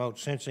commercial remote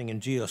sensing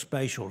and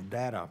geospatial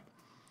data.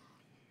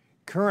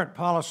 Current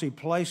policy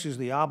places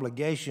the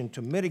obligation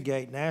to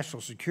mitigate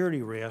national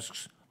security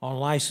risks on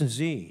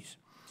licensees,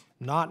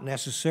 not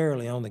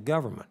necessarily on the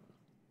government.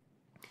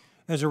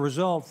 As a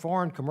result,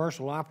 foreign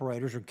commercial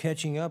operators are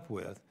catching up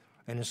with,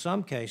 and in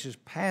some cases,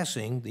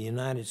 passing the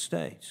United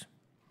States.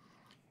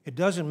 It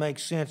doesn't make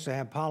sense to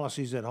have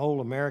policies that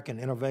hold American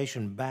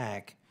innovation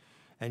back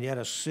and yet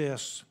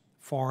assist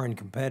foreign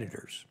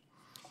competitors.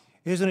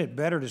 Isn't it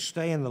better to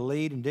stay in the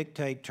lead and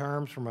dictate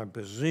terms from a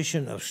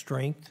position of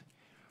strength?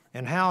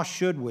 And how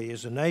should we,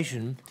 as a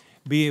nation,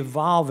 be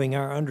evolving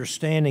our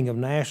understanding of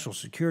national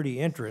security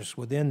interests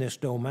within this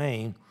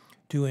domain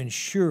to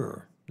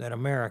ensure that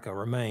America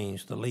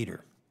remains the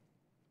leader?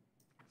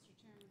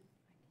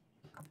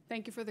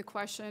 Thank you for the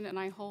question, and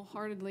I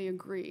wholeheartedly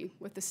agree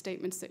with the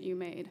statements that you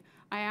made.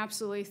 I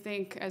absolutely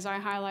think, as I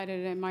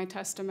highlighted in my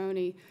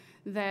testimony,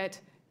 that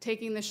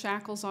taking the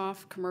shackles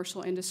off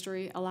commercial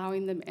industry,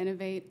 allowing them to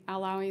innovate,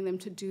 allowing them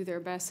to do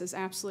their best is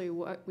absolutely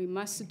what we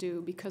must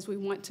do because we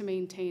want to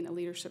maintain a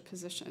leadership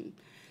position.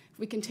 If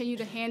we continue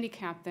to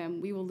handicap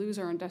them, we will lose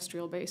our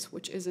industrial base,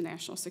 which is a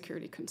national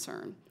security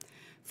concern.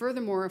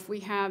 Furthermore, if we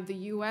have the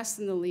U.S.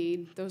 in the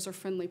lead, those are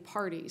friendly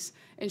parties.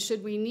 And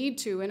should we need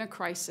to in a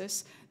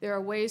crisis, there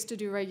are ways to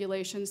do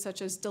regulations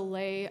such as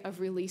delay of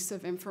release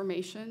of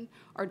information,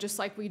 or just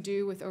like we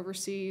do with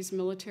overseas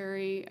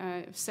military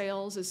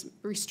sales, is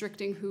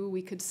restricting who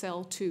we could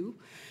sell to.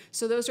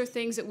 So those are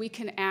things that we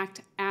can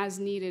act as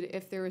needed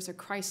if there is a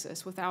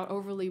crisis without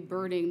overly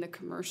burdening the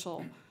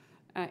commercial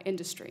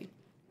industry.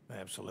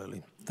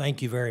 Absolutely.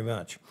 Thank you very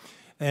much.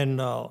 And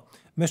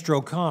Mr.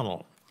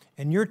 O'Connell,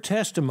 in your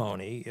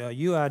testimony,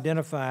 you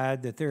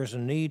identified that there's a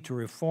need to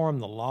reform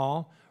the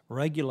law,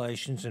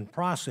 regulations, and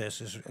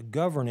processes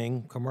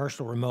governing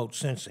commercial remote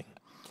sensing.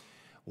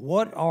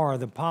 What are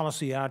the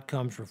policy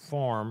outcomes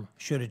reform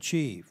should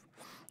achieve?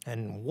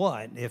 And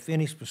what, if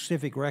any,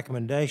 specific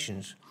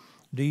recommendations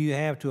do you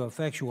have to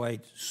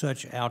effectuate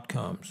such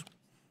outcomes?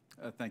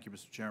 Thank you,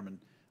 Mr. Chairman.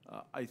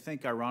 I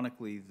think,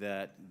 ironically,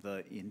 that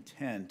the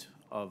intent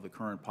of the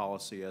current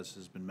policy, as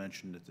has been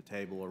mentioned at the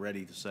table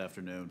already this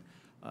afternoon,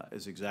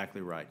 is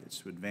exactly right. It's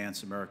to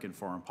advance American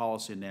foreign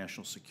policy and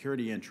national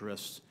security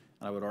interests,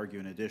 and I would argue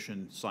in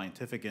addition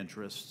scientific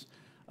interests,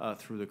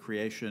 through the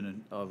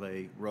creation of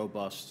a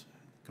robust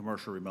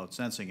commercial remote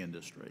sensing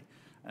industry.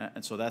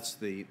 And so that's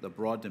the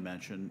broad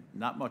dimension.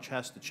 Not much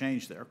has to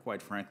change there,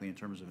 quite frankly, in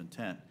terms of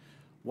intent.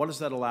 What does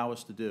that allow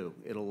us to do?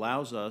 It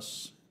allows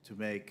us to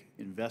make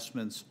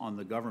investments on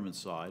the government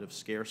side of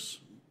scarce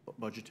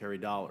budgetary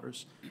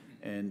dollars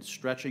and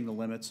stretching the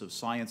limits of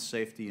science,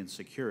 safety, and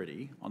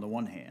security on the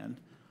one hand,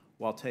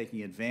 while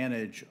taking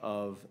advantage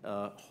of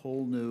a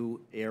whole new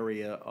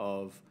area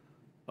of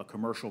a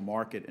commercial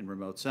market in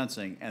remote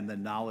sensing and the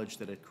knowledge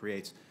that it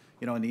creates.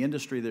 You know, in the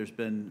industry, there's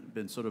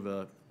been sort of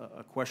a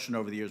question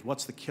over the years,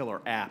 what's the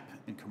killer app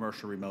in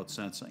commercial remote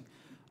sensing?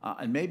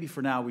 And maybe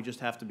for now, we just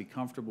have to be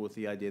comfortable with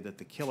the idea that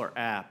the killer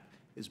app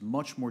is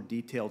much more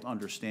detailed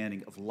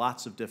understanding of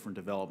lots of different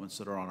developments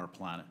that are on our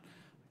planet.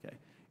 Okay?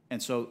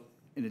 And so,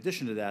 in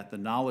addition to that, the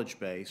knowledge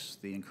base,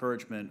 the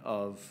encouragement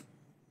of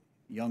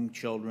young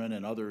children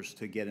and others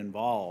to get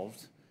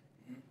involved,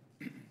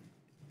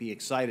 be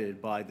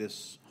excited by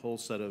this whole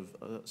set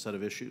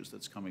of issues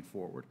that's coming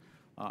forward.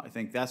 I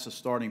think that's a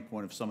starting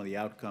point of some of the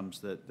outcomes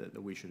that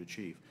we should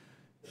achieve.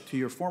 To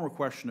your former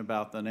question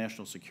about the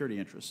national security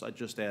interests, I'd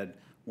just add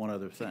one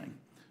other thing.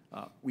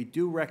 We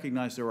do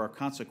recognize there are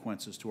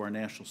consequences to our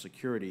national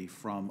security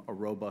from a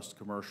robust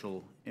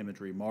commercial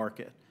imagery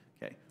market.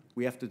 Okay?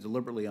 We have to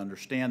deliberately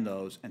understand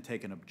those and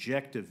take an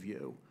objective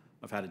view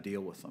of how to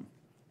deal with them.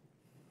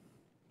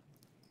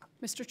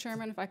 Mr.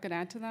 Chairman, if I could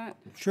add to that?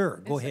 Sure,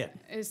 go ahead.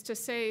 Is to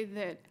say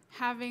that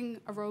having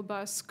a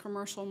robust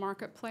commercial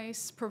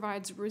marketplace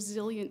provides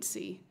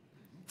resiliency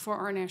for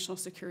our national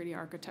security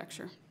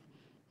architecture.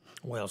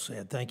 Well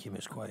said. Thank you,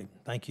 Ms. Quaid.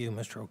 Thank you,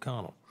 Mr.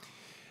 O'Connell.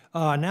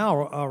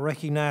 Now I'll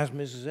recognize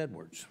Mrs.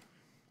 Edwards.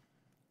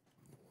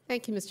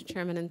 Thank you, Mr.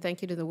 Chairman, and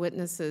thank you to the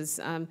witnesses.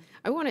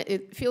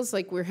 It feels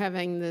like we're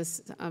having this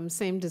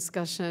same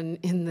discussion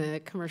in the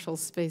commercial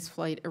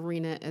spaceflight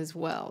arena as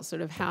well,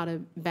 sort of how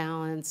to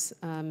balance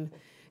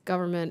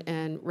government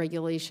and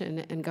regulation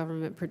and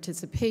government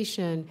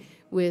participation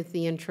with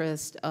the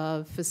interest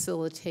of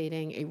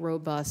facilitating a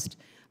robust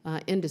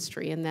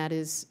industry, and that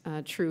is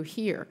true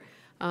here.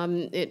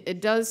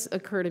 It does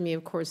occur to me,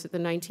 of course, that the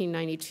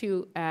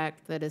 1992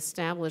 Act that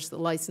established the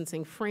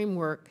licensing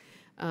framework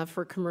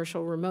for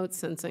commercial remote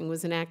sensing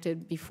was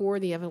enacted before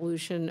the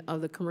evolution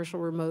of the commercial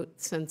remote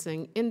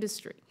sensing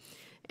industry.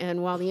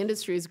 And while the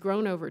industry has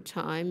grown over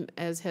time,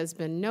 as has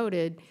been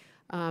noted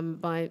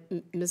by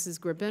Mrs.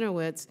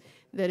 Gabrynowicz,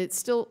 that it's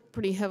still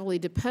pretty heavily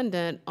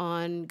dependent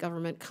on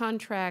government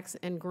contracts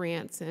and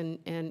grants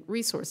and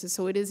resources.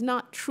 So it is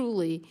not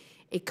truly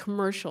a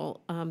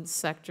commercial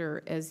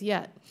sector as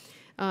yet.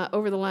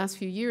 Over the last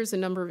few years, the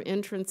number of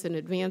entrants and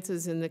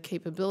advances in the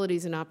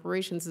capabilities and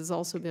operations has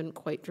also been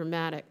quite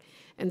dramatic.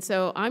 And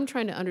so I'm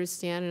trying to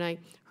understand, and I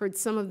heard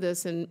some of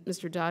this in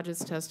Mr. Dodge's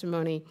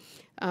testimony,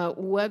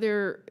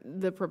 whether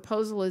the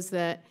proposal is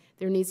that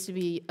there needs to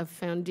be a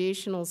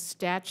foundational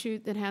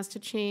statute that has to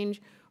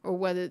change, or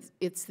whether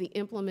it's the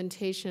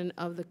implementation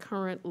of the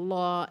current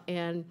law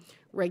and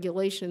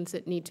regulations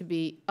that need to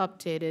be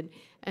updated.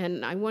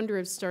 And I wonder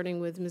if, starting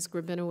with Ms.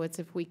 Gabrynowicz,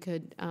 if we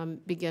could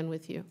begin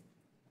with you.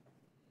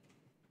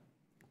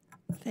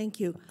 Thank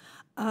you.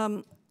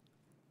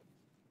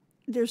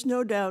 There's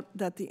no doubt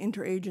that the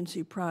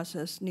interagency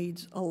process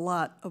needs a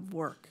lot of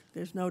work.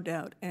 There's no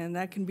doubt. And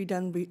that can be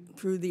done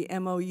through the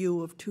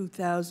MOU of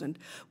 2000,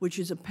 which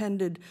is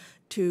appended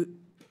to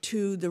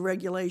the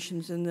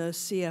regulations in the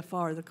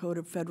CFR, the Code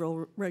of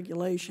Federal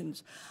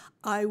Regulations.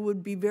 I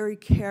would be very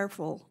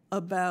careful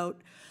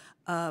about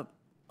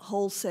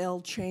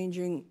wholesale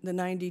changing the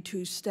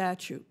 92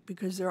 statute,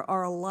 because there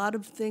are a lot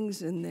of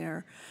things in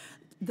there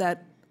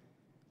that,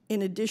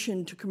 in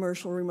addition to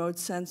commercial remote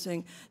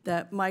sensing,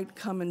 that might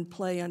come and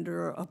play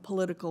under a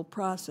political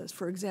process.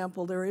 For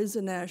example, there is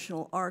a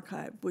National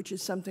Archive, which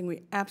is something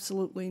we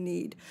absolutely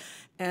need,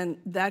 and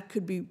that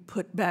could be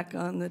put back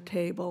on the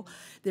table.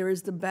 There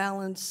is the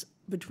balance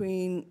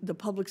between the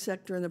public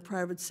sector and the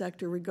private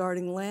sector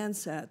regarding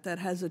Landsat that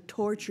has a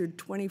tortured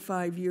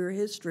 25-year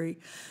history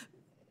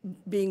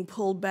being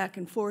pulled back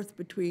and forth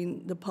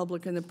between the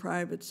public and the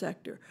private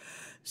sector.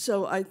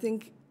 So I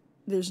think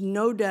there's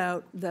no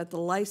doubt that the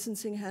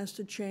licensing has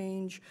to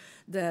change,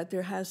 that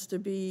there has to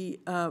be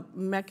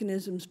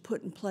mechanisms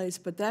put in place,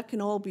 but that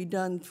can all be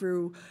done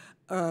through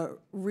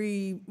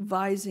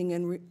revising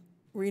and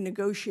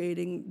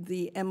renegotiating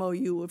the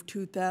MOU of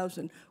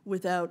 2000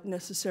 without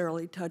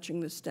necessarily touching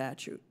the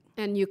statute.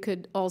 And you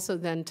could also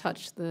then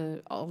touch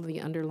all the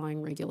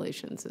underlying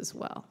regulations as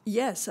well.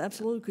 Yes,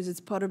 absolutely, because it's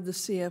part of the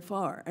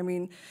CFR. I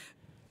mean,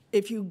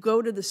 if you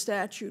go to the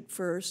statute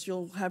first,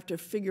 you'll have to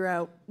figure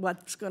out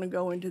what's going to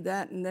go into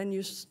that, and then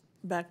you're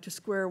back to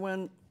square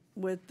one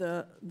with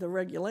the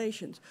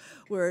regulations.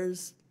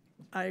 Whereas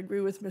I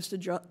agree with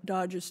Mr.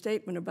 Dodge's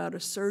statement about a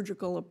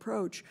surgical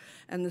approach,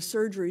 and the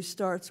surgery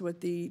starts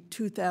with the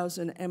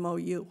 2000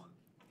 MOU.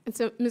 And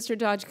so, Mr.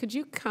 Dodge, could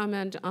you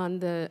comment on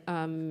the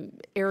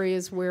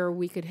areas where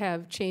we could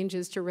have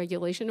changes to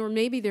regulation, or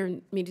maybe there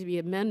need to be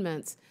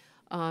amendments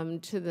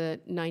to the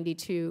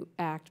 92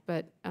 Act,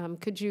 but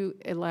could you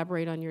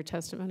elaborate on your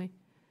testimony?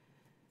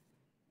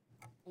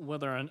 Well,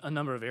 there are a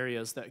number of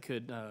areas that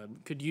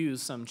could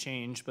use some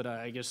change, but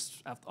I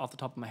guess off the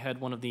top of my head,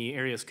 one of the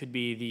areas could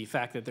be the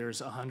fact that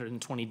there's a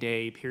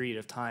 120-day period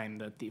of time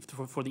that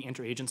for the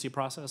interagency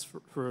process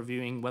for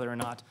reviewing whether or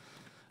not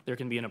there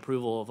can be an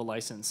approval of a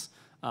license.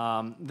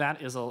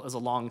 That is a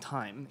long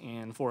time,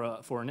 and for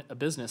a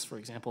business, for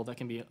example, that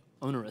can be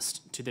onerous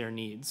to their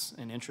needs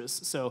and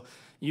interests. So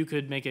you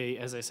could make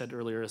as I said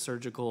earlier, a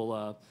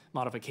surgical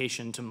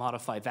modification to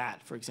modify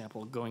that, for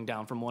example, going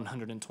down from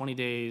 120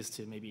 days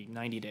to maybe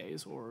 90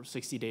 days or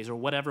 60 days or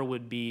whatever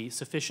would be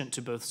sufficient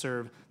to both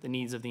serve the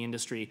needs of the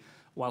industry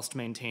whilst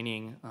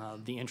maintaining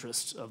the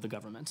interests of the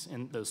government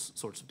and those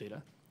sorts of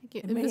data.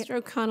 Thank you. Mr.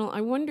 O'Connell, I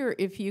wonder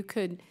if you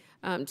could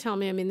tell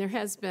me, I mean, there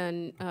has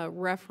been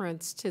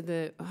reference to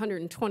the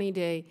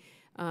 120-day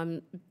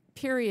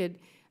period.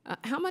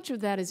 How much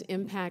of that is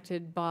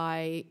impacted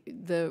by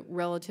the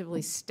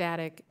relatively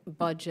static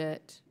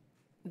budget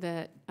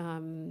that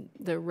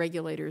the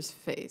regulators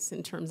face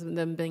in terms of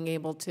them being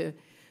able to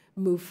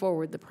move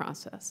forward the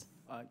process?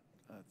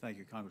 Thank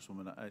you,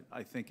 Congresswoman.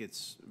 I think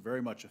it's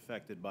very much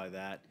affected by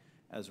that,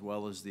 as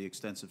well as the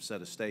extensive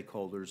set of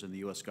stakeholders in the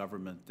U.S.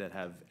 government that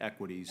have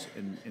equities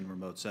in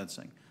remote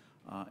sensing.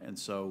 And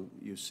so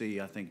you see,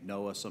 I think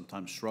NOAA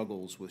sometimes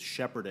struggles with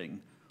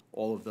shepherding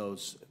all of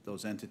those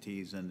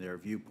entities and their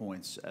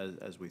viewpoints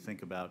as we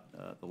think about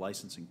the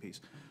licensing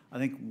piece. I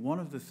think one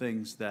of the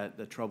things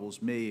that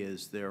troubles me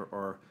is there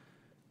are,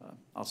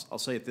 I'll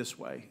say it this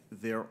way,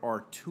 there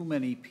are too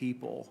many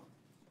people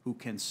who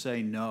can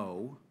say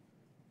no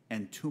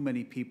and too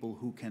many people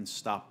who can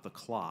stop the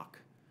clock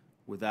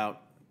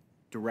without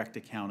direct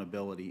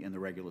accountability in the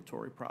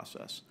regulatory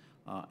process.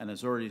 And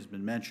as already has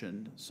been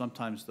mentioned,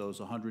 sometimes those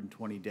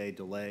 120-day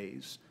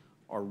delays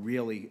are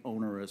really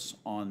onerous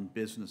on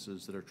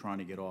businesses that are trying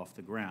to get off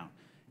the ground.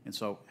 And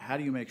so how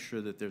do you make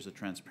sure that there's a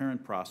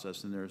transparent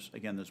process? And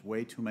there's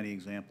way too many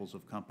examples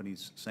of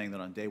companies saying that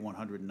on day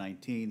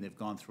 119, they've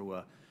gone through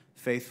a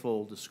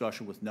faithful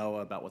discussion with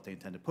NOAA about what they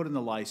intend to put in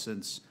the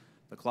license.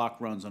 The clock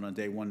runs, and on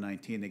day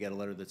 119, they get a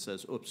letter that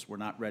says, oops, we're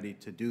not ready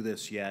to do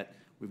this yet.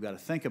 We've got to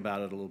think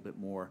about it a little bit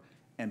more.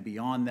 And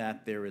beyond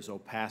that, there is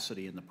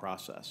opacity in the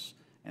process.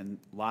 And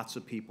lots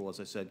of people, as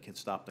I said, can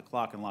stop the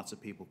clock, and lots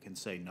of people can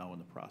say no in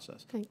the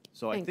process.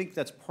 So I think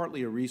that's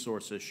partly a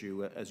resource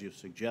issue, as you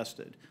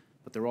suggested,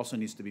 but there also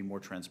needs to be more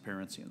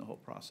transparency in the whole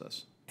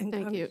process.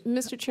 Thank you.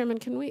 Mr. Chairman,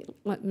 can we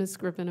let Ms.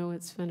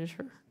 Gabrynowicz finish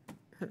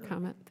her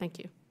comment? Thank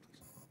you.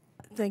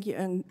 Thank you.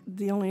 And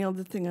the only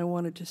other thing I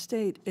wanted to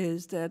state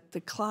is that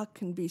the clock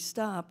can be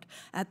stopped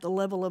at the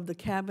level of the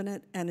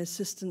cabinet and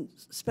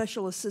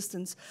special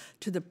assistance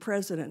to the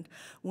president.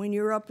 When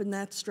you're up in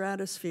that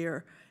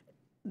stratosphere,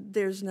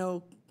 there's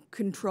no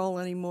control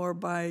anymore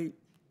by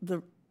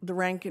the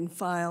rank and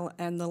file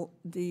and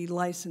the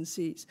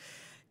licensees.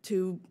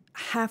 To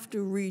have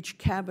to reach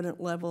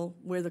cabinet level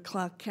where the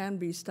clock can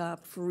be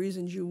stopped for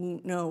reasons you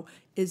won't know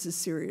is a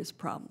serious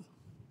problem.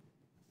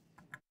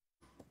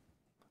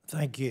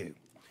 Thank you.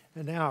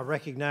 And now I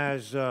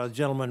recognize the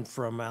gentleman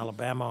from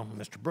Alabama,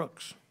 Mr.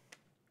 Brooks.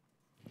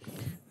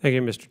 Thank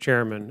you, Mr.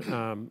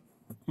 Chairman.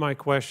 My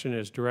question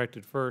is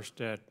directed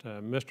first at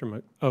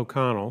Mr.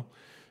 O'Connell,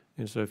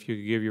 and so if you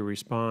could give your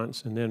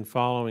response, and then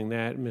following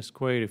that, Ms.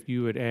 Quaid, if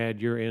you would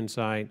add your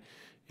insight,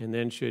 and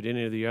then should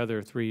any of the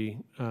other three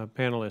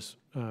panelists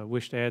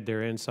wish to add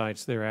their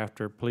insights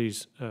thereafter,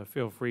 please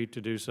feel free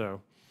to do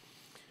so.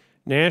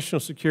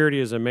 National security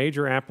is a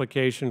major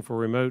application for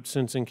remote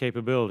sensing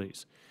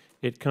capabilities.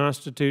 It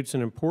constitutes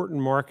an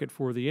important market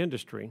for the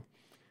industry.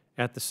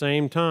 At the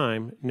same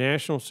time,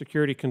 national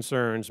security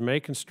concerns may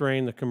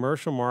constrain the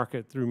commercial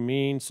market through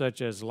means such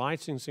as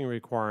licensing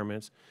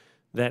requirements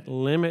that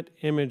limit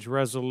image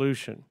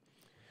resolution.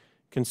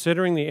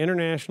 Considering the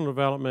international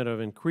development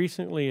of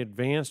increasingly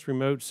advanced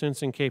remote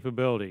sensing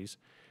capabilities,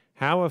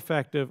 how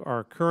effective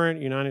are current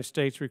United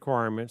States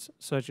requirements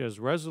such as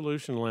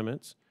resolution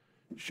limits,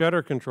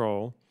 shutter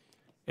control,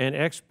 and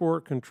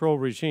export control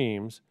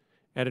regimes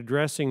at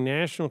addressing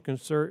national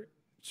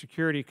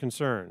security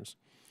concerns?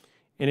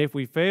 And if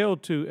we fail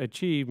to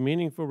achieve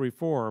meaningful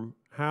reform,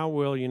 how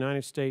will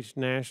United States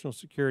national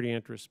security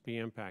interests be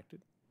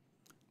impacted?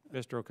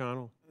 Mr.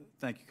 O'Connell.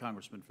 Thank you,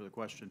 Congressman, for the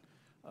question.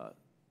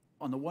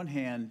 On the one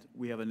hand,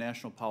 we have a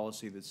national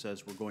policy that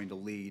says we're going to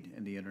lead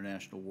in the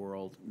international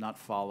world, not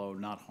follow,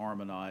 not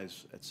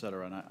harmonize, et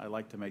cetera, and I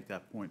like to make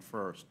that point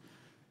first.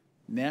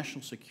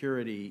 National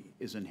security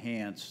is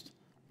enhanced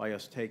by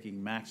us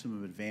taking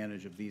maximum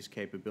advantage of these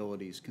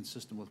capabilities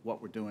consistent with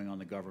what we're doing on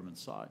the government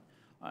side.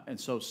 And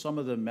so some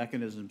of the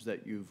mechanisms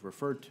that you've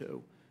referred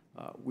to,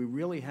 we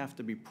really have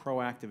to be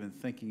proactive in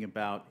thinking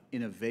about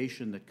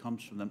innovation that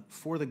comes from them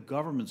for the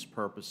government's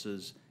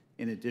purposes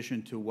in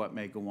addition to what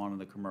may go on in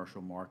the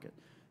commercial market.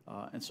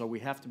 And so we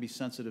have to be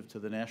sensitive to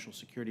the national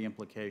security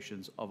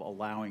implications of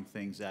allowing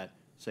things at,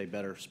 say,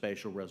 better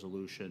spatial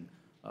resolution,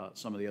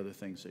 some of the other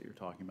things that you're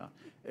talking about.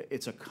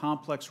 It's a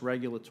complex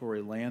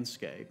regulatory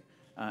landscape,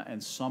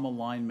 and some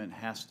alignment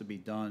has to be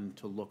done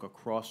to look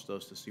across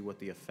those to see what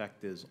the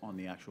effect is on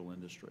the actual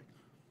industry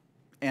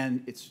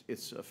and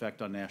its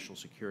effect on national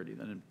security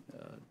then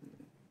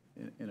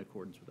in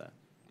accordance with that.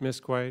 Ms.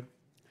 Quaid.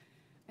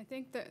 I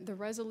think that the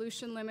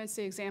resolution limits,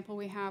 the example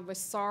we have was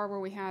SAR, where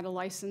we had a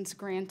license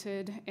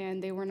granted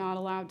and they were not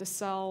allowed to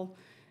sell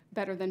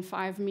better than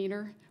 5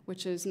 meter,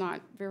 which is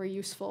not very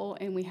useful.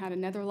 And we had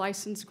another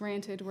license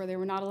granted where they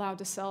were not allowed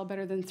to sell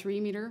better than 3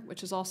 meter,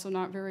 which is also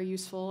not very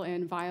useful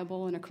and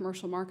viable in a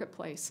commercial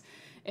marketplace.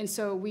 And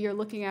so we are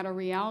looking at a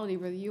reality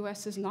where the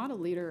U.S. is not a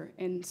leader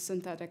in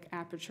synthetic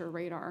aperture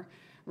radar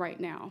right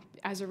now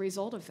as a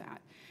result of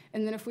that.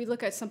 And then if we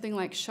look at something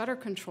like shutter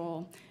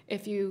control,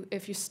 if you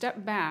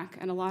step back,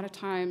 and a lot of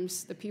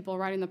times the people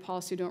writing the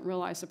policy don't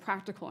realize the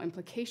practical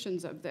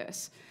implications of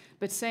this,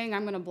 but saying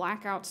I'm going to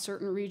black out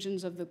certain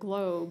regions of the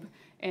globe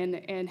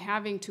and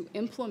having to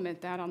implement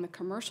that on the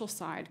commercial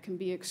side can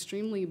be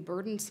extremely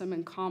burdensome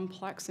and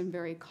complex and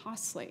very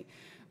costly,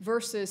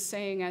 versus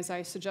saying, as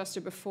I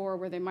suggested before,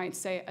 where they might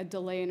say a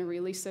delay in a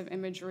release of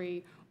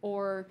imagery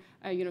or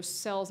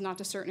sells not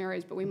to certain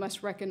areas, but we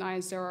must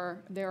recognize there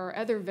are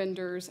other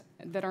vendors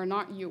that are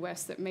not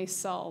U.S. that may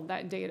sell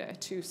that data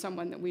to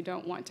someone that we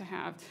don't want to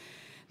have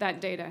that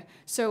data.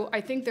 So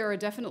I think there are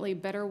definitely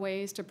better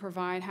ways to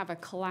have a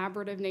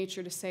collaborative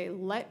nature to say,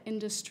 let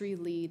industry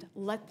lead,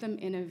 let them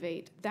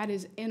innovate. That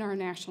is in our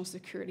national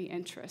security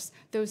interests.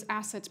 Those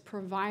assets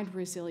provide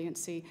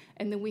resiliency,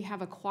 and then we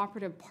have a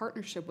cooperative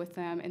partnership with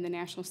them in the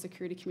national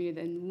security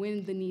community. And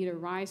when the need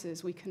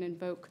arises, we can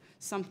invoke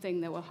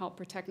something that will help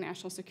protect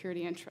national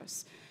security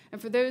interests.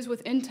 And for those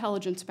with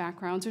intelligence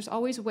backgrounds, there's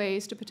always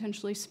ways to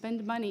potentially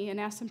spend money and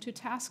ask them to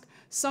task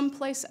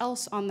someplace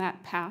else on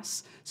that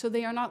pass so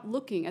they are not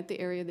looking at the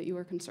area that you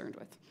are concerned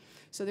with.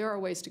 So there are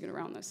ways to get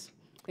around this.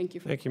 Thank you.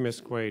 Thank you,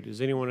 Ms. Quaid.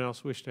 Does anyone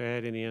else wish to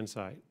add any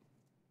insight?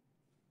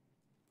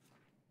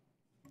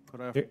 Could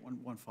I have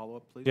one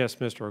follow-up, please? Yes,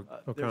 Mr.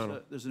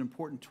 O'Connell. There's an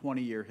important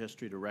 20-year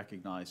history to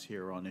recognize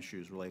here on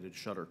issues related to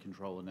shutter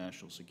control and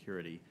national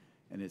security,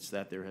 and it's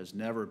that there has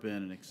never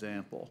been an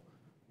example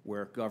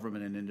where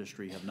government and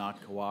industry have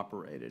not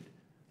cooperated,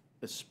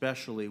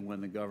 especially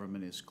when the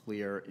government is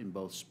clear in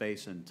both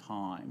space and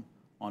time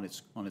on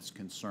its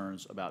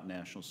concerns about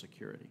national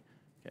security.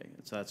 Okay,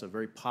 so that's a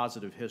very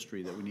positive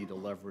history that we need to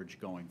leverage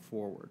going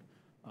forward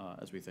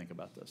as we think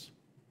about this.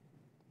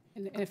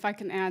 And if I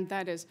can add,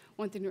 that is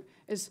one thing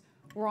is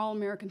we're all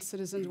American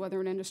citizens, whether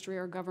in industry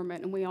or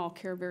government, and we all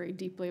care very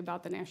deeply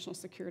about the national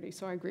security.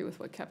 So I agree with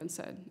what Kevin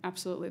said.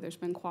 Absolutely, there's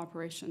been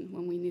cooperation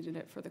when we needed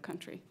it for the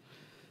country.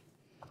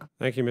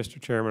 Thank you,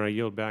 Mr. Chairman. I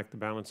yield back the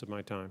balance of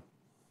my time.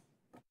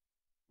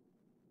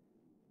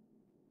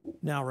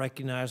 Now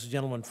recognize the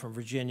gentleman from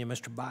Virginia,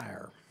 Mr.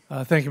 Byer.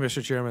 Thank you,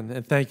 Mr. Chairman,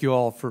 and thank you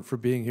all for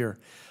being here.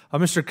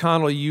 Mr.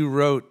 Connell, you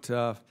wrote,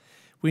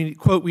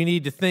 quote, we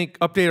need to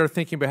update our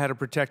thinking about how to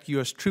protect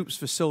U.S. troops,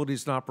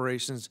 facilities, and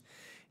operations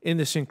in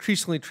this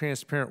increasingly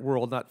transparent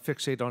world, not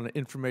fixate on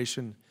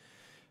information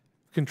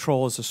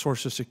control as a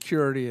source of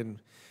security. And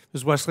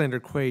Ms. Weslander,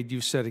 Quaid, you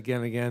said again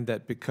and again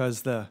that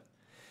because the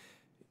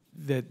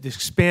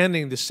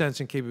expanding the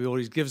sensing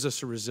capabilities gives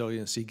us a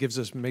resiliency,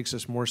 makes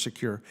us more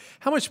secure.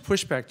 How much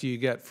pushback do you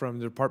get from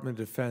the Department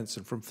of Defense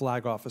and from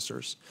flag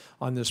officers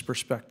on this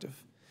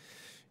perspective?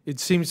 It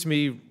seems to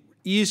me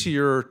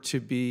easier to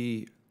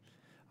be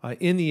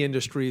in the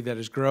industry that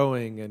is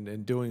growing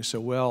and doing so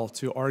well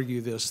to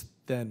argue this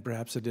than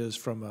perhaps it is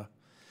from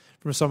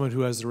someone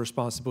who has the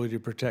responsibility to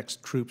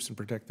protect troops and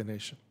protect the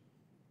nation.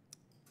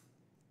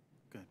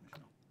 Go ahead,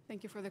 Michele.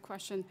 Thank you for the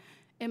question.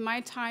 In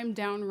my time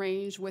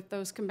downrange with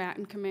those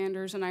combatant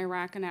commanders in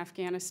Iraq and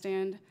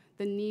Afghanistan,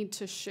 the need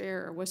to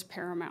share was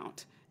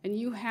paramount. And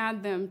you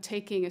had them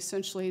taking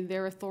essentially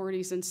their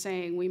authorities and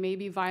saying, we may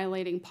be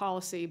violating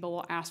policy, but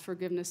we'll ask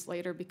forgiveness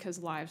later because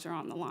lives are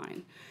on the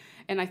line.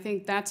 And I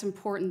think that's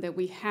important that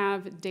we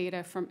have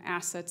data from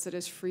assets that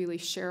is freely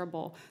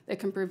shareable, that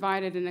can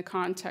provide it in a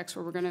context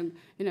where we're going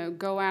to,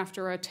 go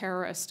after a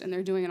terrorist and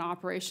they're doing an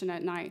operation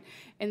at night.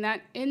 And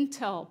that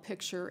intel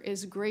picture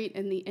is great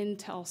in the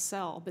intel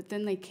cell, but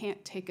then they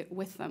can't take it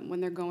with them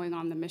when they're going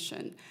on the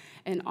mission.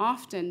 And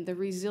often the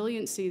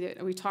resiliency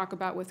that we talk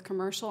about with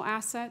commercial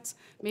assets,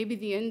 maybe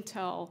the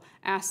intel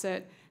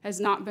asset has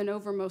not been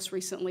over most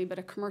recently, but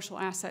a commercial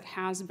asset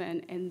has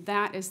been, and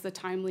that is the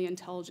timely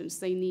intelligence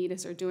they need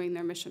as they're doing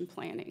their mission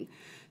planning.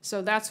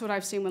 So that's what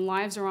I've seen. When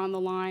lives are on the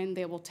line,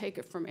 they will take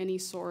it from any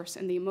source,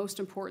 and the most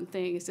important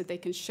thing is that they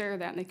can share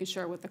that, and they can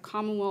share it with the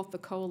Commonwealth, the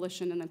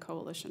coalition, and the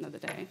coalition of the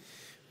day.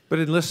 But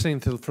in listening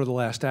for the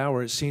last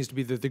hour, it seems to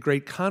be that the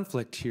great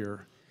conflict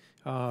here,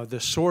 the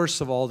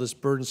source of all this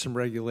burdensome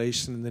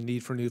regulation and the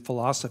need for new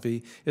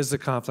philosophy is the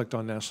conflict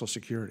on national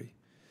security.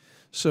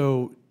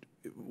 So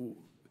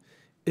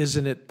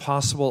isn't it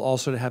possible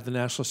also to have the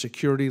national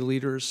security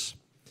leaders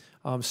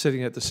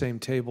sitting at the same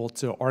table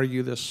to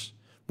argue this?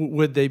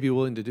 Would they be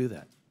willing to do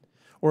that?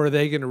 Or are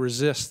they going to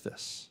resist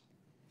this?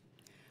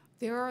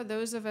 There are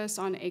those of us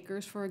on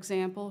ACCRES, for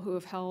example, who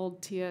have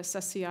held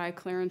TSSCI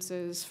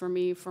clearances for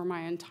me for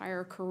my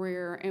entire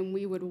career, and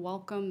we would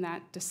welcome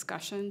that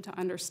discussion to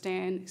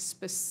understand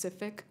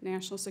specific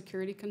national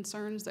security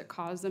concerns that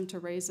cause them to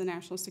raise the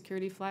national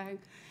security flag.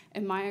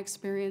 In my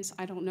experience,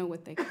 I don't know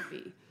what they could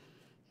be.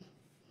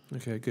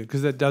 Okay, good,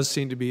 because that does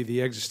seem to be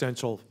the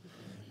existential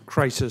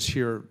crisis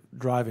here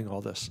driving all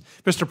this.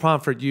 Mr.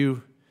 Pomfret,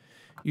 you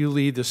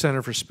lead the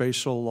Center for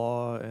Spatial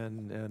Law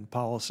and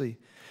Policy.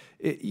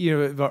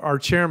 Our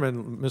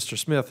chairman, Mr.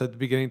 Smith, at the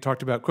beginning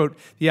talked about, quote,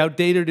 the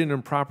outdated and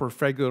improper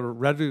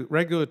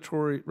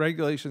regulatory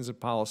regulations and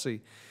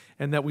policy,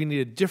 and that we need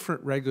a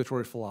different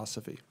regulatory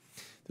philosophy.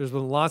 There's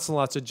been lots and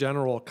lots of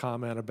general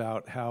comment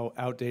about how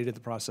outdated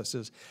the process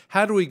is.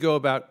 How do we go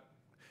about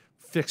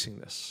fixing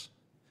this?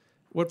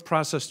 What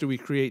process do we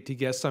create to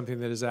get something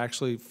that is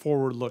actually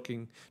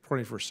forward-looking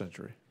 21st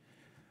century?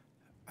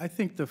 I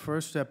think the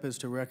first step is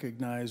to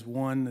recognize,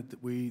 one, that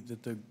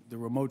the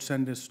remote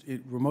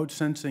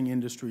sensing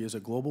industry is a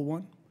global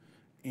one,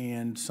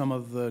 and some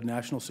of the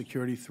national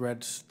security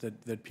threats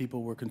that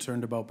people were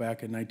concerned about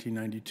back in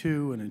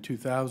 1992 and in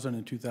 2000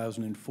 and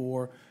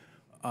 2004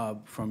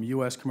 from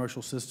U.S.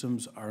 commercial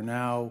systems are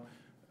now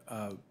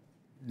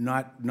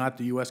not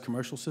the U.S.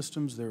 commercial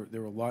systems. There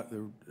are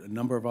a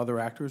number of other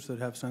actors that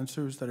have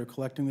sensors that are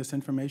collecting this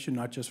information,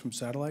 not just from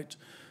satellites.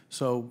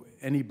 So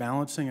any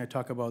balancing, I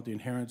talk about the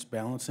inherent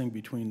balancing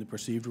between the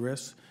perceived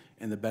risks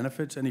and the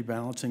benefits. Any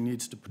balancing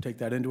needs to take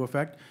that into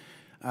effect.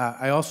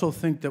 I also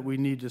think that we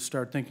need to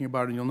start thinking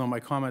about, and you'll know my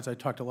comments, I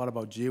talked a lot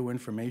about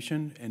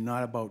geoinformation and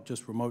not about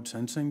just remote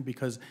sensing,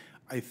 because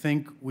I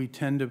think we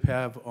tend to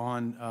have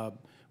on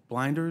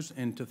blinders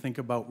and to think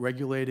about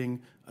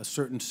regulating a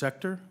certain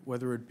sector,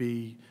 whether it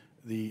be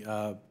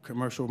the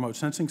commercial remote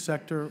sensing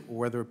sector, or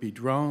whether it be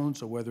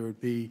drones, or whether it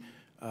be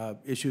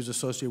issues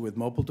associated with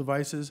mobile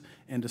devices,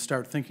 and to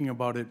start thinking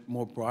about it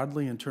more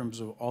broadly in terms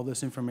of all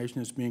this information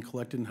that's being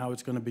collected and how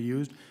it's going to be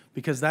used,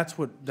 because that's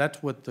what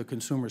the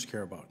consumers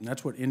care about, and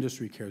that's what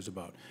industry cares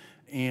about.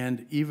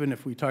 And even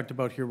if we talked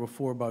about here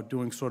before about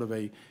doing sort of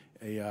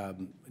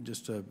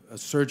just a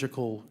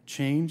surgical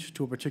change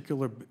to a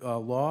particular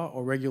law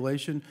or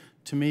regulation,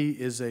 to me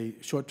is a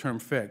short-term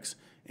fix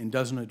and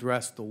doesn't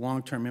address the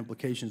long-term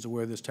implications of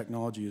where this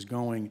technology is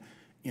going,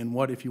 and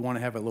what, if you want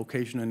to have a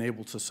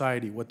location-enabled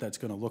society, what that's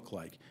going to look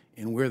like,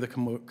 and where the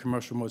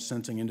commercial remote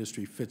sensing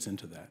industry fits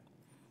into that.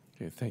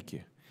 Okay, thank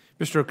you.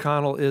 Mr.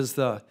 O'Connell, is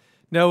the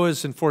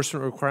NOAA's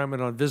enforcement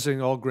requirement on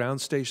visiting all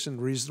ground stations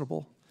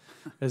reasonable?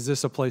 Is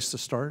this a place to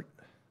start?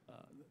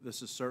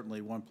 This is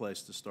certainly one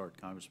place to start,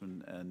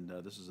 Congressman, and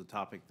this is a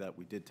topic that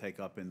we did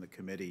take up in the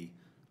committee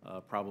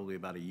probably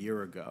about a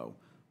year ago.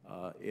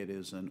 It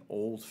is an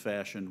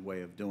old-fashioned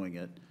way of doing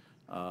it.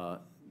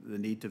 The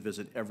need to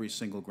visit every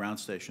single ground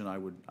station, I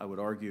would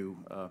argue,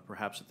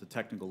 perhaps at the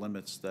technical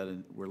limits, that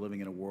we're living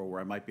in a world where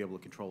I might be able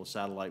to control a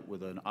satellite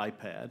with an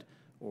iPad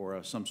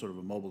or some sort of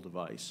a mobile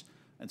device.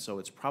 And so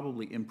it's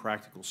probably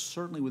impractical,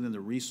 certainly within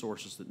the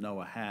resources that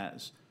NOAA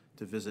has,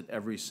 to visit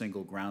every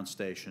single ground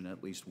station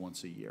at least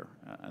once a year.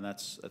 And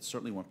that's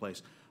certainly one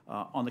place.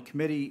 On the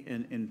committee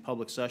in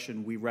public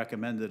session, we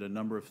recommended a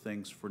number of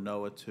things for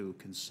NOAA to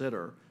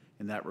consider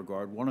in that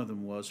regard. One of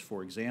them was,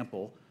 for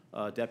example,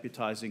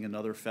 deputizing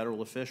another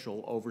federal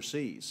official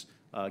overseas.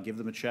 Give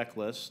them a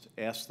checklist,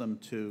 ask them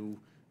to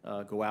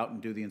go out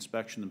and do the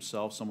inspection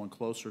themselves, someone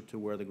closer to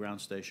where the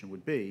ground station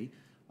would be,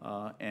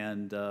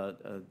 and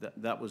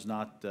that was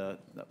not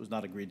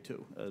agreed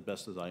to, as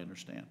best as I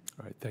understand.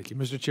 All right, thank you.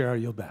 Mr. Chair, I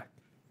yield back.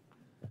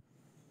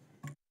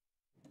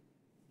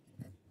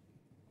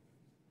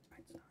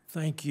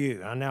 Thank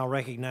you. I now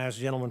recognize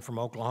the gentleman from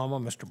Oklahoma,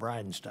 Mr.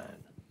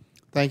 Bridenstine.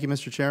 Thank you,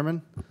 Mr.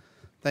 Chairman.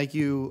 Thank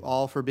you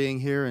all for being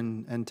here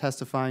and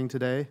testifying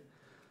today.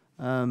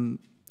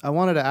 I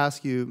wanted to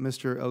ask you,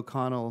 Mr.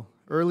 O'Connell,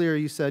 earlier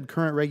you said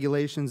current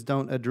regulations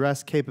don't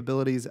address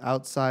capabilities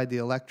outside the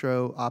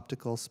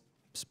electro-optical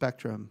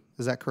spectrum.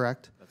 Is that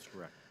correct? That's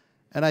correct.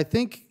 And I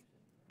think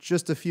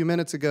just a few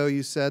minutes ago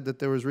you said that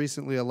there was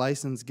recently a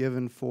license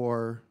given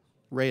for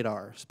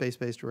radar,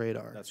 space-based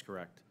radar. That's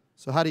correct.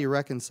 So how do you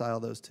reconcile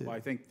those two? Well,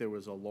 I think there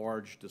was a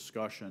large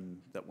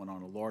discussion that went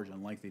on, a large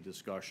and lengthy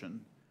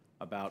discussion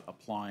about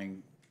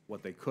applying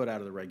what they could out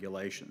of the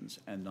regulations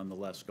and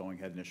nonetheless going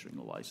ahead and issuing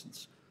the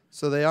license.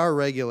 So they are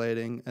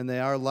regulating and they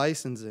are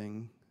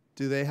licensing.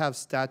 Do they have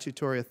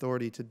statutory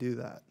authority to do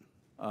that?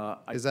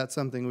 Is that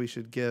something we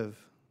should give?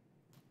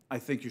 I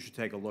think you should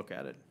take a look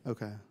at it.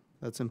 Okay,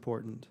 that's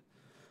important.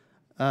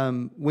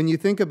 When you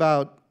think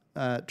about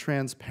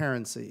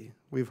transparency,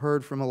 we've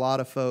heard from a lot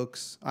of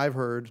folks, I've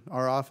heard,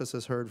 our office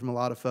has heard from a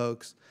lot of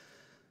folks,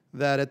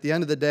 that at the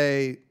end of the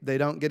day, they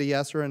don't get a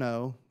yes or a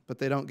no, but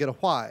they don't get a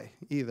why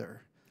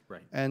either.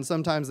 Right. And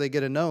sometimes they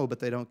get a no, but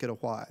they don't get a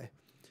why.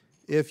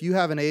 If you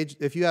have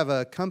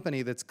a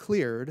company that's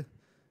cleared,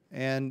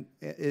 and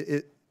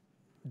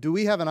do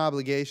we have an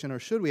obligation, or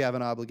should we have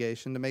an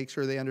obligation, to make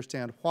sure they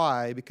understand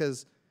why?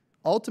 Because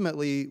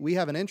ultimately, we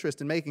have an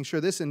interest in making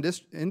sure this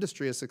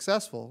industry is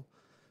successful,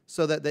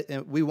 so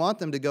that we want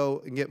them to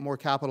go and get more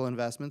capital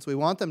investments. We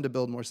want them to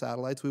build more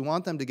satellites. We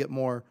want them to get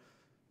more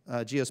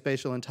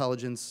geospatial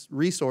intelligence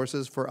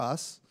resources for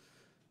us.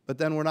 But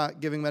then we're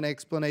not giving them an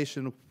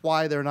explanation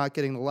why they're not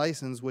getting the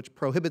license, which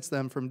prohibits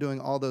them from doing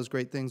all those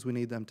great things we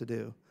need them to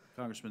do.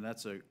 Congressman,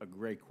 that's a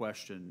great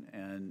question,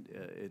 and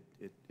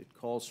it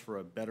calls for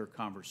a better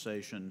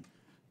conversation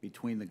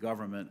between the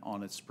government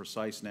on its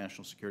precise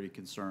national security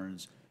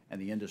concerns and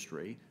the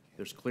industry.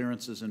 There's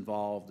clearances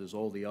involved, there's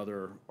all the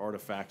other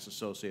artifacts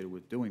associated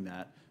with doing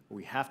that, but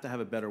we have to have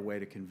a better way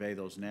to convey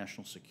those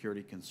national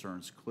security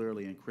concerns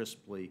clearly and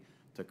crisply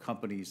to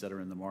companies that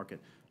are in the market.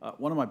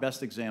 One of my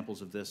best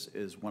examples of this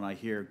is when I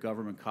hear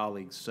government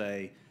colleagues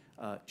say,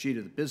 gee,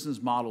 do the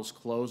business models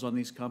close on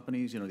these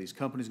companies? You know, these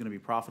companies are going to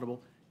be profitable.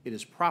 It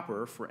is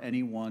proper for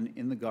anyone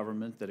in the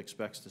government that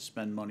expects to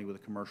spend money with a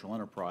commercial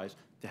enterprise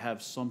to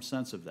have some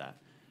sense of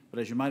that. But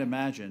as you might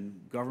imagine,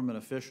 government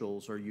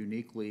officials are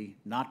uniquely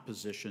not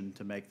positioned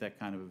to make that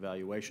kind of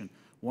evaluation.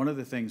 One of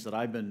the things that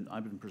I've been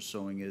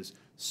pursuing is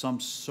some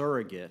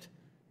surrogate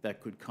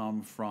that could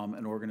come from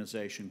an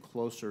organization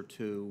closer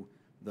to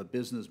the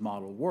business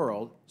model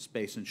world,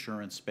 space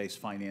insurance, space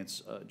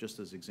finance, just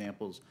as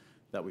examples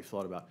that we've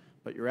thought about.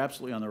 But you're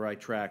absolutely on the right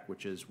track,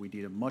 which is we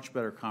need a much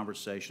better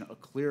conversation, a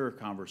clearer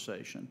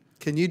conversation.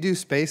 Can you do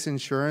space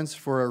insurance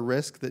for a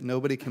risk that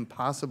nobody can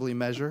possibly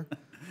measure?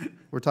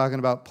 We're talking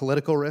about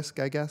political risk,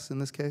 I guess, in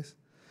this case?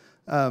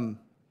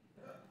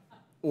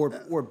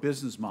 Or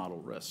business model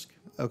risk.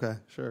 Okay,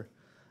 sure.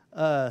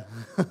 I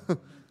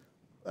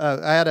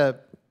had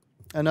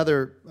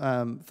another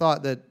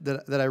thought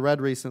that I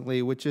read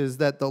recently, which is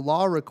that the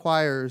law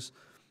requires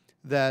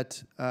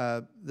that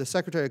the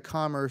Secretary of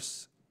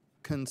Commerce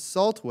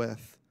consult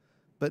with,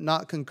 but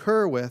not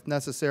concur with,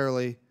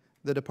 necessarily,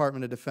 the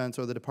Department of Defense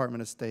or the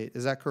Department of State.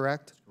 Is that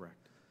correct? That's correct.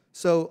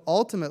 So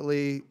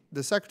ultimately,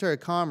 the Secretary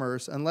of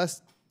Commerce,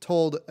 unless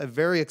told a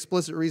very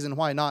explicit reason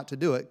why not to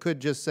do it, could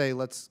just say,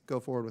 let's go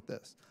forward with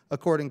this,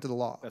 according to the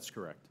law. That's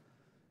correct.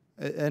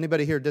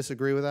 Anybody here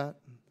disagree with that?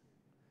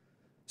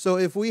 So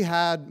if we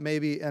had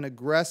maybe an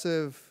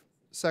aggressive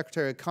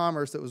Secretary of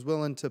Commerce that was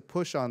willing to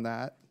push on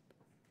that,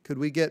 could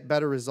we get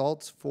better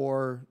results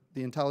for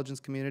the intelligence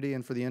community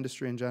and for the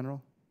industry in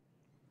general?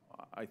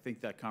 I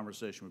think that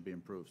conversation would be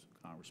improved,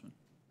 Congressman.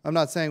 I'm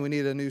not saying we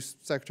need a new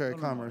Secretary of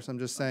Commerce. I'm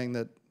just saying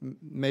that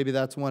maybe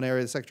that's one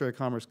area the Secretary of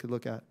Commerce could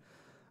look at.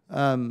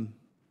 Another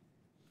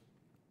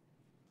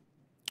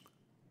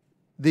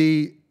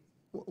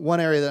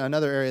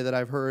area that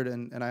I've heard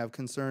and I have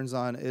concerns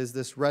on is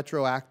this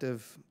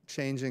retroactive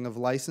changing of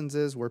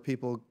licenses, where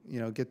people,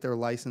 get their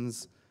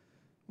license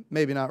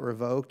maybe not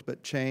revoked,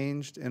 but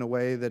changed in a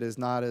way that is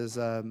not as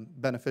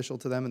beneficial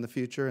to them in the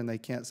future, and they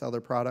can't sell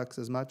their products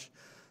as much.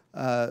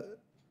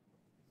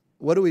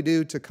 What do we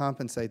do to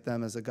compensate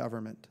them as a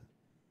government?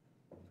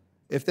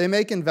 If they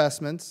make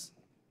investments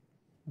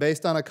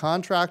based on a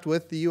contract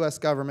with the U.S.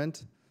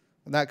 government,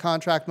 and that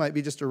contract might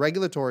be just a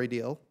regulatory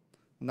deal,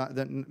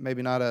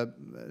 maybe not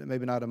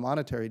a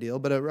monetary deal,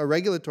 but a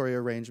regulatory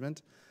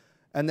arrangement,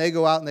 and they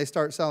go out and they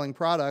start selling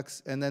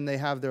products, and then they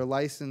have their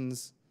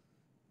license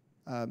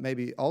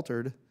maybe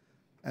altered,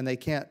 and they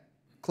can't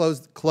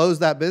close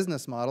that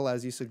business model,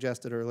 as you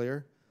suggested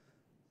earlier.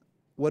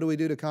 What do we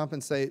do to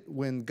compensate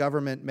when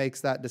government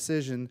makes that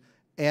decision?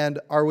 And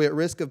are we at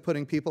risk of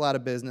putting people out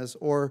of business,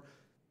 or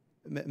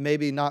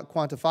maybe not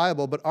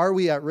quantifiable, but are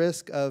we at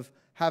risk of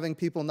having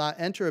people not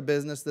enter a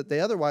business that they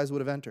otherwise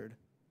would have entered?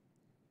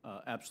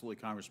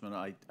 Absolutely, Congressman.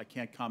 I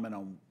can't comment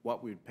on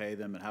what we'd pay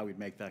them and how we'd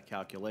make that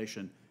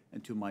calculation.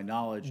 And to my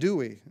knowledge... Do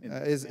we?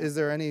 Does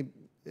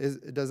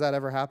that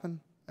ever happen?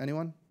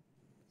 Anyone?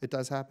 It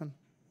does happen?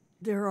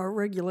 There are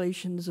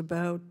regulations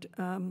about,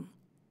 a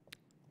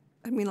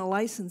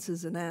license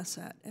is an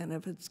asset, and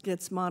if it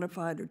gets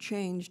modified or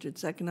changed,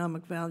 its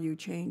economic value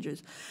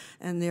changes.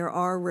 And there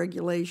are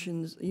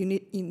regulations. You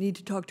need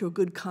to talk to a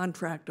good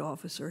contract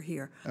officer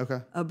here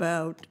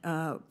about,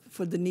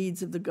 for the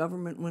needs of the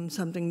government, when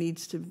something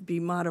needs to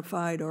be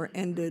modified or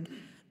ended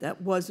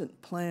that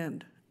wasn't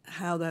planned,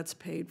 how that's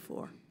paid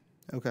for.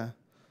 Okay.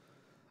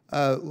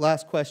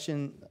 Last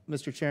question,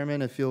 Mr.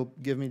 Chairman, if you'll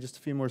give me just a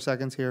few more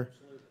seconds here.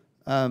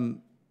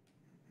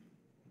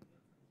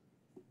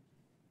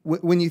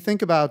 When you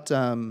think about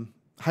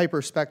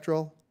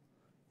hyperspectral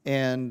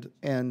and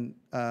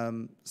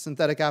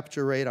synthetic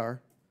aperture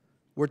radar,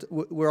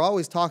 we're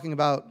always talking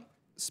about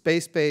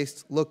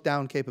space-based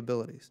look-down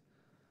capabilities.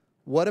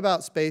 What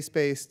about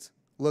space-based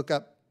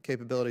look-up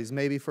capabilities,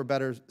 maybe for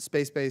better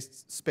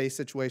space-based space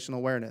situational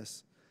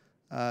awareness?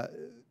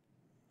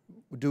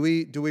 Do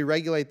we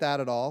regulate that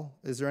at all?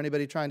 Is there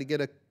anybody trying to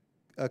get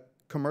a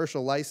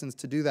commercial license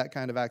to do that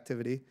kind of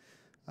activity?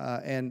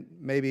 And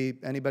maybe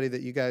anybody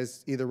that you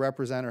guys either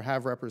represent or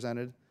have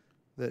represented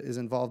that is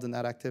involved in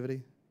that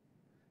activity?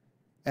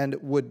 And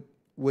would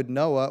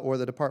NOAA or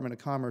the Department of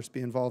Commerce be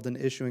involved in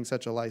issuing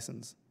such a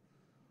license?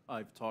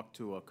 I've talked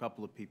to a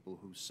couple of people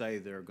who say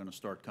they're going to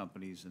start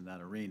companies in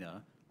that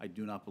arena. I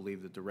do not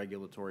believe that the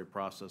regulatory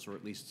process, or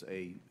at least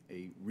a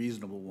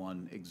reasonable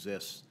one,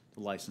 exists to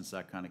license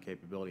that kind of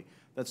capability.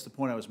 That's the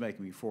point I was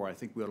making before. I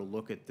think we ought to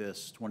look at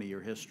this 20-year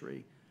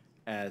history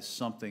as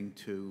something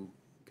to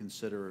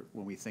consider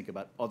when we think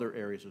about other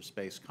areas of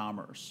space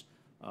commerce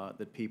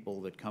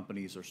that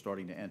companies are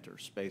starting to enter: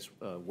 space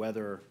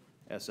weather,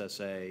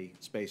 SSA,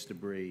 space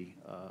debris,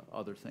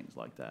 other things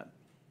like that.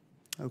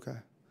 Okay.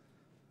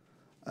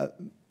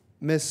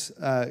 Ms.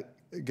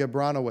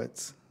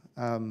 Gabrynowicz,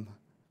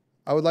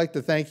 I would like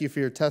to thank you for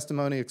your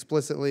testimony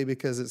explicitly,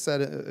 because it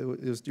said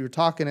you were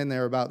talking in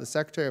there about the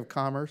Secretary of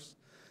Commerce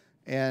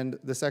and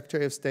the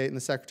Secretary of State and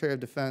the Secretary of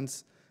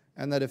Defense,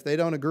 and that if they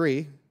don't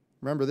agree,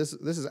 remember this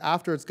is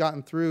after it's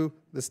gotten through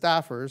the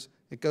staffers,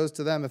 it goes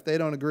to them. If they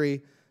don't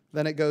agree,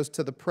 then it goes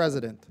to the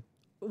President.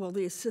 Well,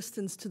 the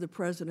assistants to the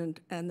President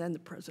and then the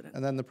President.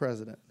 And then the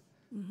President.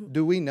 Mm-hmm.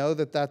 Do we know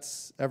that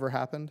that's ever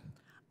happened?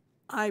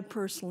 I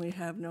personally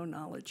have no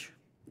knowledge.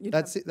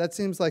 That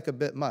seems like a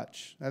bit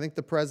much. I think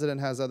the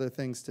President has other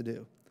things to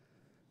do.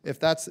 If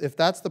that's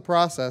the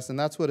process, and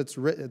that's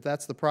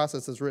the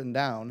process that's written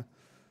down,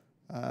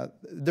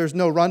 there's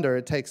no wonder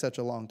it takes such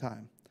a long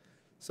time.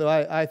 So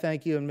I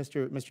thank you, and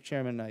Mr.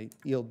 Chairman, I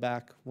yield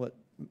back what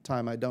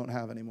time I don't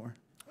have anymore.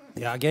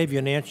 Yeah, I gave you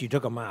an inch. You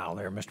took a mile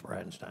there, Mr.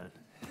 Bridenstine.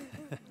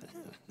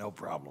 No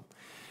problem.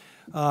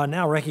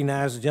 Now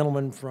recognize the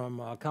gentleman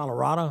from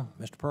Colorado,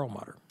 Mr.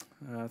 Perlmutter.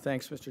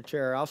 Thanks, Mr.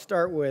 Chair. I'll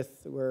start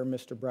with where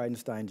Mr.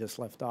 Bridenstine just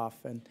left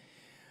off. And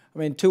I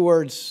mean, two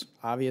words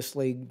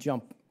obviously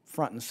jump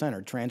front and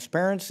center: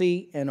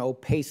 transparency and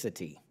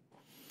opacity.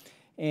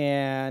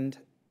 And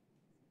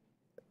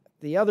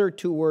the other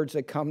two words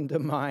that come to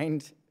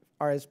mind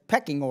are as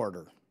pecking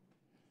order.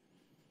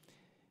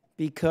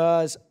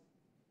 Because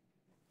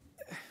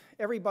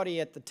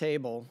everybody at the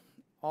table,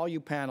 all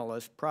you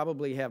panelists,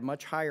 probably have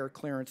much higher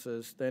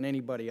clearances than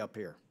anybody up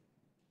here.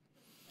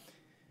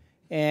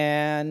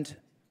 And,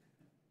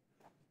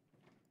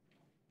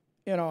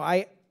 you know,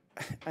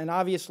 and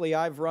obviously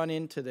I've run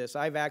into this.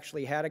 I've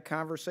actually had a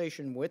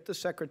conversation with the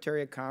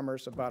Secretary of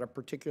Commerce about a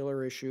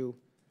particular issue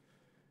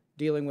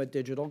dealing with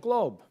Digital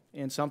Globe,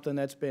 and something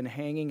that's been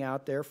hanging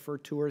out there for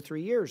 2 or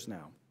 3 years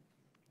now.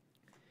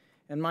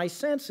 And my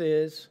sense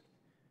is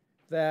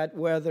that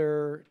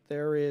whether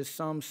there is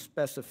some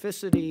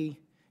specificity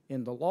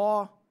in the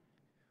law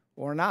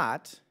or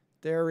not,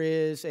 there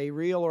is a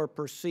real or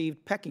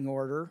perceived pecking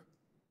order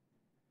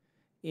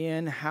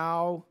in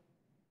how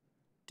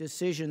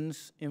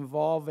decisions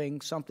involving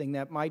something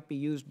that might be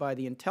used by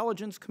the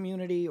intelligence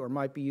community or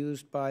might be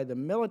used by the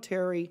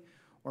military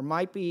or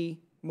might be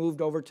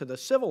moved over to the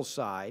civil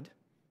side,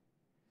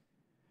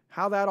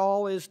 how that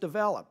all is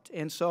developed.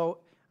 And so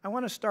I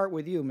want to start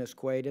with you, Ms.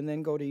 Quaid, and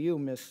then go to you,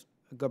 Ms.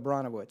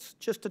 Gabrynowicz,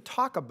 just to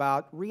talk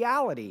about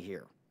reality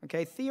here.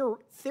 Okay,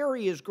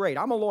 theory is great.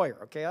 I'm a lawyer,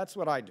 okay, that's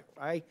what I do.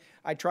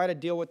 I try to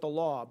deal with the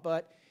law,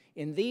 but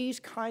in these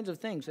kinds of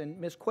things,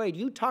 and Ms. Quaid,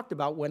 you talked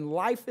about when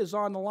life is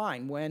on the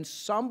line, when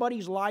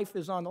somebody's life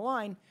is on the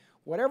line,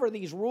 whatever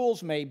these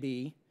rules may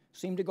be,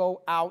 seem to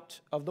go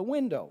out of the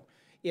window.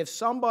 If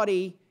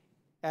somebody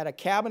at a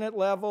cabinet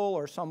level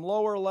or some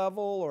lower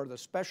level or the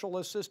special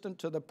assistant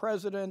to the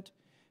president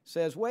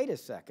says, wait a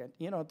second,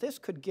 you know, this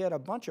could get a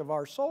bunch of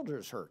our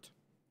soldiers hurt.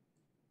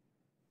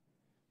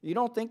 You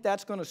don't think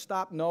that's going to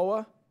stop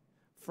NOAA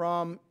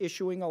from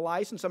issuing a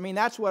license? I mean,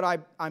 that's what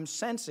I'm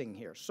sensing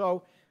here.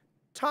 So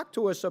talk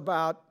to us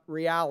about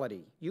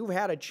reality. You've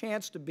had a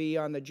chance to be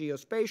on the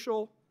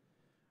geospatial.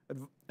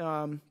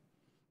 You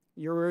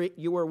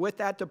were with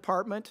that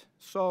department.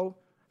 So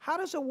how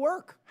does it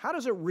work? How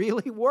does it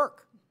really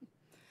work?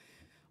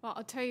 Well,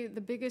 I'll tell you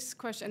the biggest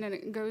question, and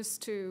it goes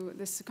to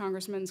this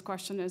congressman's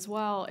question as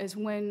well, is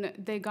when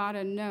they got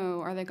a no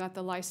or they got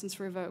the license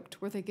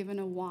revoked, were they given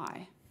a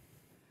why?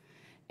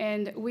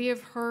 And we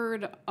have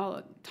heard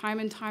time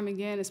and time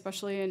again,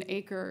 especially in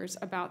ACCRES,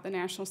 about the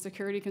national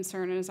security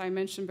concern. And as I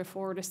mentioned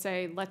before, to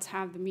say, let's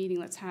have the meeting,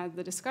 let's have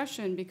the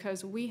discussion,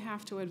 because we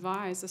have to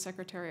advise the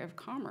Secretary of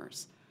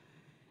Commerce.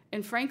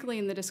 And frankly,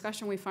 in the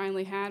discussion we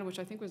finally had, which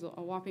I think was a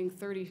whopping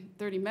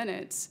 30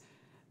 minutes,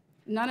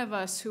 none of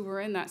us who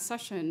were in that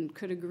session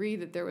could agree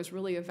that there was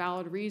really a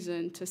valid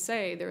reason to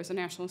say there was a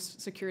national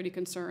security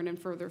concern and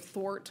further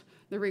thwart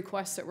the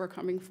requests that were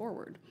coming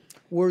forward.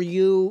 Were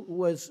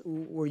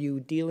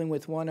you dealing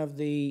with one of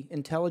the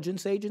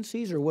intelligence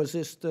agencies, or was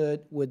this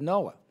with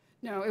NOAA?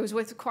 No, it was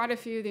with quite a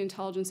few of the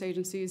intelligence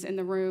agencies in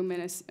the room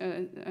in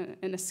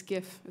a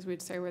skiff, as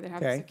we'd say, where they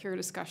have secure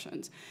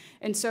discussions.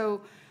 And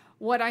so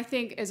what I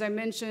think, as I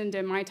mentioned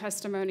in my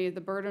testimony, the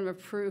burden of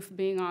proof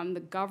being on the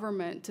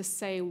government to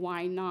say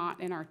why not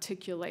and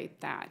articulate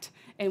that.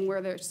 And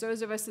where there's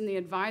those of us in the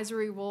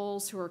advisory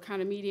roles who are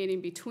kind of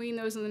mediating between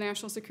those in the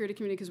national security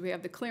community, because we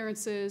have the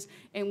clearances,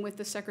 and with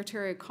the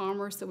Secretary of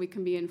Commerce, that we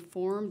can be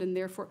informed, and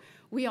therefore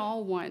we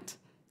all want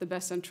the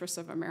best interests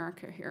of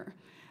America here.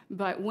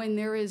 But when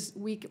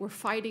we're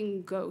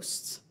fighting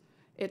ghosts,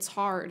 it's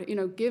hard. You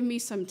know, give me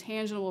some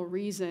tangible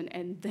reason,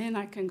 and then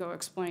I can go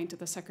explain to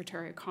the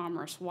Secretary of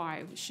Commerce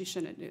why she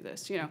shouldn't do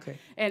this. You know,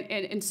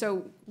 and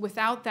so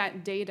without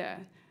that data,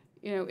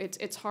 you know,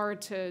 it's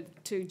hard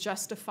to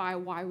justify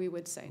why we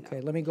would say no.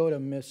 Okay, let me go to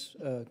Ms.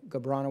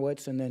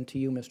 Gabrynowicz, and then to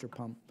you, Mr.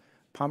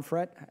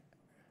 Pomfret.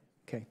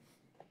 Okay.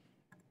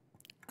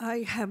 I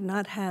have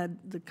not had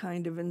the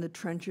kind of in the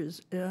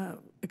trenches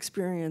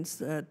experience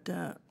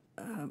that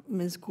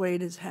Ms.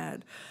 Quaid has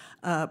had,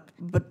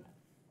 but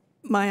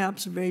my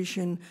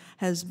observation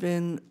has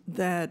been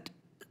that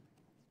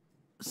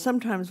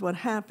sometimes what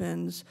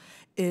happens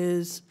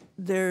is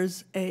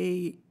there's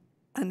an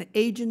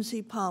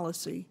agency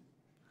policy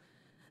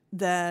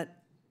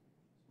that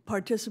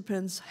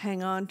participants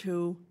hang on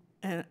to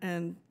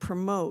and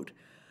promote,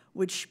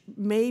 which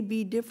may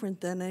be different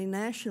than a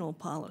national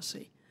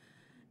policy,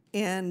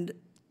 and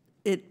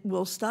it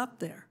will stop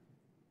there.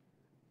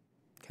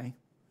 Okay.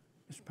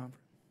 Mr.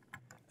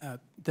 Pomfret.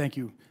 Thank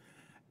you.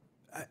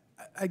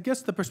 I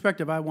guess the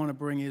perspective I want to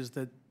bring is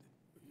that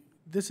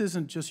this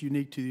isn't just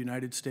unique to the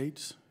United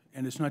States,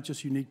 and it's not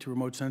just unique to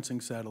remote sensing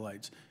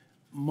satellites.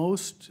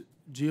 Most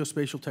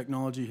geospatial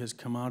technology has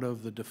come out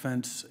of the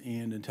defense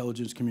and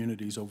intelligence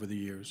communities over the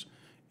years.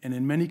 And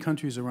in many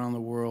countries around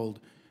the world,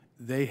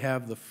 they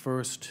have the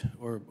first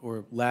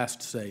or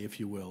last say, if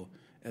you will,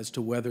 as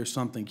to whether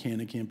something can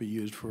and can't be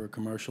used for a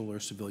commercial or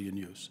civilian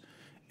use.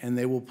 And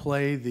they will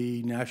play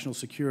the national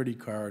security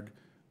card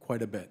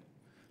quite a bit.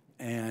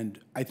 And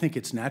I think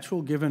it's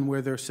natural given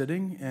where they're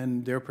sitting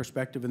and their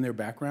perspective and their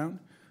background,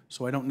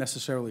 so I don't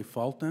necessarily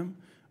fault them.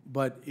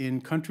 But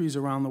in countries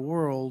around the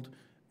world,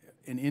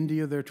 in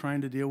India, they're trying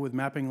to deal with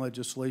mapping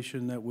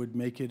legislation that would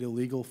make it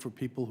illegal for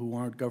people who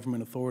aren't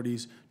government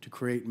authorities to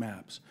create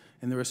maps.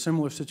 And there are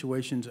similar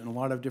situations in a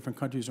lot of different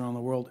countries around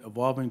the world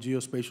involving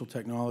geospatial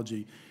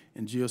technology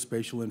and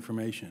geospatial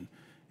information.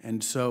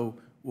 And so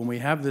when we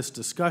have this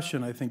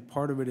discussion, I think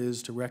part of it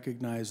is to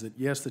recognize that,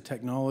 yes, the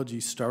technology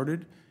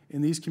started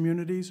in these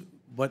communities,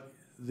 but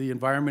the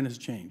environment has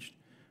changed.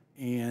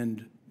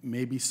 And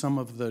maybe some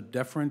of the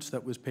deference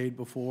that was paid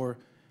before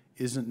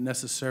isn't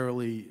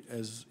necessarily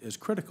as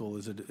critical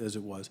as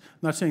it was. I'm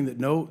not saying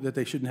that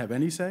they shouldn't have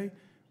any say,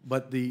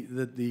 but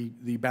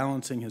the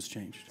balancing has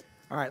changed.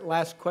 All right,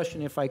 last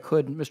question, if I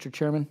could, Mr.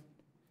 Chairman.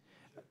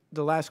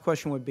 The last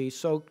question would be,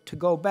 so to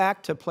go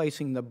back to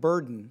placing the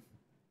burden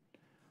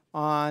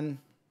on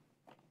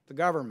the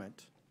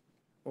government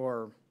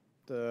or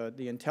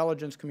the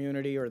intelligence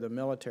community or the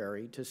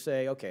military to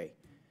say, okay,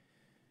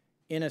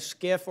 in a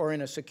SCIF or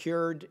in a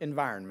secured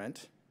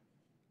environment,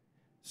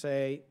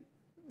 say,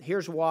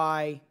 here's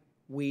why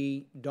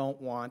we don't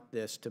want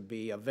this to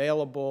be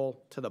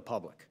available to the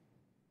public.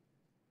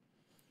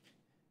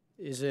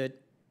 Is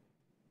it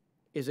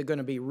going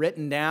to be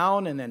written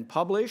down and then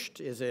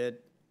published? Is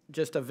it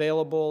just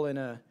available in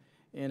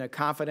a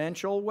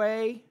confidential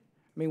way?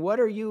 I mean, what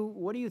are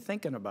you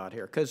thinking about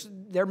here? Because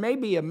there may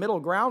be a middle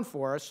ground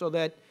for us so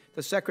that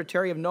the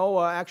Secretary of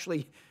NOAA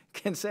actually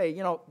can say,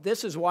 you know,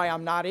 this is why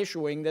I'm not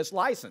issuing this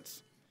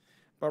license.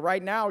 But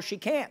right now, she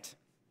can't.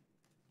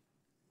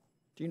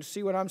 Do you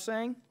see what I'm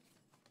saying?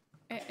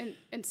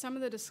 And some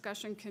of the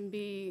discussion can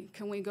be,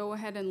 can we go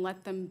ahead and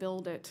let them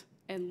build it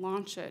and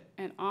launch it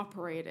and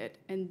operate it?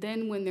 And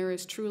then when there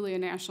is truly a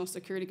national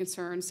security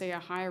concern, say a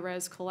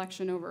high-res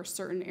collection over a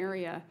certain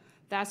area,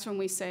 that's when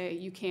we say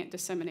you can't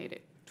disseminate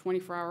it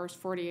 24 hours,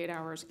 48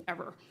 hours,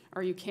 ever,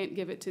 or you can't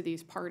give it to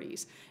these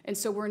parties. And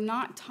so we're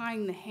not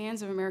tying the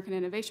hands of American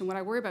innovation. What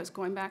I worry about is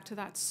going back to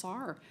that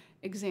SAR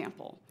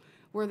example,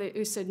 where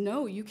they said,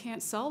 no, you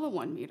can't sell the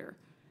 1 meter.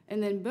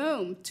 And then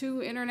boom,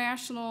 2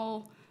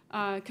 international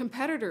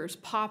competitors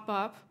pop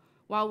up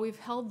while we've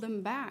held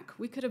them back.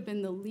 We could have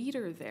been the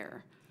leader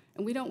there,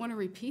 and we don't want to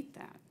repeat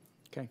that.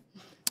 Okay.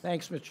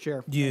 Thanks, Mr.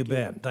 Chair. You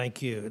bet.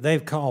 Thank you.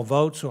 They've called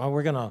votes, so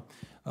we're going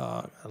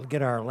to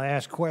get our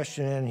last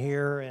question in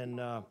here, and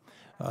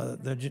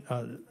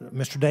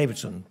Mr.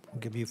 Davidson, I'll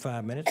give you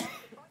 5 minutes.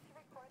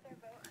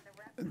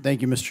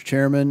 Thank you, Mr.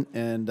 Chairman,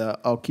 and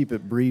I'll keep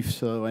it brief,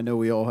 so I know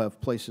we all have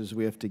places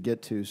we have to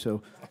get to.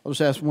 So I'll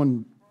just ask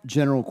one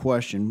general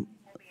question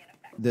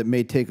that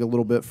may take a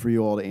little bit for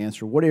you all to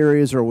answer. What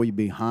areas are we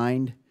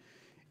behind?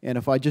 And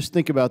if I just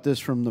think about this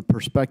from the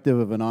perspective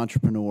of an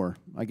entrepreneur,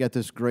 I got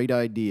this great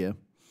idea,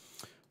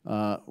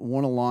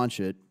 want to launch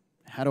it.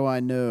 How do I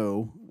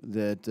know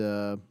that,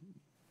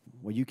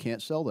 well, you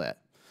can't sell that?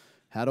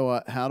 How do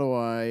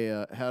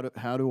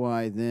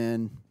I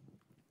then,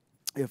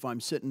 if I'm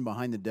sitting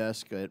behind the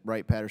desk at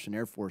Wright-Patterson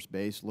Air Force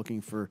Base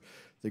looking for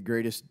the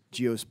greatest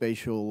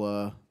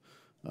geospatial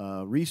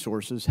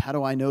resources, how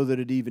do I know that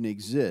it even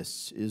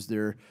exists? Is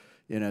there,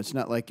 you know, it's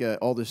not like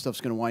all this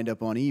stuff's going to wind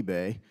up on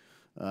eBay.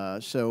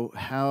 So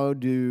how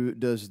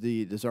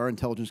does our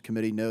intelligence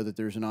committee know that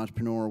there's an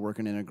entrepreneur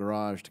working in a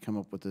garage to come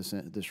up with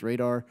this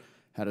radar?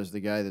 How does the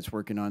guy that's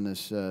working on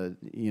this,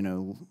 you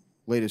know,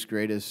 latest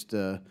greatest,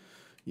 you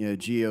know,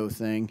 geo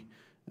thing,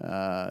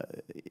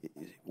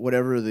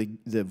 whatever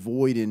the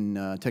void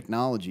in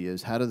technology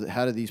is, how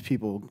do these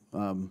people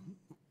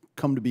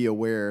come to be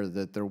aware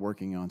that they're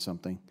working on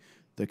something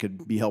that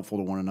could be helpful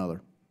to one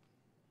another?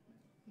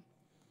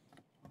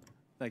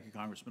 Thank you,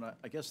 Congressman.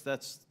 I guess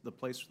that's the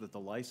place that the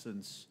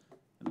license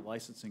and the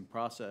licensing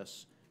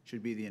process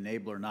should be the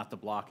enabler, not the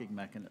blocking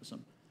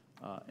mechanism.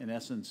 In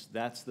essence,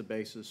 that's the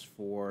basis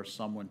for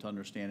someone to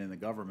understand in the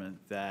government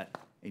that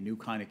a new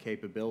kind of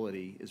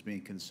capability is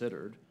being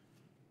considered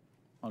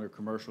under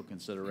commercial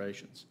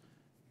considerations.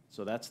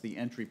 So that's the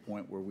entry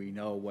point where we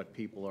know what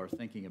people are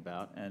thinking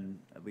about. And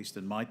at least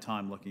in my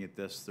time looking at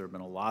this, there have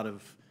been a lot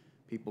of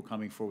people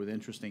coming forward with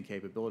interesting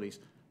capabilities.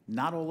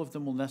 Not all of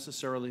them will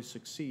necessarily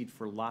succeed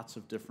for lots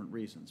of different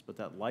reasons, but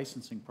that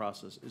licensing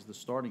process is the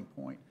starting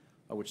point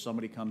at which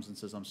somebody comes and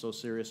says, I'm so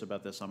serious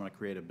about this, I'm going to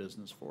create a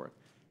business for it.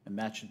 And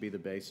that should be the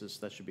basis,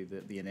 that should be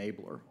the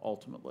enabler,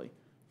 ultimately,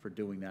 for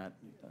doing that,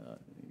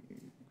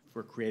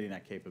 for creating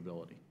that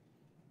capability.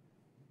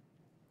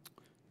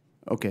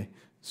 Okay.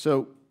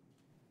 So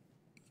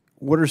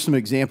what are some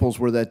examples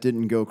where that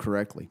didn't go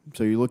correctly?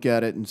 So you look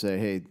at it and say,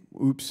 hey,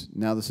 oops,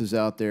 now this is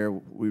out there.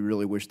 We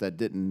really wish that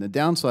didn't. The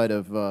downside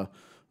of a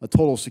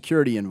total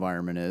security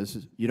environment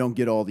is you don't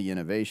get all the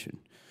innovation.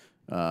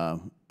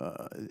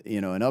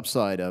 You know, an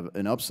upside of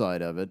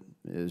it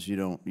is you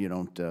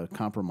don't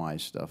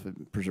compromise stuff.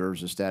 It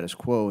preserves the status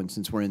quo, and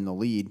since we're in the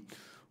lead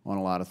on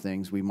a lot of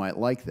things, we might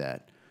like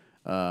that.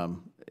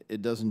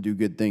 It doesn't do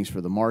good things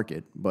for the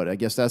market, but I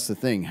guess that's the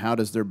thing. How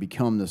does there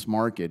become this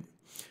market?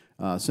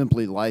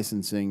 Simply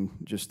licensing,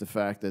 just the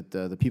fact that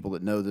the people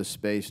that know this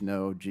space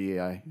know, gee,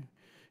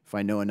 if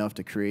I know enough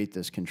to create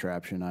this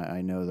contraption,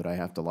 I know that I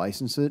have to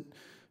license it.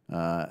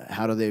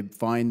 How do they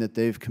find that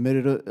they've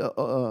committed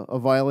a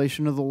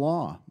violation of the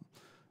law?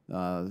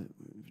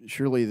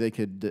 Surely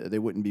they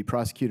wouldn't be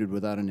prosecuted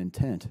without an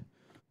intent.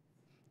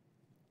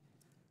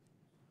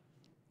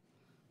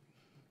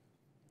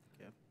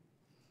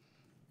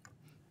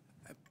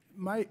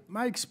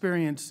 My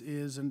experience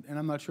is, and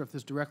I'm not sure if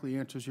this directly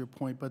answers your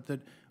point, but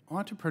that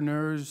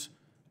entrepreneurs,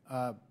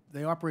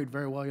 they operate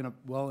very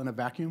well in a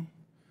vacuum.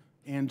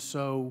 And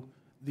so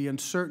the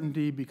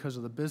uncertainty because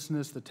of the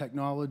business, the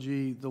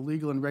technology, the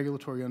legal and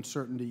regulatory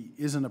uncertainty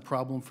isn't a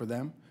problem for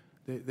them.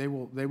 They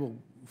will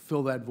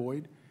fill that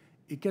void.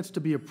 It gets to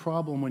be a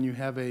problem when you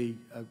have a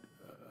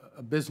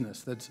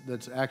business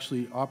that's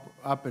actually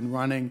up and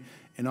running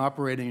and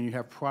operating, and you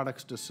have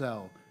products to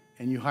sell,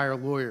 and you hire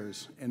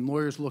lawyers, and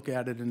lawyers look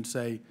at it and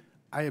say,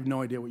 I have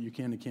no idea what you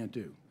can and can't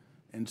do.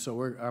 And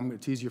so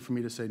it's easier for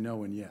me to say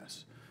no and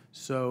yes.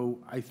 So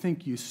I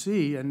think you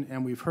see,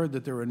 and we've heard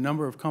that there are a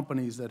number of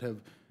companies that have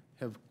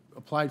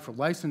applied for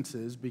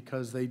licenses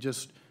because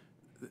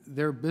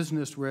their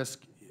business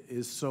risk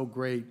is so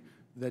great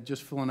that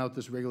just filling out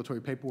this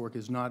regulatory paperwork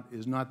is not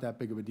that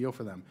big of a deal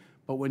for them.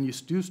 But when you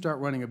do start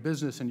running a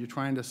business and you're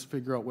trying to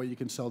figure out what you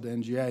can sell to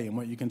NGA and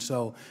what you can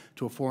sell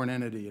to a foreign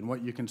entity and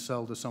what you can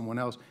sell to someone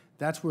else,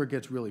 that's where it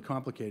gets really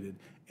complicated.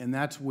 And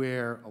that's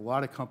where a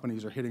lot of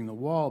companies are hitting the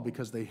wall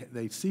because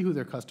they see who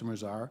their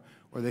customers are,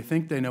 or they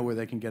think they know where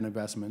they can get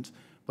investments.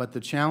 But the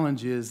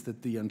challenge is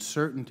that the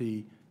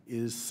uncertainty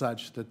is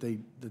such that they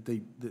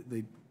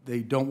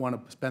don't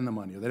want to spend the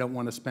money, or they don't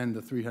want to spend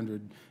the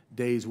 300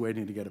 days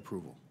waiting to get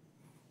approval.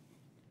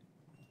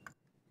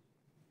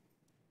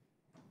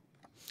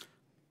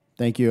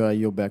 Thank you. I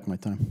yield back my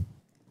time.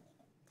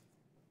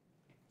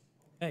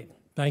 Hey,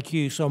 thank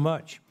you so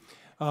much.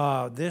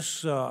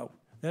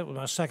 That was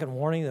my second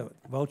warning that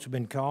votes have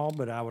been called,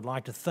 but I would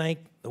like to thank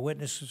the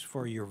witnesses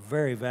for your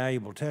very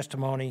valuable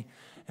testimony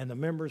and the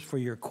members for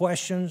your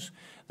questions.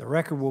 The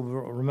record will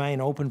remain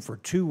open for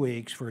 2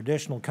 weeks for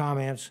additional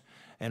comments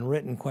and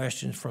written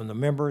questions from the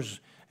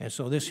members, and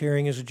so this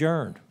hearing is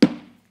adjourned.